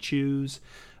choose.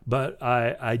 But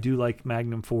I do like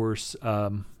Magnum Force. I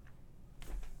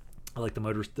like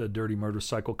the dirty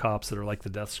motorcycle cops that are like the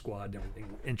Death Squad and everything.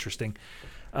 Interesting.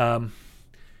 And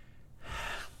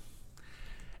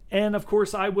of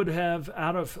course, I would have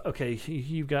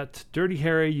you've got Dirty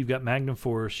Harry, you've got Magnum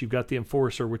Force, you've got the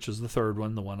Enforcer, which is the third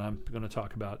one, the one I'm going to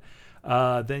talk about.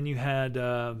 Then you had you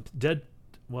had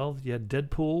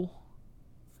Deadpool.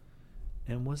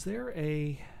 And was there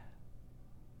am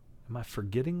I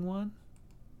forgetting one?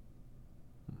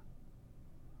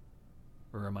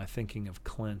 Or am I thinking of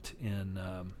Clint in,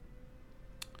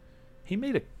 he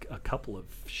made a couple of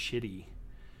shitty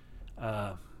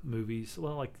movies.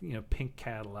 Well, like, Pink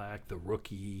Cadillac, The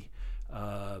Rookie.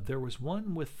 There was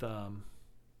one with that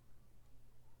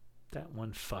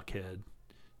one fuckhead.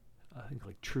 I think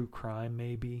like True Crime,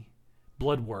 maybe.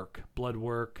 Blood Work.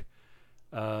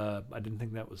 I didn't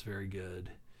think that was very good.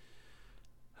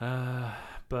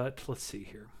 But let's see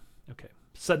here. Okay.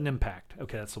 Sudden Impact.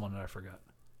 Okay, that's the one that I forgot.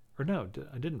 Or no,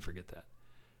 I didn't forget that.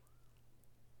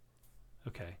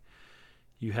 Okay.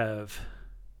 You have...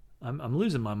 I'm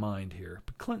losing my mind here.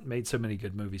 But Clint made so many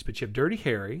good movies. But you have Dirty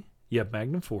Harry. You have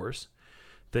Magnum Force.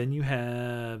 Then you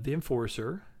have The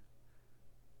Enforcer.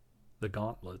 The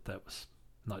Gauntlet. That was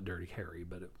not Dirty Harry,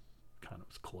 but it kind of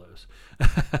was close.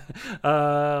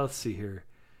 Let's see here.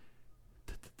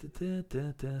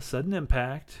 Sudden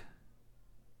Impact.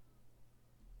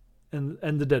 And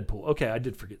the Deadpool. Okay, I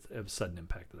did forget. It was Sudden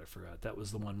Impact that I forgot. That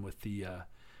was the one with the...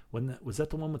 was that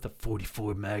the one with the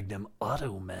 44 Magnum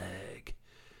Auto Mag?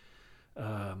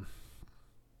 Let's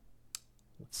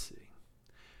see.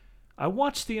 I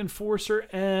watched The Enforcer,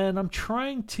 and I'm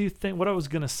trying to think. What I was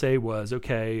going to say was,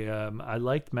 I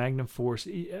liked Magnum Force.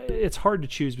 It's hard to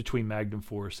choose between Magnum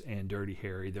Force and Dirty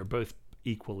Harry. They're both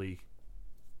equally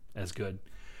as good.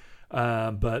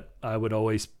 But I would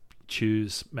always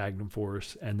choose Magnum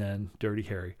Force and then Dirty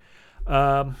Harry.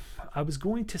 I was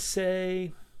going to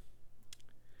say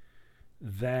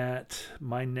that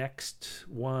my next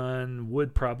one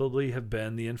would probably have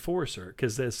been The Enforcer,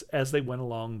 because as they went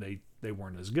along, they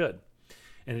weren't as good.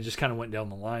 And it just kind of went down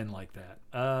the line like that.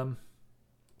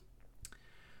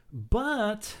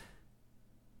 But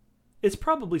it's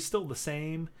probably still the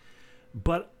same.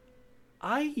 But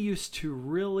I used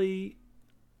to,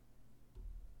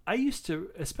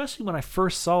 especially when I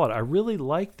first saw it, I really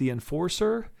liked The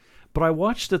Enforcer. But I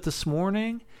watched it this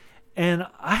morning, and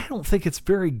I don't think it's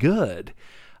very good.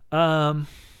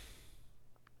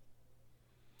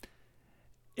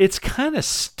 It's kind of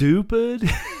stupid.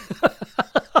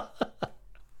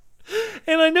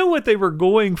 And I know what they were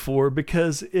going for,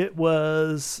 because it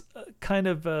was kind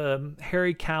of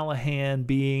Harry Callahan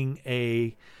being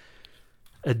a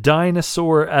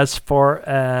dinosaur as far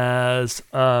as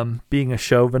being a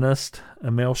chauvinist,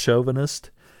 a male chauvinist.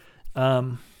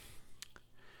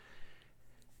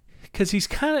 Because he's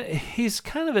kind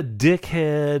of a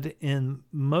dickhead in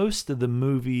most of the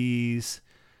movies,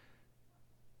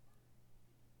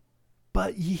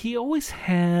 but he always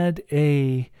had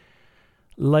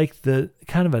the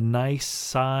kind of a nice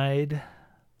side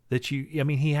that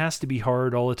he has to be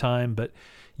hard all the time, but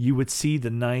you would see the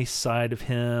nice side of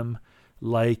him,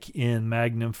 like in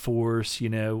Magnum Force.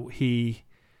 When he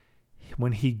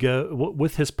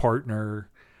with his partner,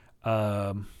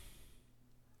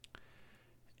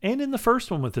 and in the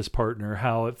first one with his partner,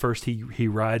 how at first he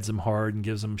rides him hard and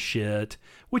gives him shit,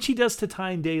 which he does to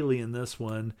Tyne Daly in this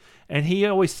one. And he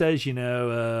always says,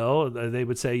 they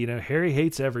would say, Harry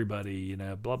hates everybody,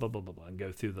 blah, blah, blah, blah, blah, and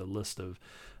go through the list of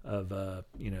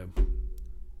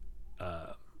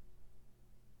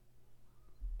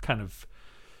kind of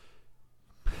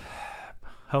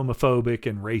homophobic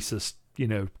and racist,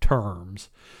 terms,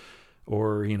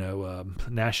 or,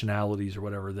 nationalities or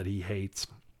whatever that he hates.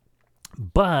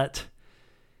 But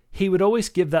he would always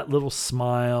give that little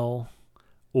smile,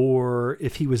 or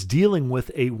if he was dealing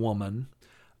with a woman,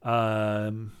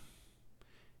 first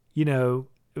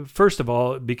of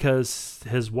all, because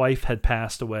his wife had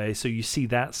passed away, so you see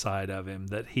that side of him,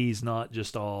 that he's not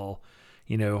just all,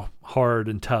 hard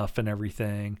and tough and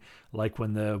everything. Like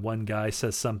when the one guy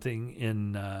says something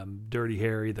in Dirty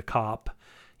Harry, the cop,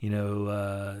 he's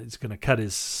going to cut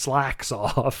his slacks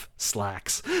off,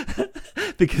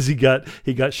 because he got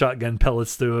shotgun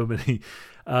pellets through him,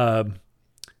 and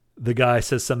the guy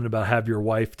says something about have your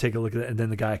wife take a look at it, and then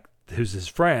the guy who's his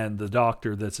friend, the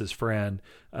doctor that's his friend,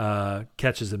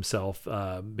 catches himself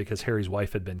because Harry's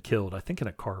wife had been killed, I think in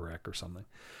a car wreck or something,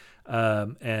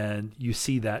 and you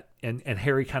see that, and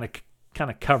Harry kind of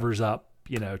covers up,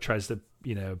 tries to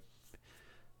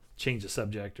change the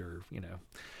subject or,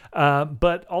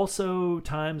 but also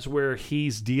times where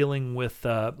he's dealing with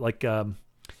the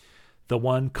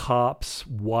one cop's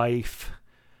wife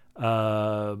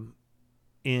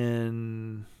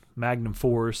in Magnum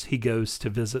Force. He goes to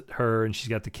visit her and she's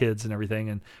got the kids and everything,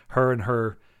 and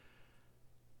her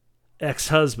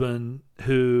ex-husband,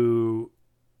 who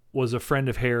was a friend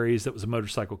of Harry's that was a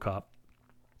motorcycle cop,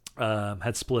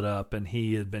 had split up, and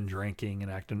he had been drinking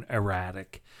and acting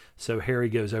erratic. So Harry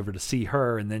goes over to see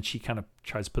her, and then she kind of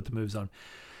tries to put the moves on.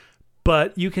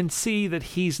 But you can see that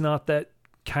he's not that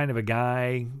kind of a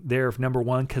guy there, number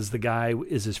one, because the guy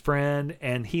is his friend,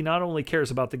 and he not only cares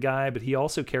about the guy, but he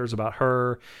also cares about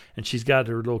her, and she's got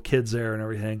her little kids there and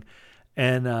everything.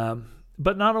 And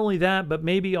but not only that, but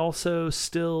maybe also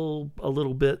still a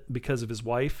little bit because of his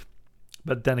wife.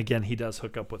 But then again, he does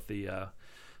hook up with the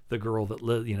girl that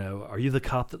live, are you the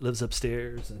cop that lives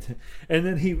upstairs? And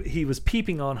then he was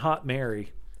peeping on Hot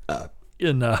Mary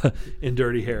in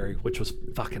Dirty Harry, which was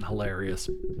fucking hilarious.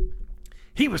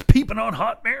 He was peeping on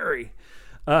Hot Mary.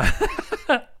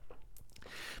 But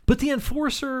the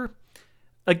Enforcer,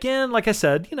 again, like I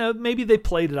said, maybe they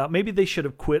played it out. Maybe they should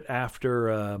have quit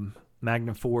after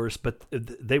Magnum Force, but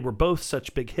they were both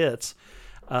such big hits.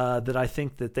 That I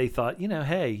think that they thought,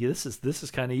 hey, this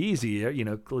is kind of easy.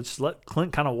 Let's let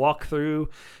Clint kind of walk through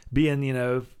being,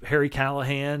 Harry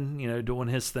Callahan, doing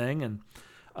his thing. And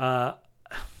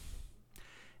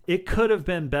it could have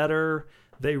been better.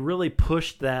 They really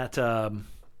pushed that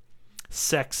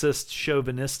sexist,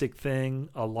 chauvinistic thing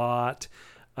a lot.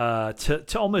 To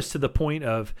almost to the point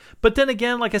of, but then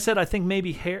again, like I said, I think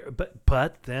maybe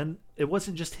but then it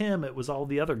wasn't just him, it was all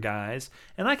the other guys,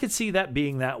 and I could see that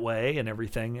being that way and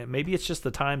everything. And maybe it's just the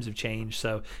times have changed,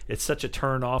 so it's such a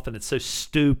turn off and it's so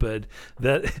stupid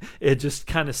that it just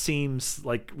kind of seems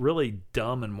like really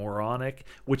dumb and moronic,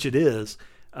 which it is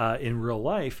in real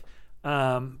life.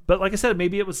 But like I said,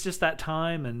 maybe it was just that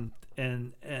time,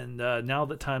 and now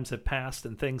that times have passed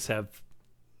and things have,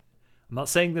 I'm not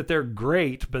saying that they're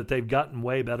great, but they've gotten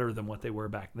way better than what they were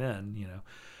back then,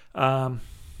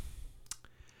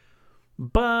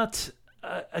 But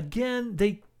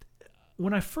again,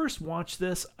 when I first watched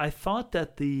this, I thought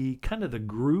that the kind of the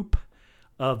group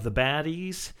of the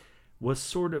baddies was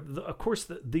sort of course,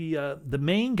 the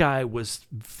main guy was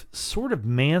sort of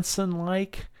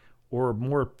Manson-like, or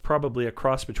more probably a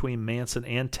cross between Manson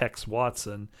and Tex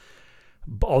Watson,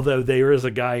 although there is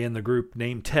a guy in the group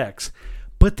named Tex.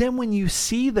 But then when you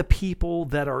see the people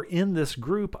that are in this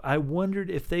group, I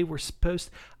wondered if they were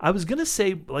I was going to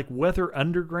say like Weather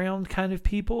Underground kind of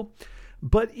people,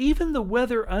 but even the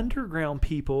Weather Underground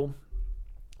people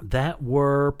that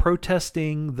were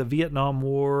protesting the Vietnam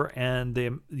War and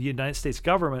the United States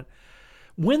government,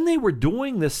 when they were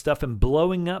doing this stuff and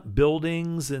blowing up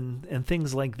buildings and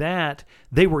things like that,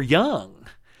 they were young.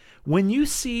 When you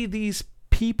see these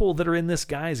people that are in this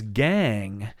guy's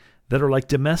gang that are like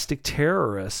domestic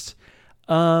terrorists,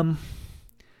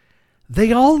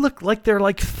 they all look like they're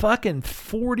like fucking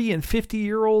 40 and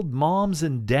 50-year-old moms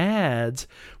and dads,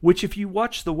 which if you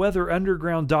watch the Weather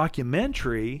Underground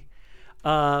documentary,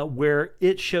 where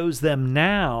it shows them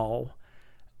now,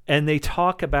 and they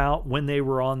talk about when they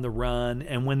were on the run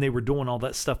and when they were doing all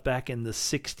that stuff back in the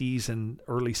 60s and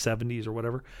early 70s or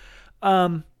whatever,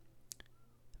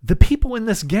 the people in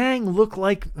this gang look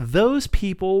like those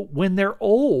people when they're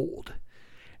old.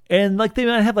 And like they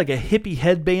might have like a hippie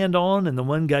headband on, and the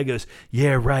one guy goes,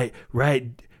 yeah, right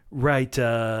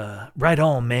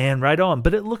on, man, right on.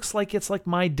 But it looks like it's like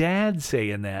my dad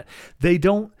saying that.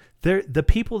 The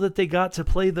people that they got to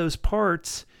play those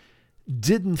parts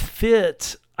didn't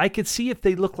fit. I could see if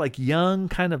they look like young,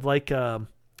 kind of like in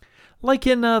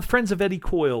Friends of Eddie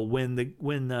Coyle,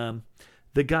 when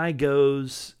the guy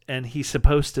goes and he's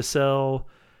supposed to sell,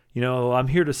 I'm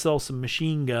here to sell some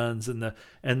machine guns, and the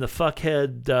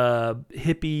fuckhead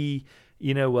hippie,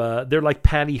 they're like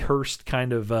Patty Hearst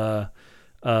kind of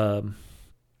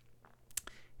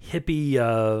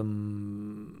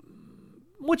hippie,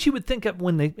 what you would think of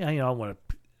when they, I don't want to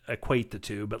equate the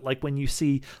two, but like when you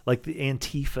see like the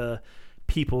Antifa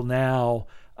people now,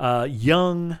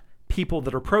 young people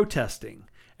that are protesting,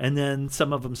 and then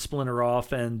some of them splinter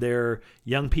off and they're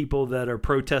young people that are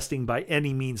protesting by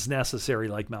any means necessary,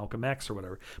 like Malcolm X or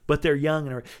whatever, but they're young.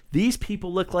 And these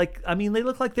people look like, they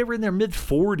look like they were in their mid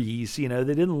 40s, they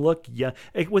didn't look young,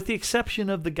 with the exception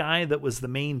of the guy that was the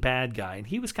main bad guy. And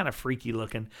he was kind of freaky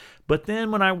looking, but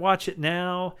then when I watch it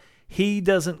now, he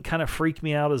doesn't kind of freak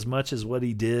me out as much as what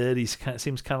he did. He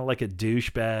seems kind of like a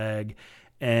douchebag.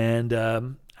 And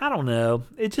I don't know.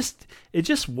 It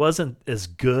just wasn't as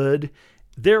good.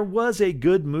 There was a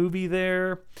good movie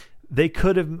there they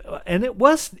could have, and it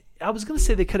was, I was going to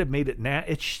say they could have made it,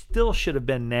 it still should have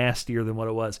been nastier than what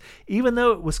it was. Even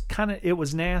though it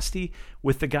was nasty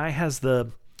with the guy has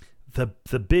the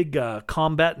big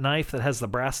combat knife that has the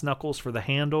brass knuckles for the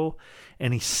handle,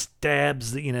 and he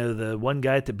stabs the one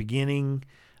guy at the beginning,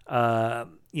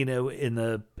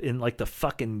 in like the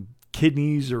fucking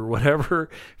kidneys or whatever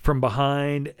from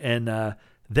behind, and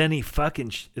then he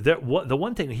fucking the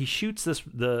one thing he shoots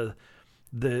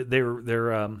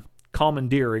they're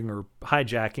commandeering or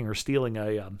hijacking or stealing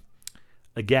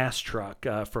a gas truck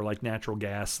for like natural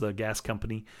gas, the gas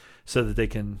company, so that they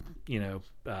can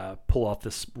pull off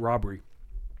this robbery.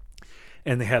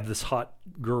 And they have this hot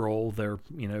girl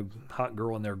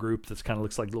in their group that's kind of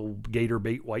looks like a little gator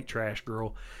bait white trash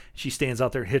girl. She stands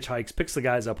out there, hitchhikes, picks the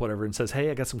guys up, whatever, and says,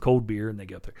 "Hey, I got some cold beer." And they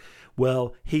go up there.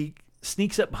 Well, he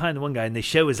sneaks up behind the one guy, and they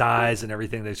show his eyes and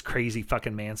everything, those crazy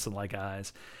fucking Manson-like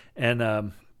eyes.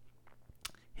 And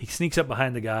he sneaks up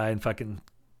behind the guy, and fucking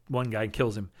one guy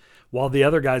kills him, while the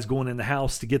other guy's going in the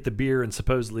house to get the beer and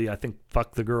supposedly, I think,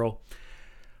 fuck the girl.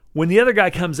 When the other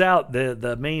guy comes out,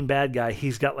 the main bad guy,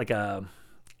 he's got like I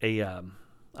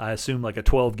assume like a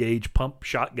 12 gauge pump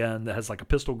shotgun that has like a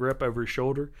pistol grip over his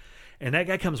shoulder. And that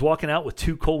guy comes walking out with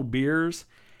 2 cold beers.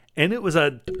 And it was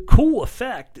a cool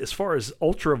effect as far as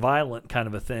ultra violent kind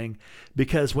of a thing,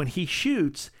 because when he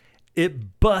shoots,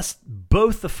 it busts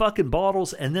both the fucking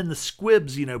bottles and then the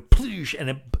squibs,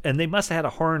 ploosh, and they must have had a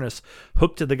harness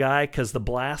hooked to the guy, because the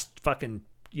blast fucking,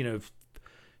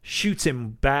 shoots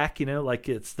him back, like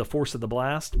it's the force of the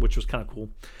blast, which was kind of cool.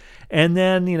 And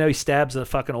then, he stabs a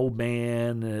fucking old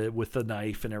man with the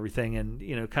knife and everything, and,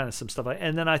 kind of some stuff like.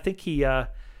 And then I think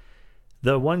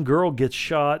the one girl gets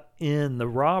shot in the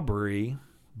robbery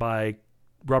by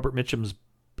Robert Mitchum's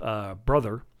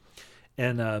brother.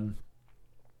 And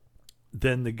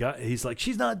then the guy, he's like,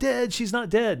 "She's not dead. She's not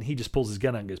dead." And he just pulls his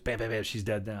gun out and goes, "Bam, bam, bam, she's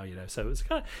dead now." So it's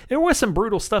there was some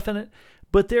brutal stuff in it,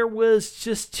 but there was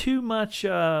just too much.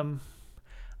 I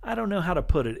don't know how to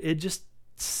put it. It just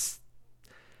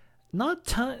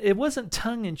it wasn't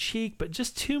tongue in cheek, but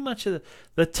just too much of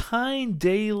the Tyne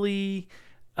Daly,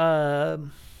 how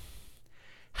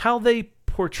they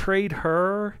portrayed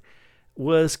her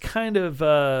was kind of.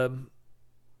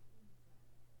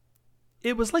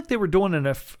 It was like they were doing an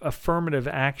affirmative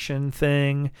action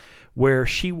thing where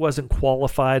she wasn't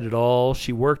qualified at all.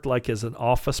 She worked like as an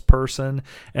office person,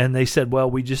 and they said,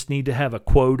 "Well, we just need to have a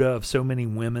quota of so many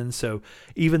women." So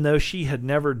even though she had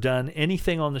never done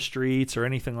anything on the streets or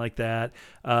anything like that,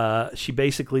 she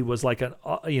basically was like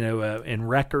in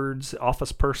records,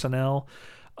 office personnel.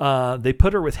 They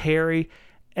put her with Harry,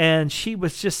 and she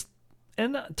was just.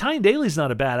 And Tyne Daly's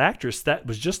not a bad actress. That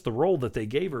was just the role that they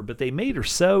gave her, but they made her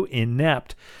so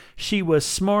inept. She was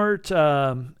smart,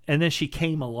 and then she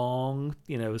came along,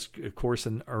 of course,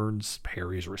 and earns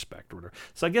Harry's respect or whatever.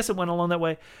 So I guess it went along that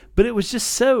way, but it was just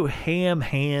so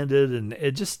ham-handed, and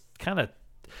it just kind of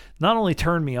not only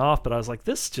turned me off, but I was like,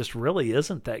 this just really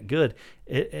isn't that good.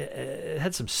 It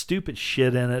had some stupid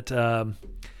shit in it.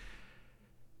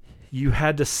 You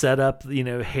had to set up,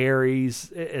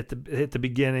 Harry's at the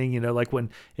beginning, like when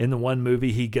in the one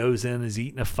movie he goes in and is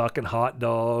eating a fucking hot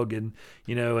dog, and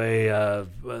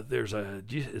there's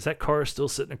is that car still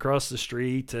sitting across the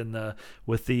street, and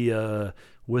with the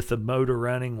motor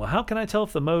running? Well, how can I tell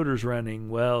if the motor's running?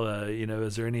 Well,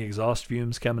 is there any exhaust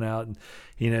fumes coming out? And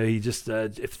he just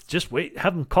just wait,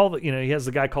 have him call he has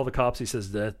the guy call the cops. He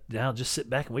says, "Now just sit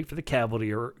back and wait for the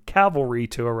cavalry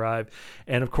to arrive."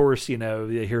 And of course, you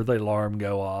hear the alarm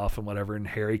go off and whatever, and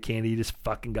Harry can't eat his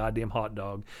fucking goddamn hot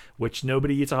dog, which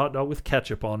nobody eats a hot dog with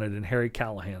ketchup on it in Harry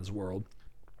Callahan's world.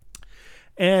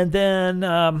 And then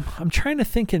I'm trying to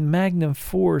think in Magnum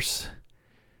Force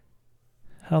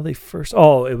how they first.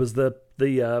 Oh, it was the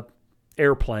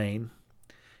airplane.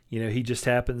 He just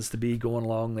happens to be going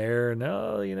along there, and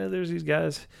there's these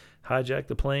guys hijack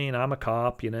the plane. I'm a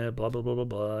cop, blah blah blah blah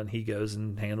blah, and he goes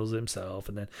and handles it himself.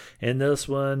 And then in this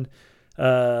one,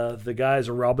 the guys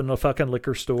are robbing a fucking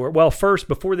liquor store. Well, first,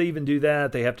 before they even do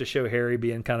that, they have to show Harry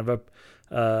being kind of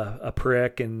a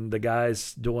prick, and the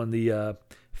guy's doing the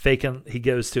faking. He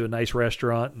goes to a nice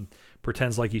restaurant and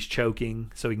pretends like he's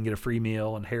choking so he can get a free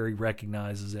meal, and Harry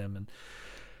recognizes him. And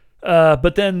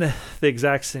but then the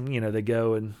exact same, they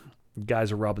go and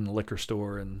guys are robbing the liquor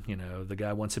store, and the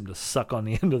guy wants him to suck on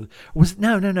the end of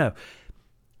no.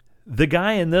 The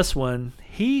guy in this one,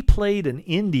 he played an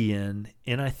Indian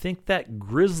in, I think, that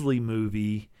Grizzly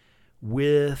movie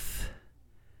was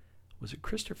it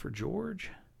Christopher George?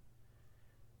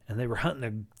 And they were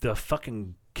hunting the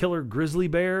fucking killer grizzly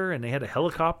bear, and they had a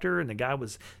helicopter, and that guy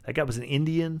was an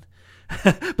Indian.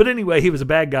 But anyway, he was a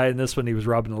bad guy in this one. He was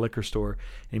robbing a liquor store.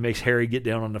 And he makes Harry get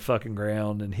down on the fucking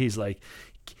ground, and he's like,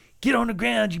 "Get on the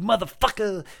ground, you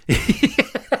motherfucker!"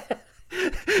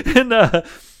 And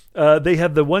they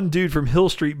have the one dude from Hill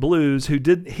Street Blues who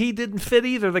didn't fit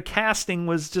either. The casting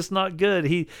was just not good.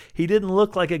 He didn't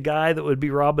look like a guy that would be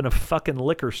robbing a fucking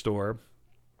liquor store.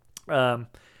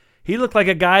 He looked like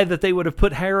a guy that they would have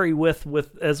put Harry with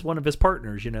as one of his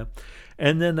partners, you know.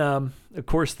 And then, of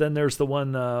course, then there's the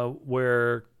one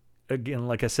where, again,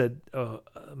 like I said,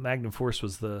 Magnum Force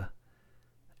was the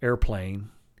airplane.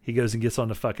 He goes and gets on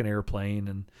the fucking airplane,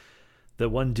 and the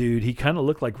one dude, he kind of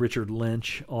looked like Richard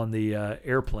Lynch on the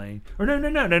airplane. Or no.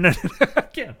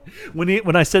 Again,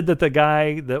 when I said that the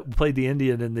guy that played the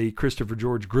Indian in the Christopher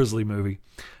George Grizzly movie,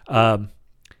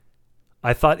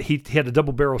 I thought he had a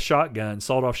double-barrel shotgun,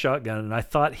 sawed-off shotgun, and I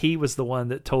thought he was the one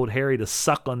that told Harry to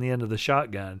suck on the end of the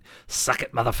shotgun. Suck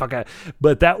it, motherfucker.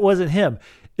 But that wasn't him.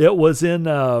 It was in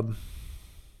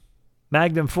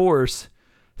Magnum Force.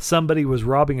 Somebody was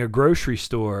robbing a grocery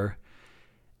store,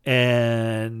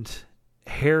 and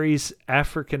Harry's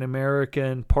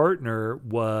African-American partner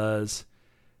was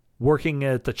working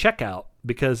at the checkout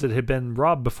because it had been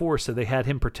robbed before, so they had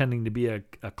him pretending to be a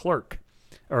clerk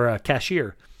or a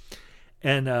cashier.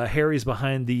 And Harry's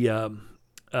behind the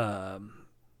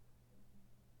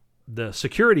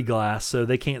security glass, so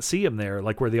they can't see him there,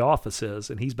 like where the office is.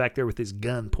 And he's back there with his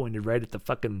gun pointed right at the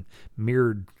fucking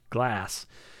mirrored glass.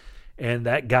 And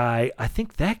that guy, I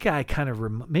think that guy kind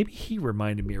of, maybe he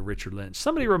reminded me of Richard Lynch.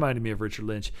 Somebody reminded me of Richard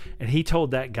Lynch. And he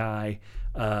told that guy,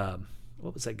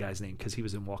 what was that guy's name? Because he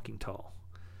was in Walking Tall.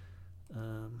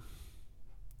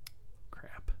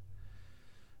 Crap.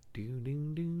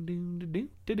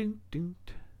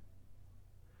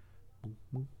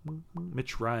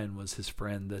 Mitch Ryan was his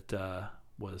friend that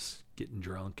was getting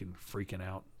drunk and freaking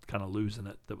out, kind of losing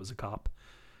it, that was a cop.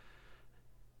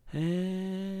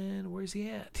 And where's he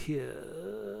at?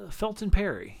 Felton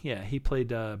Perry. Yeah, he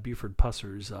played Buford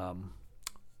Pusser's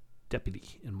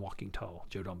deputy in Walking Tall,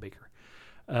 Joe Don Baker.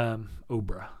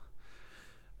 Obra.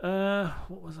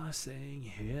 What was I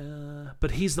saying? Yeah,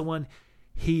 but he's the one.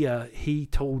 He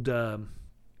told the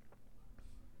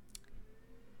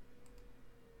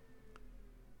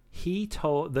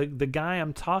guy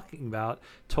I'm talking about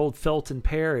told Felton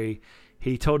Perry.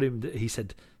 He told him, he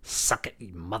said, "Suck it,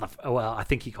 you motherfucker." Well, I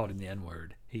think he called him the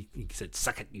N-word. He said,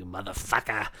 "Suck it, you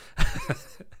motherfucker."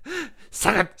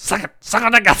 Suck on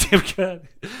that goddamn gun.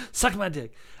 Suck my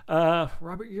dick.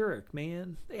 Robert Urich,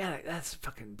 man. Yeah, that's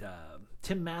fucking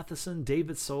Tim Matheson,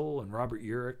 David Soul, and Robert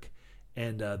Urich.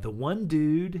 And the one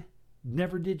dude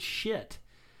never did shit.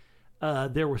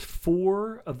 There was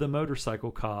 4 of the motorcycle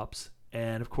cops.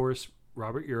 And, of course,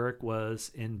 Robert Urich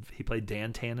he played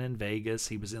Dan Tana in Vegas.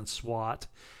 He was in SWAT.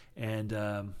 And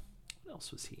what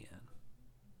else was he in?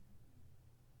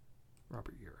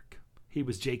 Robert Urich. He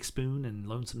was Jake Spoon in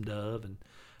Lonesome Dove and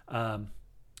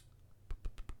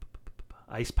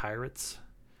Ice Pirates.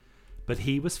 But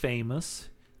he was famous.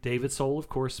 David Soul, of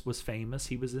course, was famous.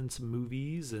 He was in some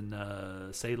movies and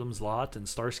Salem's Lot and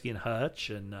Starsky and Hutch.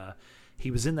 And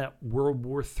he was in that World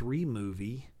War III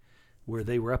movie where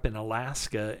they were up in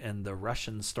Alaska and the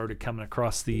Russians started coming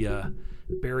across the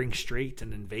Bering Strait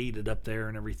and invaded up there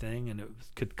and everything, and it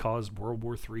could cause World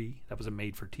War III. That was a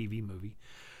made-for-TV movie.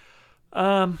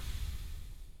 Hal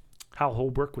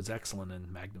Holbrook was excellent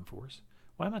in Magnum Force.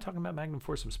 Why am I talking about Magnum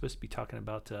Force? I'm supposed to be talking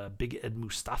about Big Ed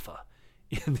Mustafa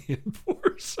in The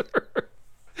Enforcer.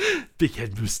 Big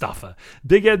Ed Mustafa.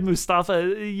 Big Ed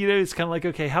Mustafa, you know, it's kind of like,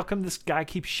 okay, how come this guy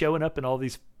keeps showing up in all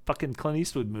these fucking Clint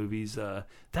Eastwood movies?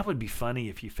 That would be funny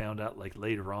if you found out like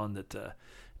later on that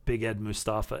Big Ed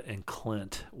Mustafa and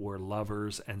Clint were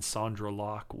lovers and Sandra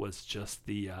Locke was just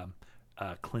the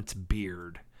Clint's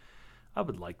beard. I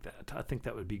would like that. I think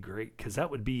that would be great because that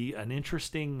would be an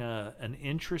interesting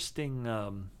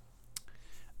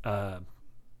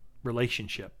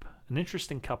relationship, an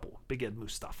interesting couple. Big Ed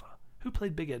Mustafa. Who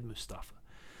played Big Ed Mustafa?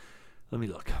 Let me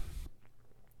look.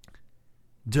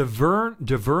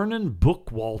 DeVernon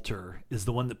Bookwalter is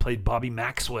the one that played Bobby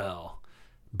Maxwell.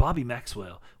 Bobby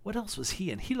Maxwell. What else was he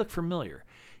in? He looked familiar.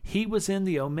 He was in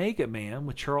The Omega Man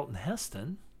with Charlton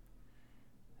Heston.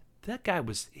 That guy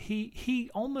was...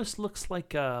 He almost looks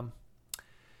like... I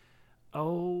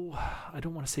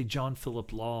don't want to say John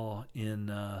Philip Law in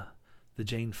the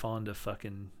Jane Fonda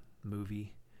fucking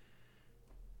movie.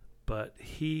 But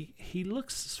he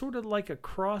looks sort of like a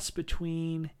cross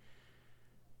between...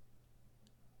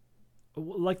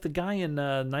 like the guy in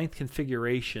Ninth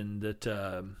Configuration that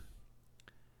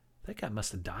guy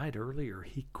must have died early or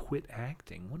he quit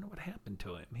acting. Wonder what happened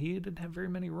to him. He didn't have very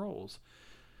many roles.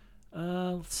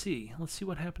 Let's see. Let's see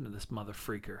what happened to this mother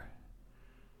freaker.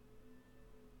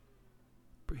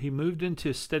 He moved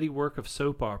into steady work of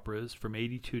soap operas from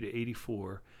 82 to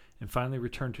 84 and finally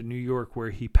returned to New York,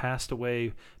 where he passed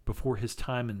away before his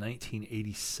time in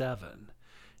 1987.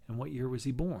 And what year was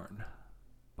he born?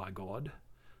 By God.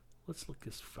 Let's look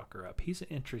this fucker up. He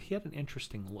had an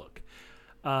interesting look.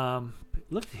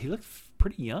 He looked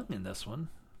pretty young in this one.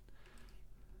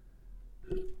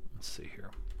 Let's see here.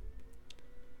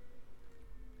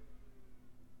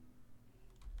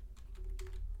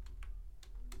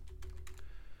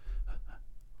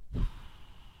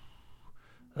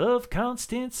 Of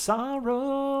constant sorrow.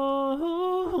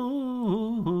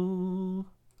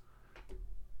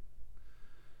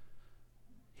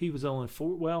 He was only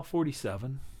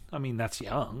 47. I mean, that's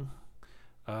young.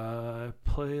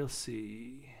 Let's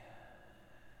see.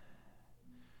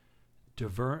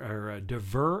 DeVaron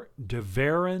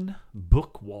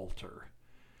Bookwalter.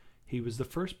 He was the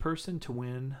first person to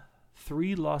win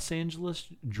 3 Los Angeles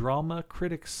Drama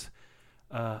Critics.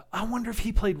 I wonder if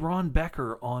he played Ron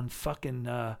Becker on fucking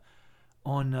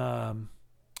Young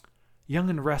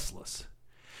and Restless.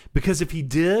 Because if he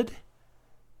did,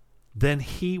 then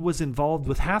he was involved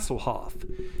with Hasselhoff.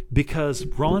 Because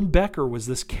Ron Becker was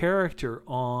this character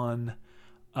on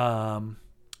Young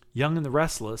and the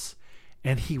Restless,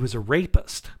 and he was a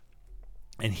rapist.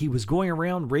 And he was going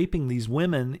around raping these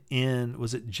women in,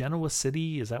 was it Genoa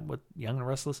City? Is that what Young and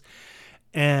Restless?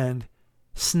 And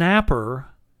Snapper,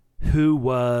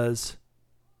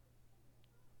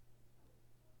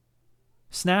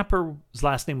 Snapper's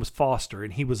last name was Foster,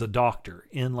 and he was a doctor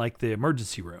in like the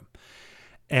emergency room.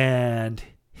 And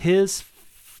his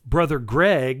brother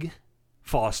Greg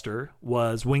Foster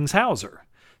was Wings Hauser.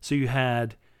 So you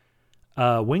had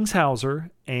Wings Hauser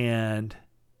and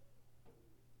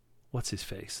what's his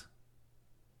face?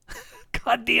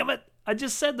 God damn it. I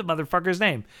just said the motherfucker's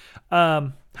name.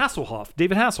 Hasselhoff,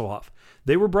 David Hasselhoff.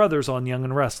 They were brothers on Young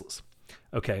and Restless.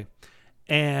 Okay.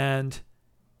 And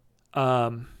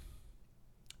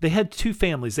they had 2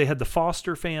 families. They had the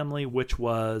Foster family, which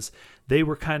was, they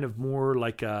were kind of more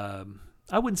like, I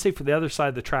wouldn't say for the other side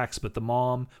of the tracks, but the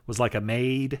mom was like a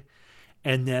maid.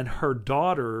 And then her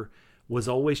daughter was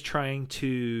always trying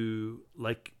to,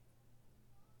 like,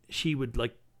 she would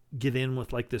like get in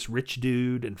with like this rich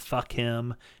dude and fuck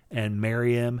him and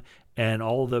marry him. And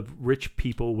all the rich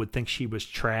people would think she was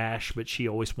trash, but she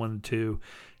always wanted to.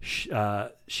 She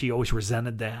always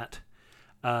resented that.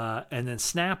 And then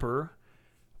Snapper,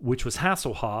 which was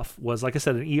Hasselhoff, was, like I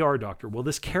said, an ER doctor. Well,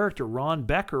 this character, Ron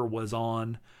Becker, was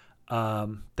on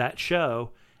that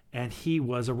show, and he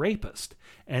was a rapist.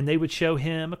 And they would show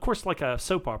him, of course, like a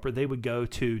soap opera, they would go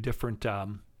to different...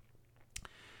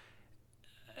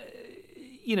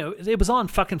 it was on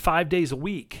fucking 5 days a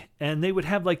week, and they would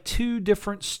have like 2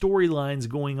 different storylines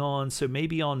going on. So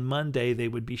maybe on Monday they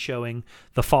would be showing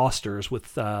the Fosters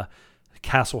with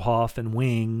Hasselhoff and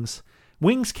Wings.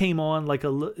 Wings came on like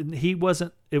it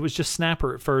was just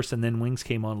Snapper at first, and then Wings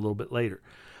came on a little bit later.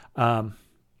 And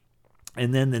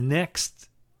then the next,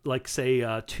 like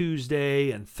say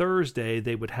Tuesday and Thursday,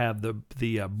 they would have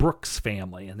the Brooks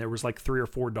family, and there was like 3 or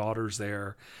 4 daughters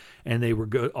there. And they were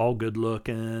all good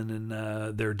looking,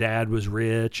 and their dad was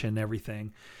rich and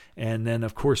everything. And then,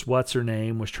 of course, what's her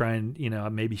name was trying,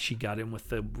 maybe she got in with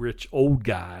the rich old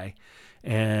guy,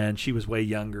 and she was way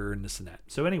younger and this and that.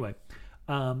 So anyway,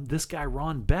 this guy,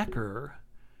 Ron Becker,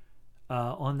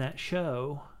 on that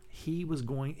show, he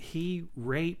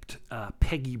raped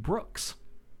Peggy Brooks,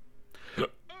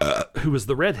 who was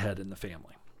the redhead in the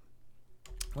family.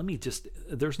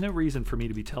 There's no reason for me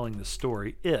to be telling this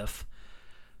story if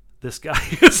this guy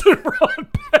isn't Ron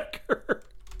Becker.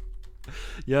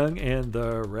 Young and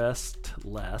the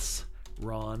Restless,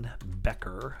 Ron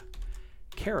Becker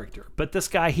character. But this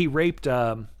guy, he raped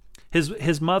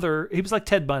his mother. He was like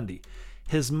Ted Bundy.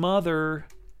 His mother,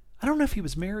 I don't know if he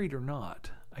was married or not.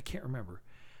 I can't remember.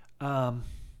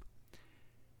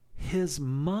 His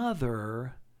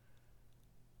mother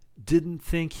didn't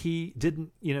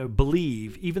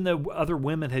believe, even though other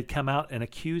women had come out and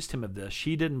accused him of this,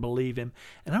 she didn't believe him.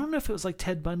 And I don't know if it was like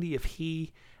Ted Bundy, if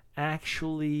he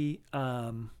actually,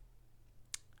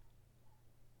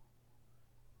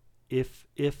 if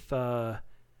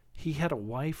he had a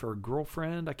wife or a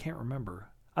girlfriend, I can't remember.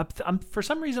 I'm for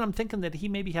some reason I'm thinking that he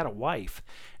maybe had a wife,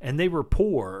 and they were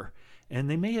poor,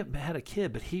 and they may have had a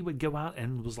kid, but he would go out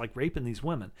and was like raping these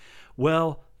women.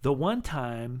 Well, the one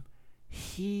time,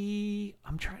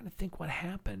 I'm trying to think what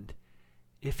happened.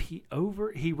 If he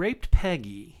raped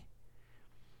Peggy,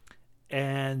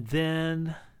 and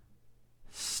then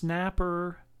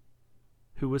Snapper,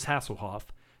 who was Hasselhoff,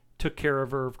 took care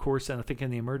of her, of course, and I think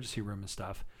in the emergency room and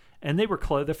stuff. And they were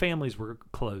close. The families were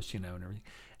close, and everything.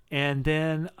 And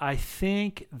then I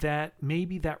think that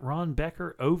maybe that Ron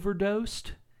Becker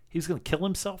overdosed. He was going to kill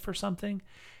himself or something.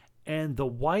 And the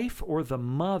wife or the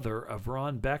mother of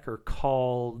Ron Becker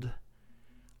called.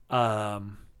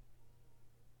 Somehow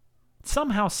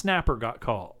Snapper got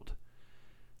called.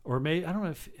 Or maybe, I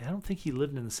don't think he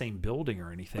lived in the same building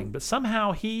or anything, but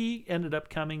somehow he ended up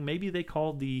coming. Maybe they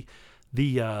called the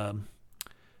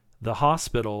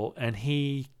hospital, and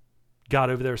he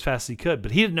got over there as fast as he could, but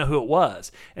he didn't know who it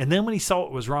was. And then when he saw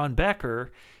it was Ron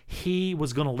Becker, he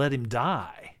was going to let him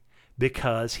die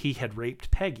because he had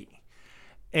raped Peggy.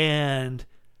 And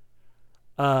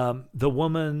the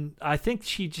woman, I think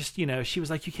she just, she was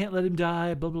like, you can't let him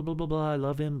die, blah, blah, blah, blah, blah. I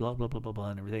love him, blah, blah, blah, blah, blah,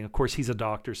 and everything. Of course, he's a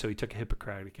doctor, so he took a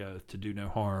Hippocratic oath to do no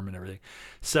harm and everything.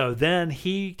 So then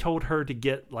he told her to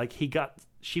get,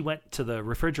 she went to the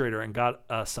refrigerator and got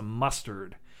some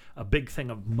mustard, a big thing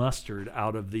of mustard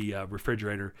out of the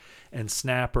refrigerator, and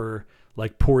Snapper,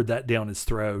 poured that down his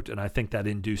throat, and I think that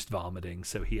induced vomiting,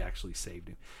 so he actually saved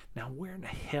him. Now, where in the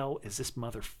hell is this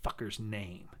motherfucker's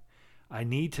name? I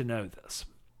need to know this.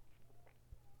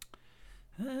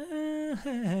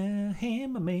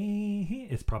 Him or me.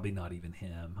 It's probably not even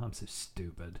him. I'm so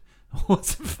stupid.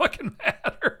 What's it fucking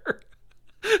matter?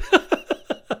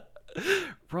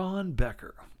 Ron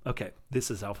Becker. Okay,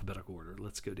 this is alphabetical order.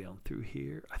 Let's go down through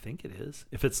here. I think it is.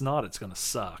 If it's not, it's going to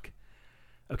suck.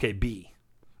 Okay, B.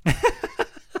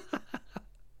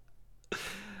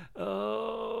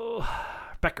 Oh,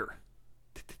 Becker.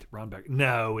 Ron Becker.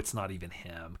 No, it's not even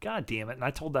him. God damn it. And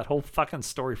I told that whole fucking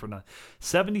story from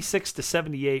 76 to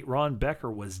 78. Ron Becker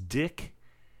was Dick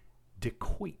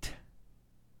DeQuaite.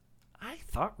 I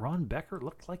thought Ron Becker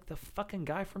looked like the fucking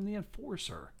guy from The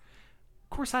Enforcer. Of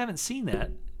course, I haven't seen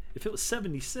that. If it was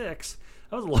 76,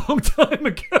 that was a long time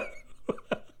ago.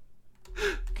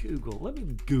 Google. Let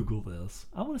me Google this.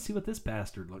 I want to see what this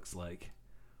bastard looks like.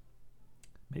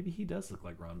 Maybe he does look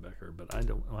like Ron Becker, but I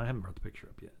haven't brought the picture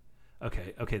up yet.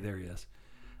 Okay, there he is.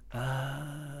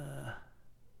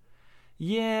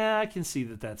 Yeah, I can see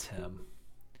that that's him.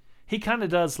 He kind of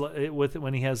does with it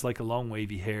when he has a long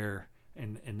wavy hair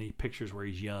and the pictures where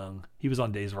he's young. He was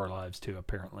on Days of Our Lives too,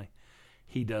 apparently.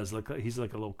 He does look like he's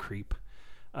like a little creep.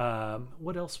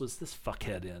 What else was this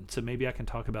fuckhead in? So maybe I can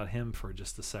talk about him for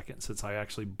just a second, since I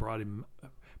actually brought him.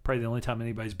 Probably the only time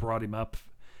anybody's brought him up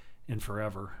in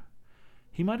forever.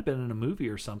 He might have been in a movie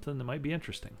or something that might be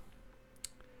interesting.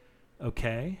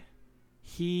 Okay.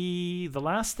 The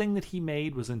last thing that he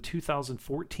made was in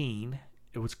 2014.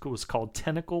 It was called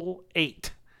Tentacle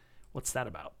 8. What's that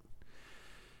about?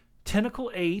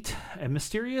 Tentacle 8, a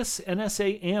mysterious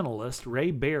NSA analyst,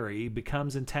 Ray Berry,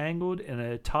 becomes entangled in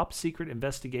a top-secret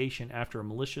investigation after a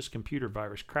malicious computer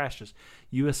virus crashes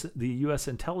the U.S.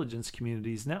 intelligence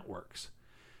community's networks.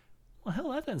 Well,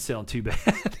 hell, that doesn't sound too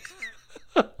bad.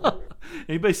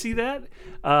 Anybody see that?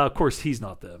 Of course, he's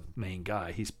not the main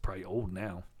guy. He's probably old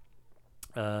now.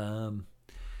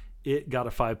 It got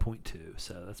a 5.2,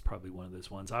 so that's probably one of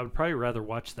those ones. I would probably rather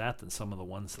watch that than some of the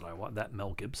ones that I watched. That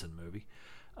Mel Gibson movie.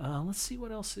 Let's see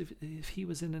what else, if he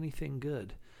was in anything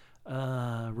good.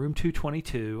 Room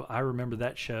 222. I remember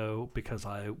that show because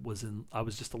I was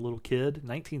just a little kid.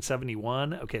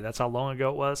 1971. Okay, that's how long ago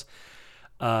it was.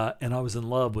 And I was in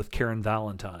love with Karen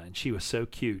Valentine. She was so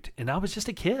cute, and I was just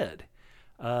a kid.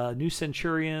 New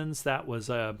Centurions. That was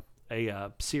a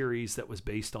series that was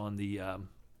based on the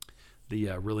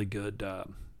really good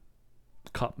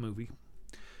cop movie.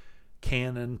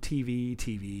 Canon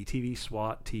TV,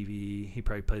 SWAT TV. He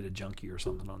probably played a junkie or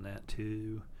something on that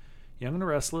too. Young and the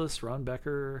Restless, Ron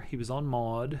Becker. He was on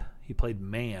Maude. He played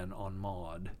Man on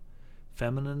Maude.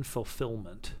 Feminine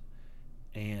Fulfillment.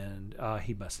 And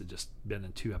he must have just been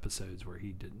in 2 episodes where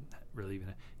he didn't really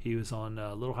even... He was on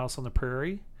Little House on the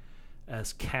Prairie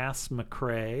as Cass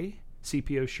McCrae.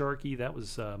 CPO Sharky, that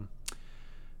was Don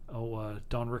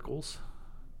Rickles.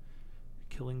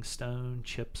 Killing Stone,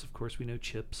 Chips, of course we know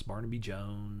Chips. Barnaby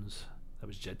Jones, that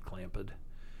was Jed Clampett.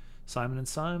 Simon and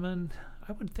Simon,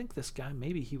 I would think this guy,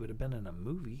 maybe he would have been in a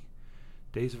movie.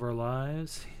 Days of Our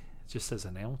Lives, just as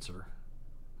announcer.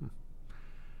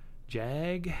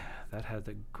 Jag, that had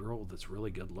the girl that's really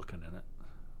good looking in it.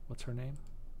 What's her name?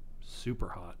 Super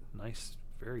hot, nice,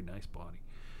 very nice body.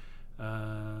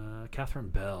 Catherine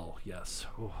Bell, yes.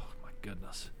 Oh my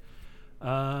goodness.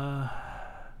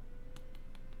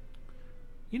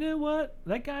 You know what?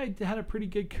 That guy had a pretty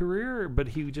good career, but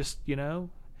he just, he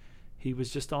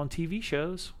was just on TV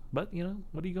shows. But,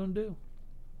 what are you going to do?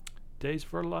 Days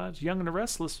of Our Lives. Young and the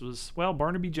Restless was,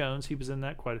 Barnaby Jones. He was in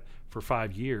that for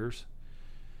 5 years.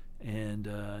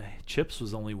 And Chips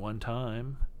was only one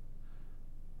time.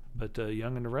 But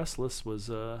Young and the Restless was,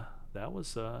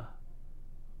 just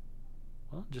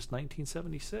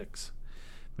 1976.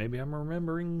 Maybe I'm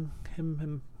remembering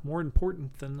him more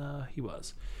important than he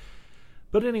was.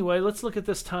 But anyway, let's look at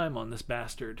this time on this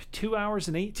bastard. 2 hours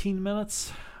and 18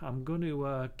 minutes. I'm going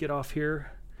to get off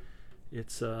here.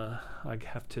 It's I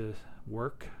have to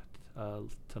work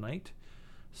tonight.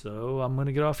 So I'm going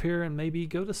to get off here and maybe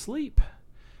go to sleep.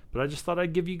 But I just thought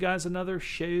I'd give you guys another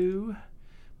show.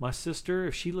 My sister,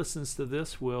 if she listens to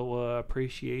this, will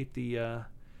appreciate the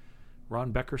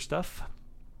Ron Becker stuff.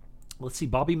 Let's see,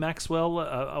 Bobby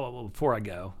Maxwell. Before I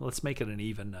go, let's make it an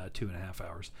even 2.5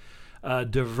 hours.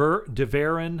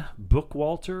 DeVaren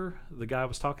Bookwalter, the guy I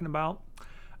was talking about.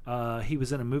 He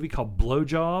was in a movie called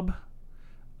Blowjob.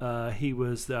 He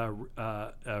was the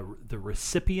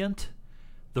recipient.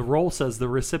 The role says the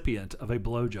recipient of a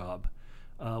blowjob.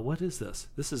 What is this?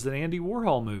 This is an Andy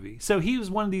Warhol movie. So he was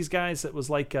one of these guys that was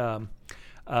like one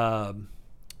of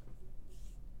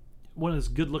those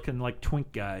good-looking like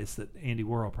twink guys that Andy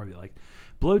Warhol probably liked.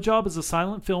 Blowjob is a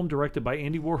silent film directed by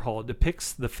Andy Warhol. It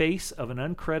depicts the face of an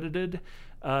uncredited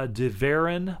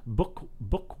DeVaren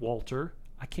Bookwalter.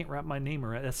 I can't wrap my name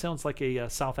around. That sounds like a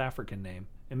South African name,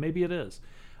 and maybe it is.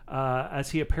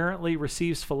 As he apparently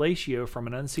receives fellatio from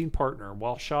an unseen partner.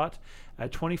 While shot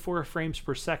at 24 frames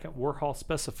per second, Warhol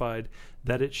specified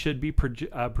that it should be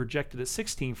projected at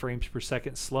 16 frames per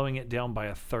second, slowing it down by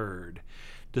a third.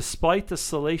 Despite the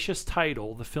salacious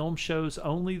title, the film shows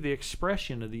only the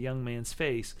expression of the young man's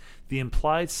face. The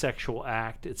implied sexual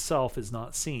act itself is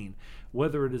not seen.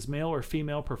 Whether it is male or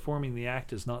female performing the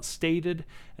act is not stated,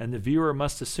 and the viewer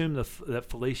must assume that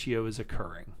fellatio is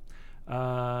occurring.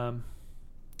 The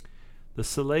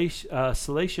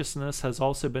salaciousness has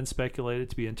also been speculated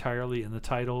to be entirely in the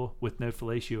title, with no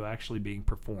fellatio actually being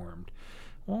performed.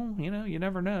 Well, you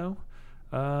never know.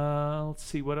 Let's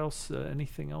see what else.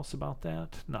 Anything else about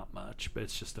that? Not much, but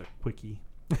it's just a quickie.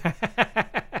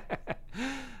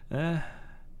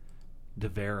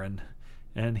 DeVaren,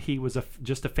 and he was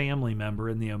just a family member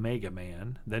in the Omega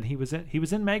Man. Then he was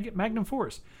in Magnum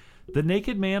Force, the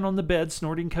naked man on the bed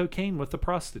snorting cocaine with the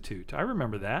prostitute. I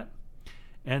remember that,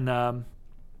 and I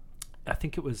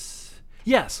think it was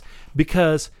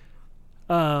because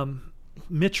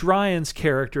Mitch Ryan's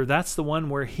character, that's the one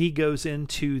where he goes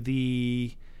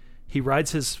he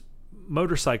rides his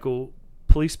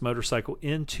police motorcycle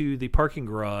into the parking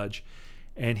garage,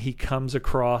 and he comes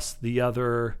across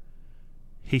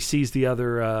he sees the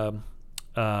other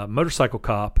motorcycle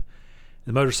cop.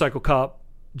 The motorcycle cop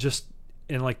just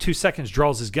in like 2 seconds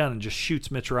draws his gun and just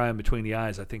shoots Mitch Ryan between the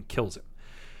eyes, I think kills him.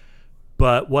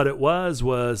 But what it was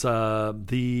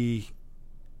the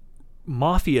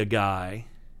mafia guy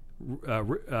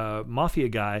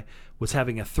was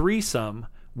having a threesome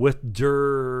with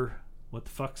what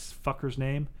the fucker's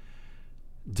name?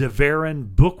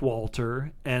 DeVaren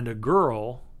Bookwalter and a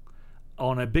girl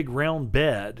on a big round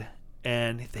bed,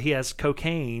 and he has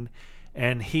cocaine,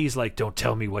 and he's like, "Don't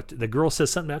tell me what." The girl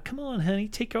says something about, "Come on, honey,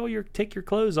 take your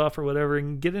clothes off or whatever,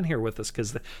 and get in here with us,"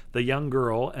 because the young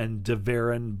girl and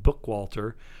DeVaren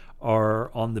Bookwalter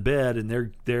are on the bed, and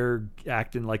they're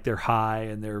acting like they're high,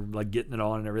 and they're like getting it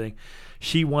on and everything.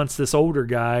 She wants this older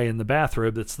guy in the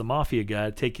bathrobe that's the mafia guy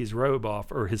to take his robe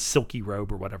off, or his silky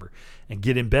robe or whatever, and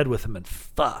get in bed with him and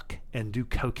fuck and do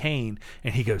cocaine.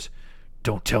 And he goes,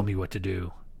 "Don't tell me what to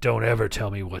do. Don't ever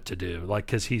tell me what to do." Like,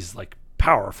 because he's like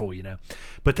powerful,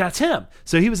 But that's him.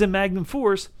 So he was in Magnum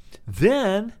Force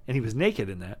then, and he was naked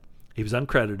in that. He was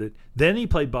uncredited. Then he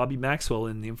played Bobby Maxwell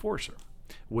in The Enforcer,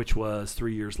 which was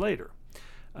 3 years later.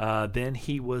 Then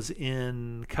he was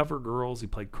in Cover Girls. He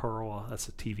played Carl. That's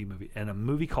a TV movie. And a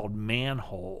movie called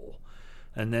Manhole.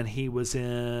 And then he was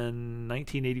in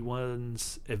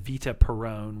 1981's Evita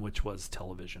Peron, which was a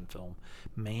television film.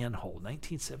 Manhole.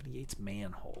 1978's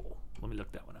Manhole. Let me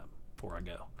look that one up before I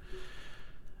go.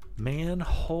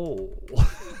 Manhole.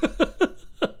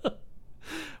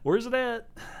 Where's it at?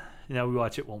 Now we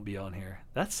watch it, won't be on here.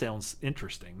 That sounds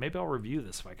interesting. Maybe I'll review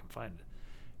this if I can find it.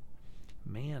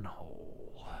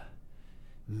 Manhole.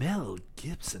 Mel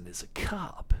Gibson is a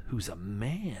cop who's a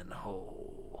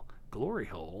manhole. Glory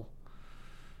hole.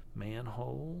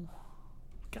 Manhole.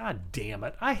 God damn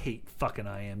it. I hate fucking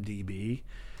IMDb.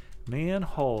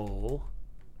 Manhole.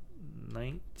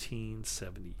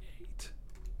 1978.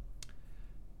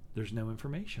 There's no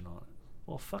information on it.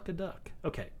 Well, fuck a duck.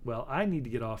 Okay, well, I need to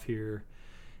get off here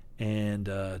and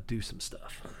do some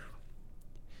stuff.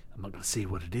 I'm not going to say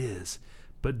what it is,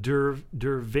 but Dervander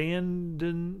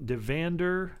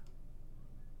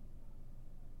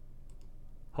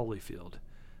Holyfield.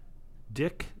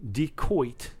 Dick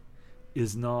DeCoit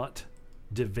is not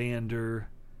Devander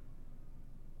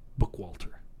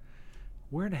Bookwalter.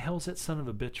 Where the hell's that son of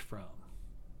a bitch from?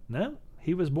 No,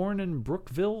 he was born in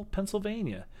Brookville,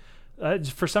 Pennsylvania.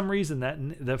 For some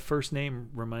reason, the first name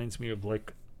reminds me of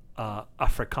like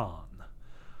Afrikaan.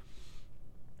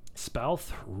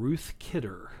 Spouth Ruth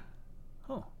Kidder.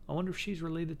 Oh, I wonder if she's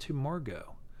related to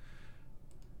Margot.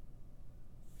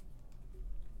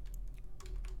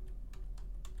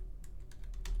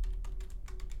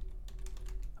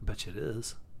 I bet you it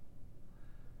is.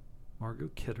 Margot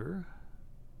Kidder.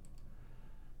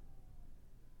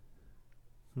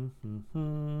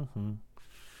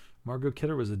 Margot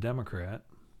Kidder was a Democrat.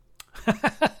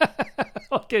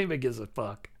 I can't even give a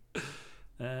fuck.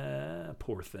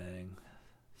 Poor thing.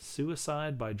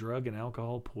 Suicide by drug and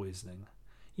alcohol poisoning.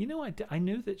 You know, I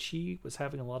knew that she was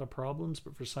having a lot of problems,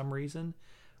 but for some reason,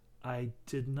 I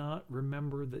did not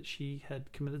remember that she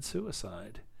had committed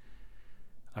suicide.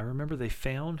 I remember they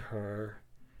found her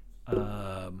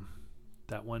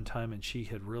that one time, and she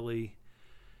had really...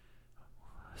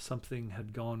 something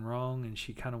had gone wrong, and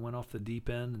she kind of went off the deep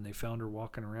end, and they found her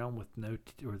walking around with no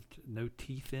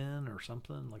teeth in or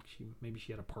something, like maybe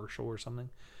she had a partial or something.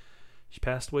 She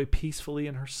passed away peacefully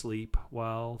in her sleep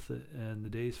in the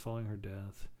days following her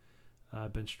death.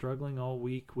 I've been struggling all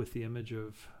week with the image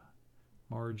of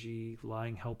Margie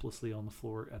lying helplessly on the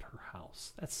floor at her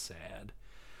house. That's sad.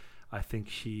 I think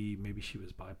maybe she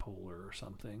was bipolar or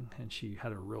something, and she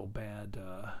had a real bad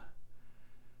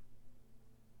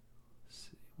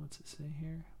what's it say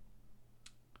here?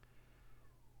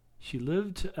 She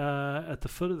lived at the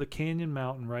foot of the Canyon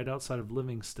Mountain right outside of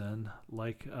Livingston.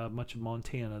 Like much of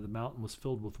Montana, the mountain was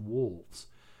filled with wolves.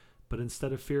 But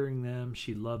instead of fearing them,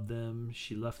 she loved them.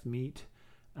 She left meat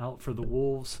out for the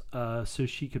wolves so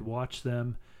she could watch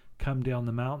them come down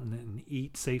the mountain and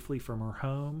eat safely from her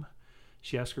home.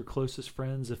 She asked her closest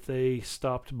friends if they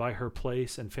stopped by her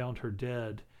place and found her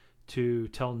dead to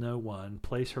tell no one,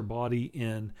 place her body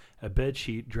in a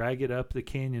bedsheet, drag it up the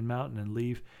canyon mountain, and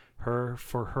leave her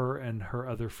for her and her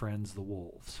other friends, the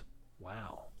wolves.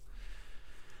 Wow.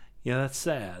 Yeah, that's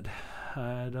sad.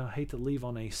 I'd hate to leave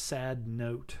on a sad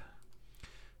note.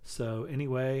 So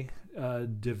anyway,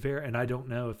 and I don't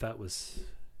know if that was,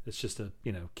 it's just a,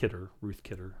 Kidder, Ruth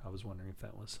Kidder. I was wondering if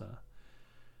that was,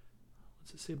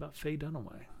 what's it say about Faye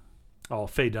Dunaway? Oh,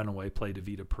 Faye Dunaway played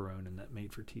Evita Perón in that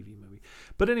made-for-TV movie.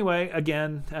 But anyway,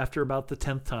 again, after about the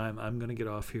 10th time, I'm going to get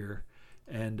off here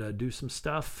and do some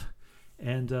stuff.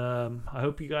 And I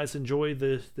hope you guys enjoy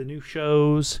the new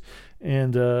shows.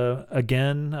 And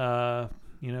again,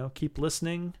 keep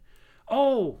listening.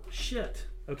 Oh, shit.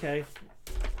 Okay.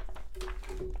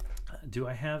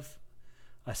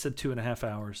 I said 2.5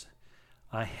 hours.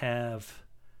 I have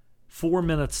 4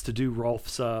 minutes to do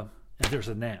Rolf's, and there's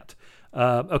a gnat.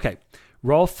 Okay,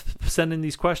 Rolf sending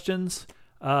these questions.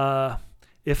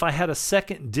 If I had a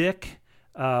second dick,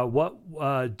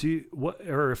 suddenly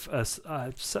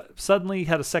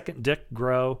had a second dick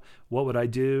grow, what would I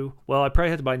do? Well, I probably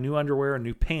had to buy new underwear and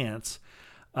new pants.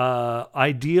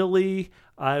 Ideally,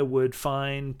 I would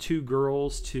find two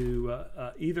girls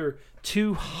either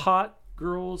two hot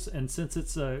girls, and since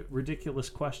it's a ridiculous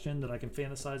question that I can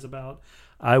fantasize about,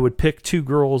 I would pick two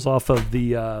girls off of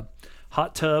the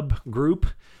hot tub group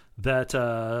that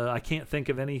I can't think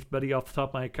of anybody off the top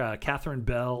of my head. Catherine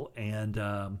Bell and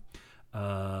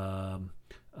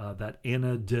that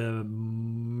Anna de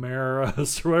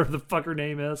Maris, or whatever the fuck her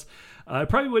name is. I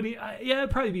probably would.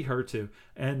 It'd probably be her too.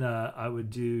 And I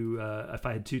would do if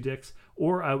I had two dicks,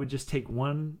 or I would just take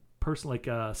one person like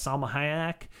Salma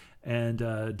Hayek and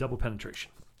double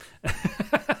penetration.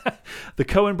 The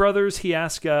Coen brothers. He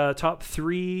asked top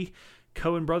 3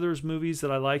 Coen brothers movies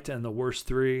that I liked and the worst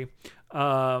 3.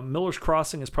 Miller's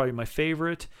Crossing is probably my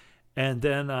favorite, and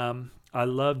then I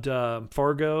loved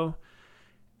Fargo,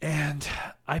 and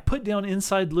I put down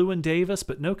Inside Llewyn Davis,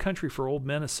 but No Country for Old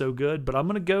Men is so good. But I'm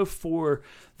going to go for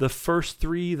the first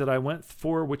 3 that I went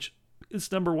for, which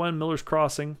is number 1, Miller's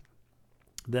Crossing.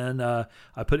 Then I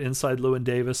put Inside Llewyn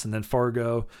Davis, and then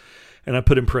Fargo, and I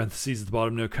put in parentheses at the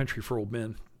bottom, No Country for Old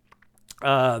Men.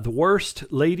 The worst,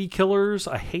 Lady Killers.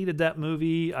 I hated that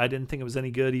movie. I didn't think it was any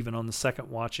good even on the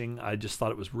second watching. I just thought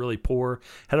it was really poor.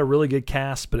 Had a really good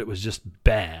cast, but it was just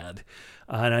bad.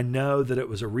 And I know that it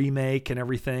was a remake and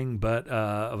everything, but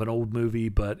of an old movie,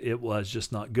 but it was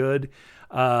just not good.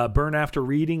 Burn After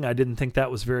Reading. I didn't think that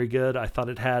was very good. I thought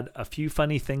it had a few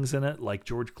funny things in it, like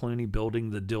George Clooney building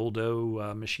the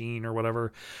dildo machine or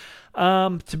whatever.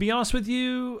 To be honest with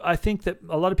you, I think that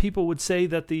a lot of people would say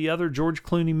that the other George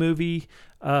Clooney movie,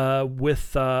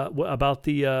 about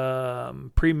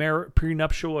the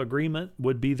prenuptial agreement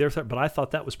would be their but I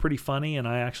thought that was pretty funny, and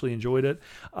I actually enjoyed it.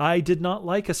 I did not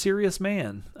like A Serious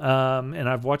Man, and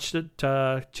I've watched it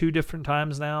 2 different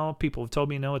times now. People have told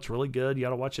me, no, it's really good, you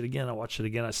ought to watch it again. I watched it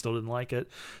again, I still didn't like it.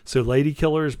 So Lady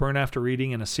Killers, Burn After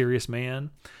Reading, and A Serious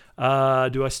Man.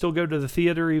 Do I still go to the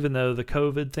theater even though the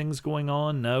COVID thing's going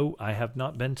on? No, I have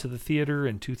not been to the theater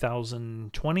in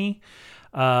 2020.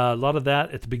 A lot of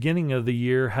that at the beginning of the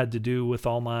year had to do with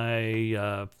all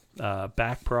my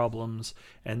back problems,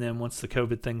 and then once the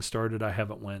COVID thing started, I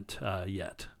haven't went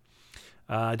yet.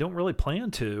 I don't really plan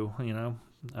to,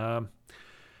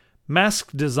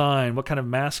 Mask design. What kind of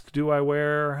mask do I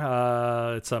wear?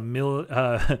 It's a Mil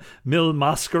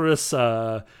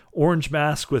Mascaras orange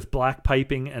mask with black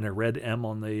piping and a red M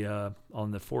on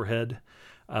the forehead,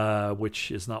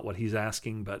 which is not what he's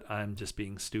asking, but I'm just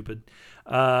being stupid.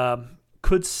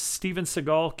 Could Steven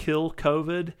Seagal kill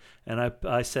COVID? And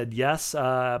I said yes.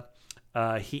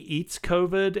 He eats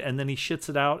COVID and then he shits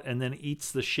it out and then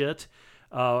eats the shit.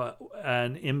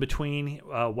 And in between,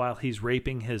 while he's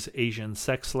raping his Asian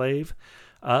sex slave.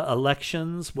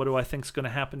 Elections, what do I think is going to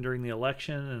happen during the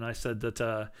election? And I said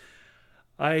that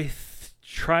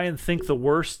try and think the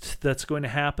worst that's going to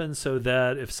happen, so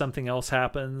that if something else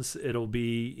happens, it'll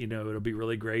be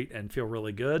really great and feel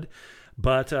really good.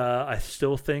 But I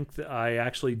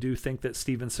actually do think that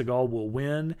Steven Seagal will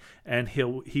win, and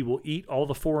he will eat all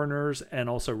the foreigners and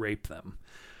also rape them.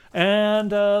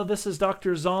 And this is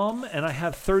Dr. Zom, and I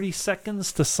have 30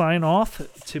 seconds to sign off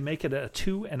to make it a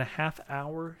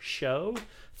 2.5-hour show.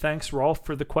 Thanks, Rolf,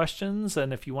 for the questions,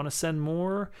 and if you want to send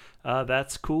more,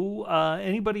 that's cool.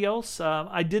 Anybody else?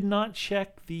 I did not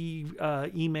check the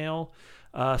email,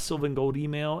 Sylvan Gold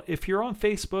email. If you're on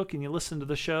Facebook and you listen to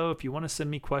the show, if you want to send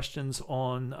me questions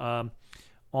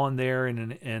on there in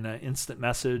an instant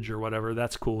message or whatever,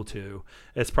 that's cool too.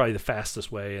 It's probably the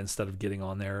fastest way instead of getting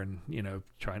on there and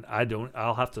trying.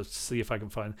 I'll have to see if I can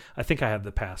find. I think I have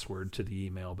the password to the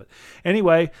email, but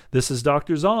anyway, this is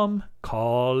Dr. Zom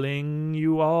calling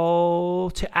you all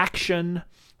to action.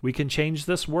 We can change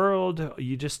this world.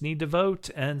 You just need to vote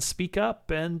and speak up.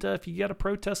 And if you got to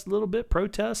protest a little bit,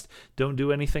 protest. Don't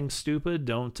do anything stupid.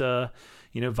 Don't,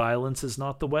 violence is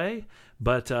not the way.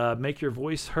 But make your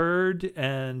voice heard,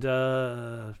 and,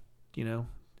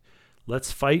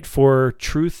 let's fight for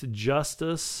truth,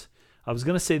 justice. I was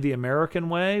going to say the American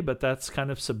way, but that's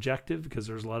kind of subjective because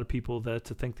there's a lot of people that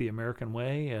think the American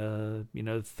way,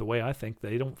 the way I think,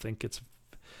 they don't think it's,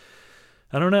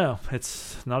 I don't know,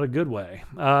 it's not a good way.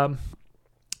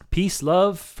 Peace,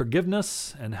 love,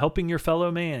 forgiveness, and helping your fellow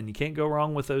man. You can't go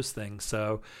wrong with those things.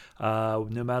 So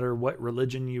no matter what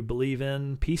religion you believe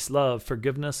in, peace, love,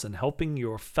 forgiveness, and helping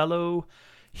your fellow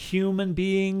human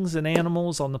beings and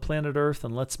animals on the planet Earth,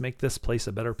 and let's make this place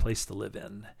a better place to live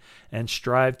in and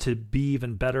strive to be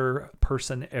even better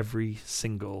person every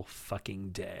single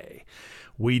fucking day.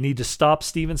 We need to stop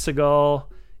Steven Seagal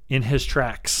in his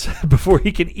tracks before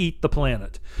he can eat the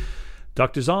planet.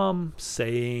 Dr. Zom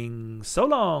saying so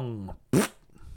long.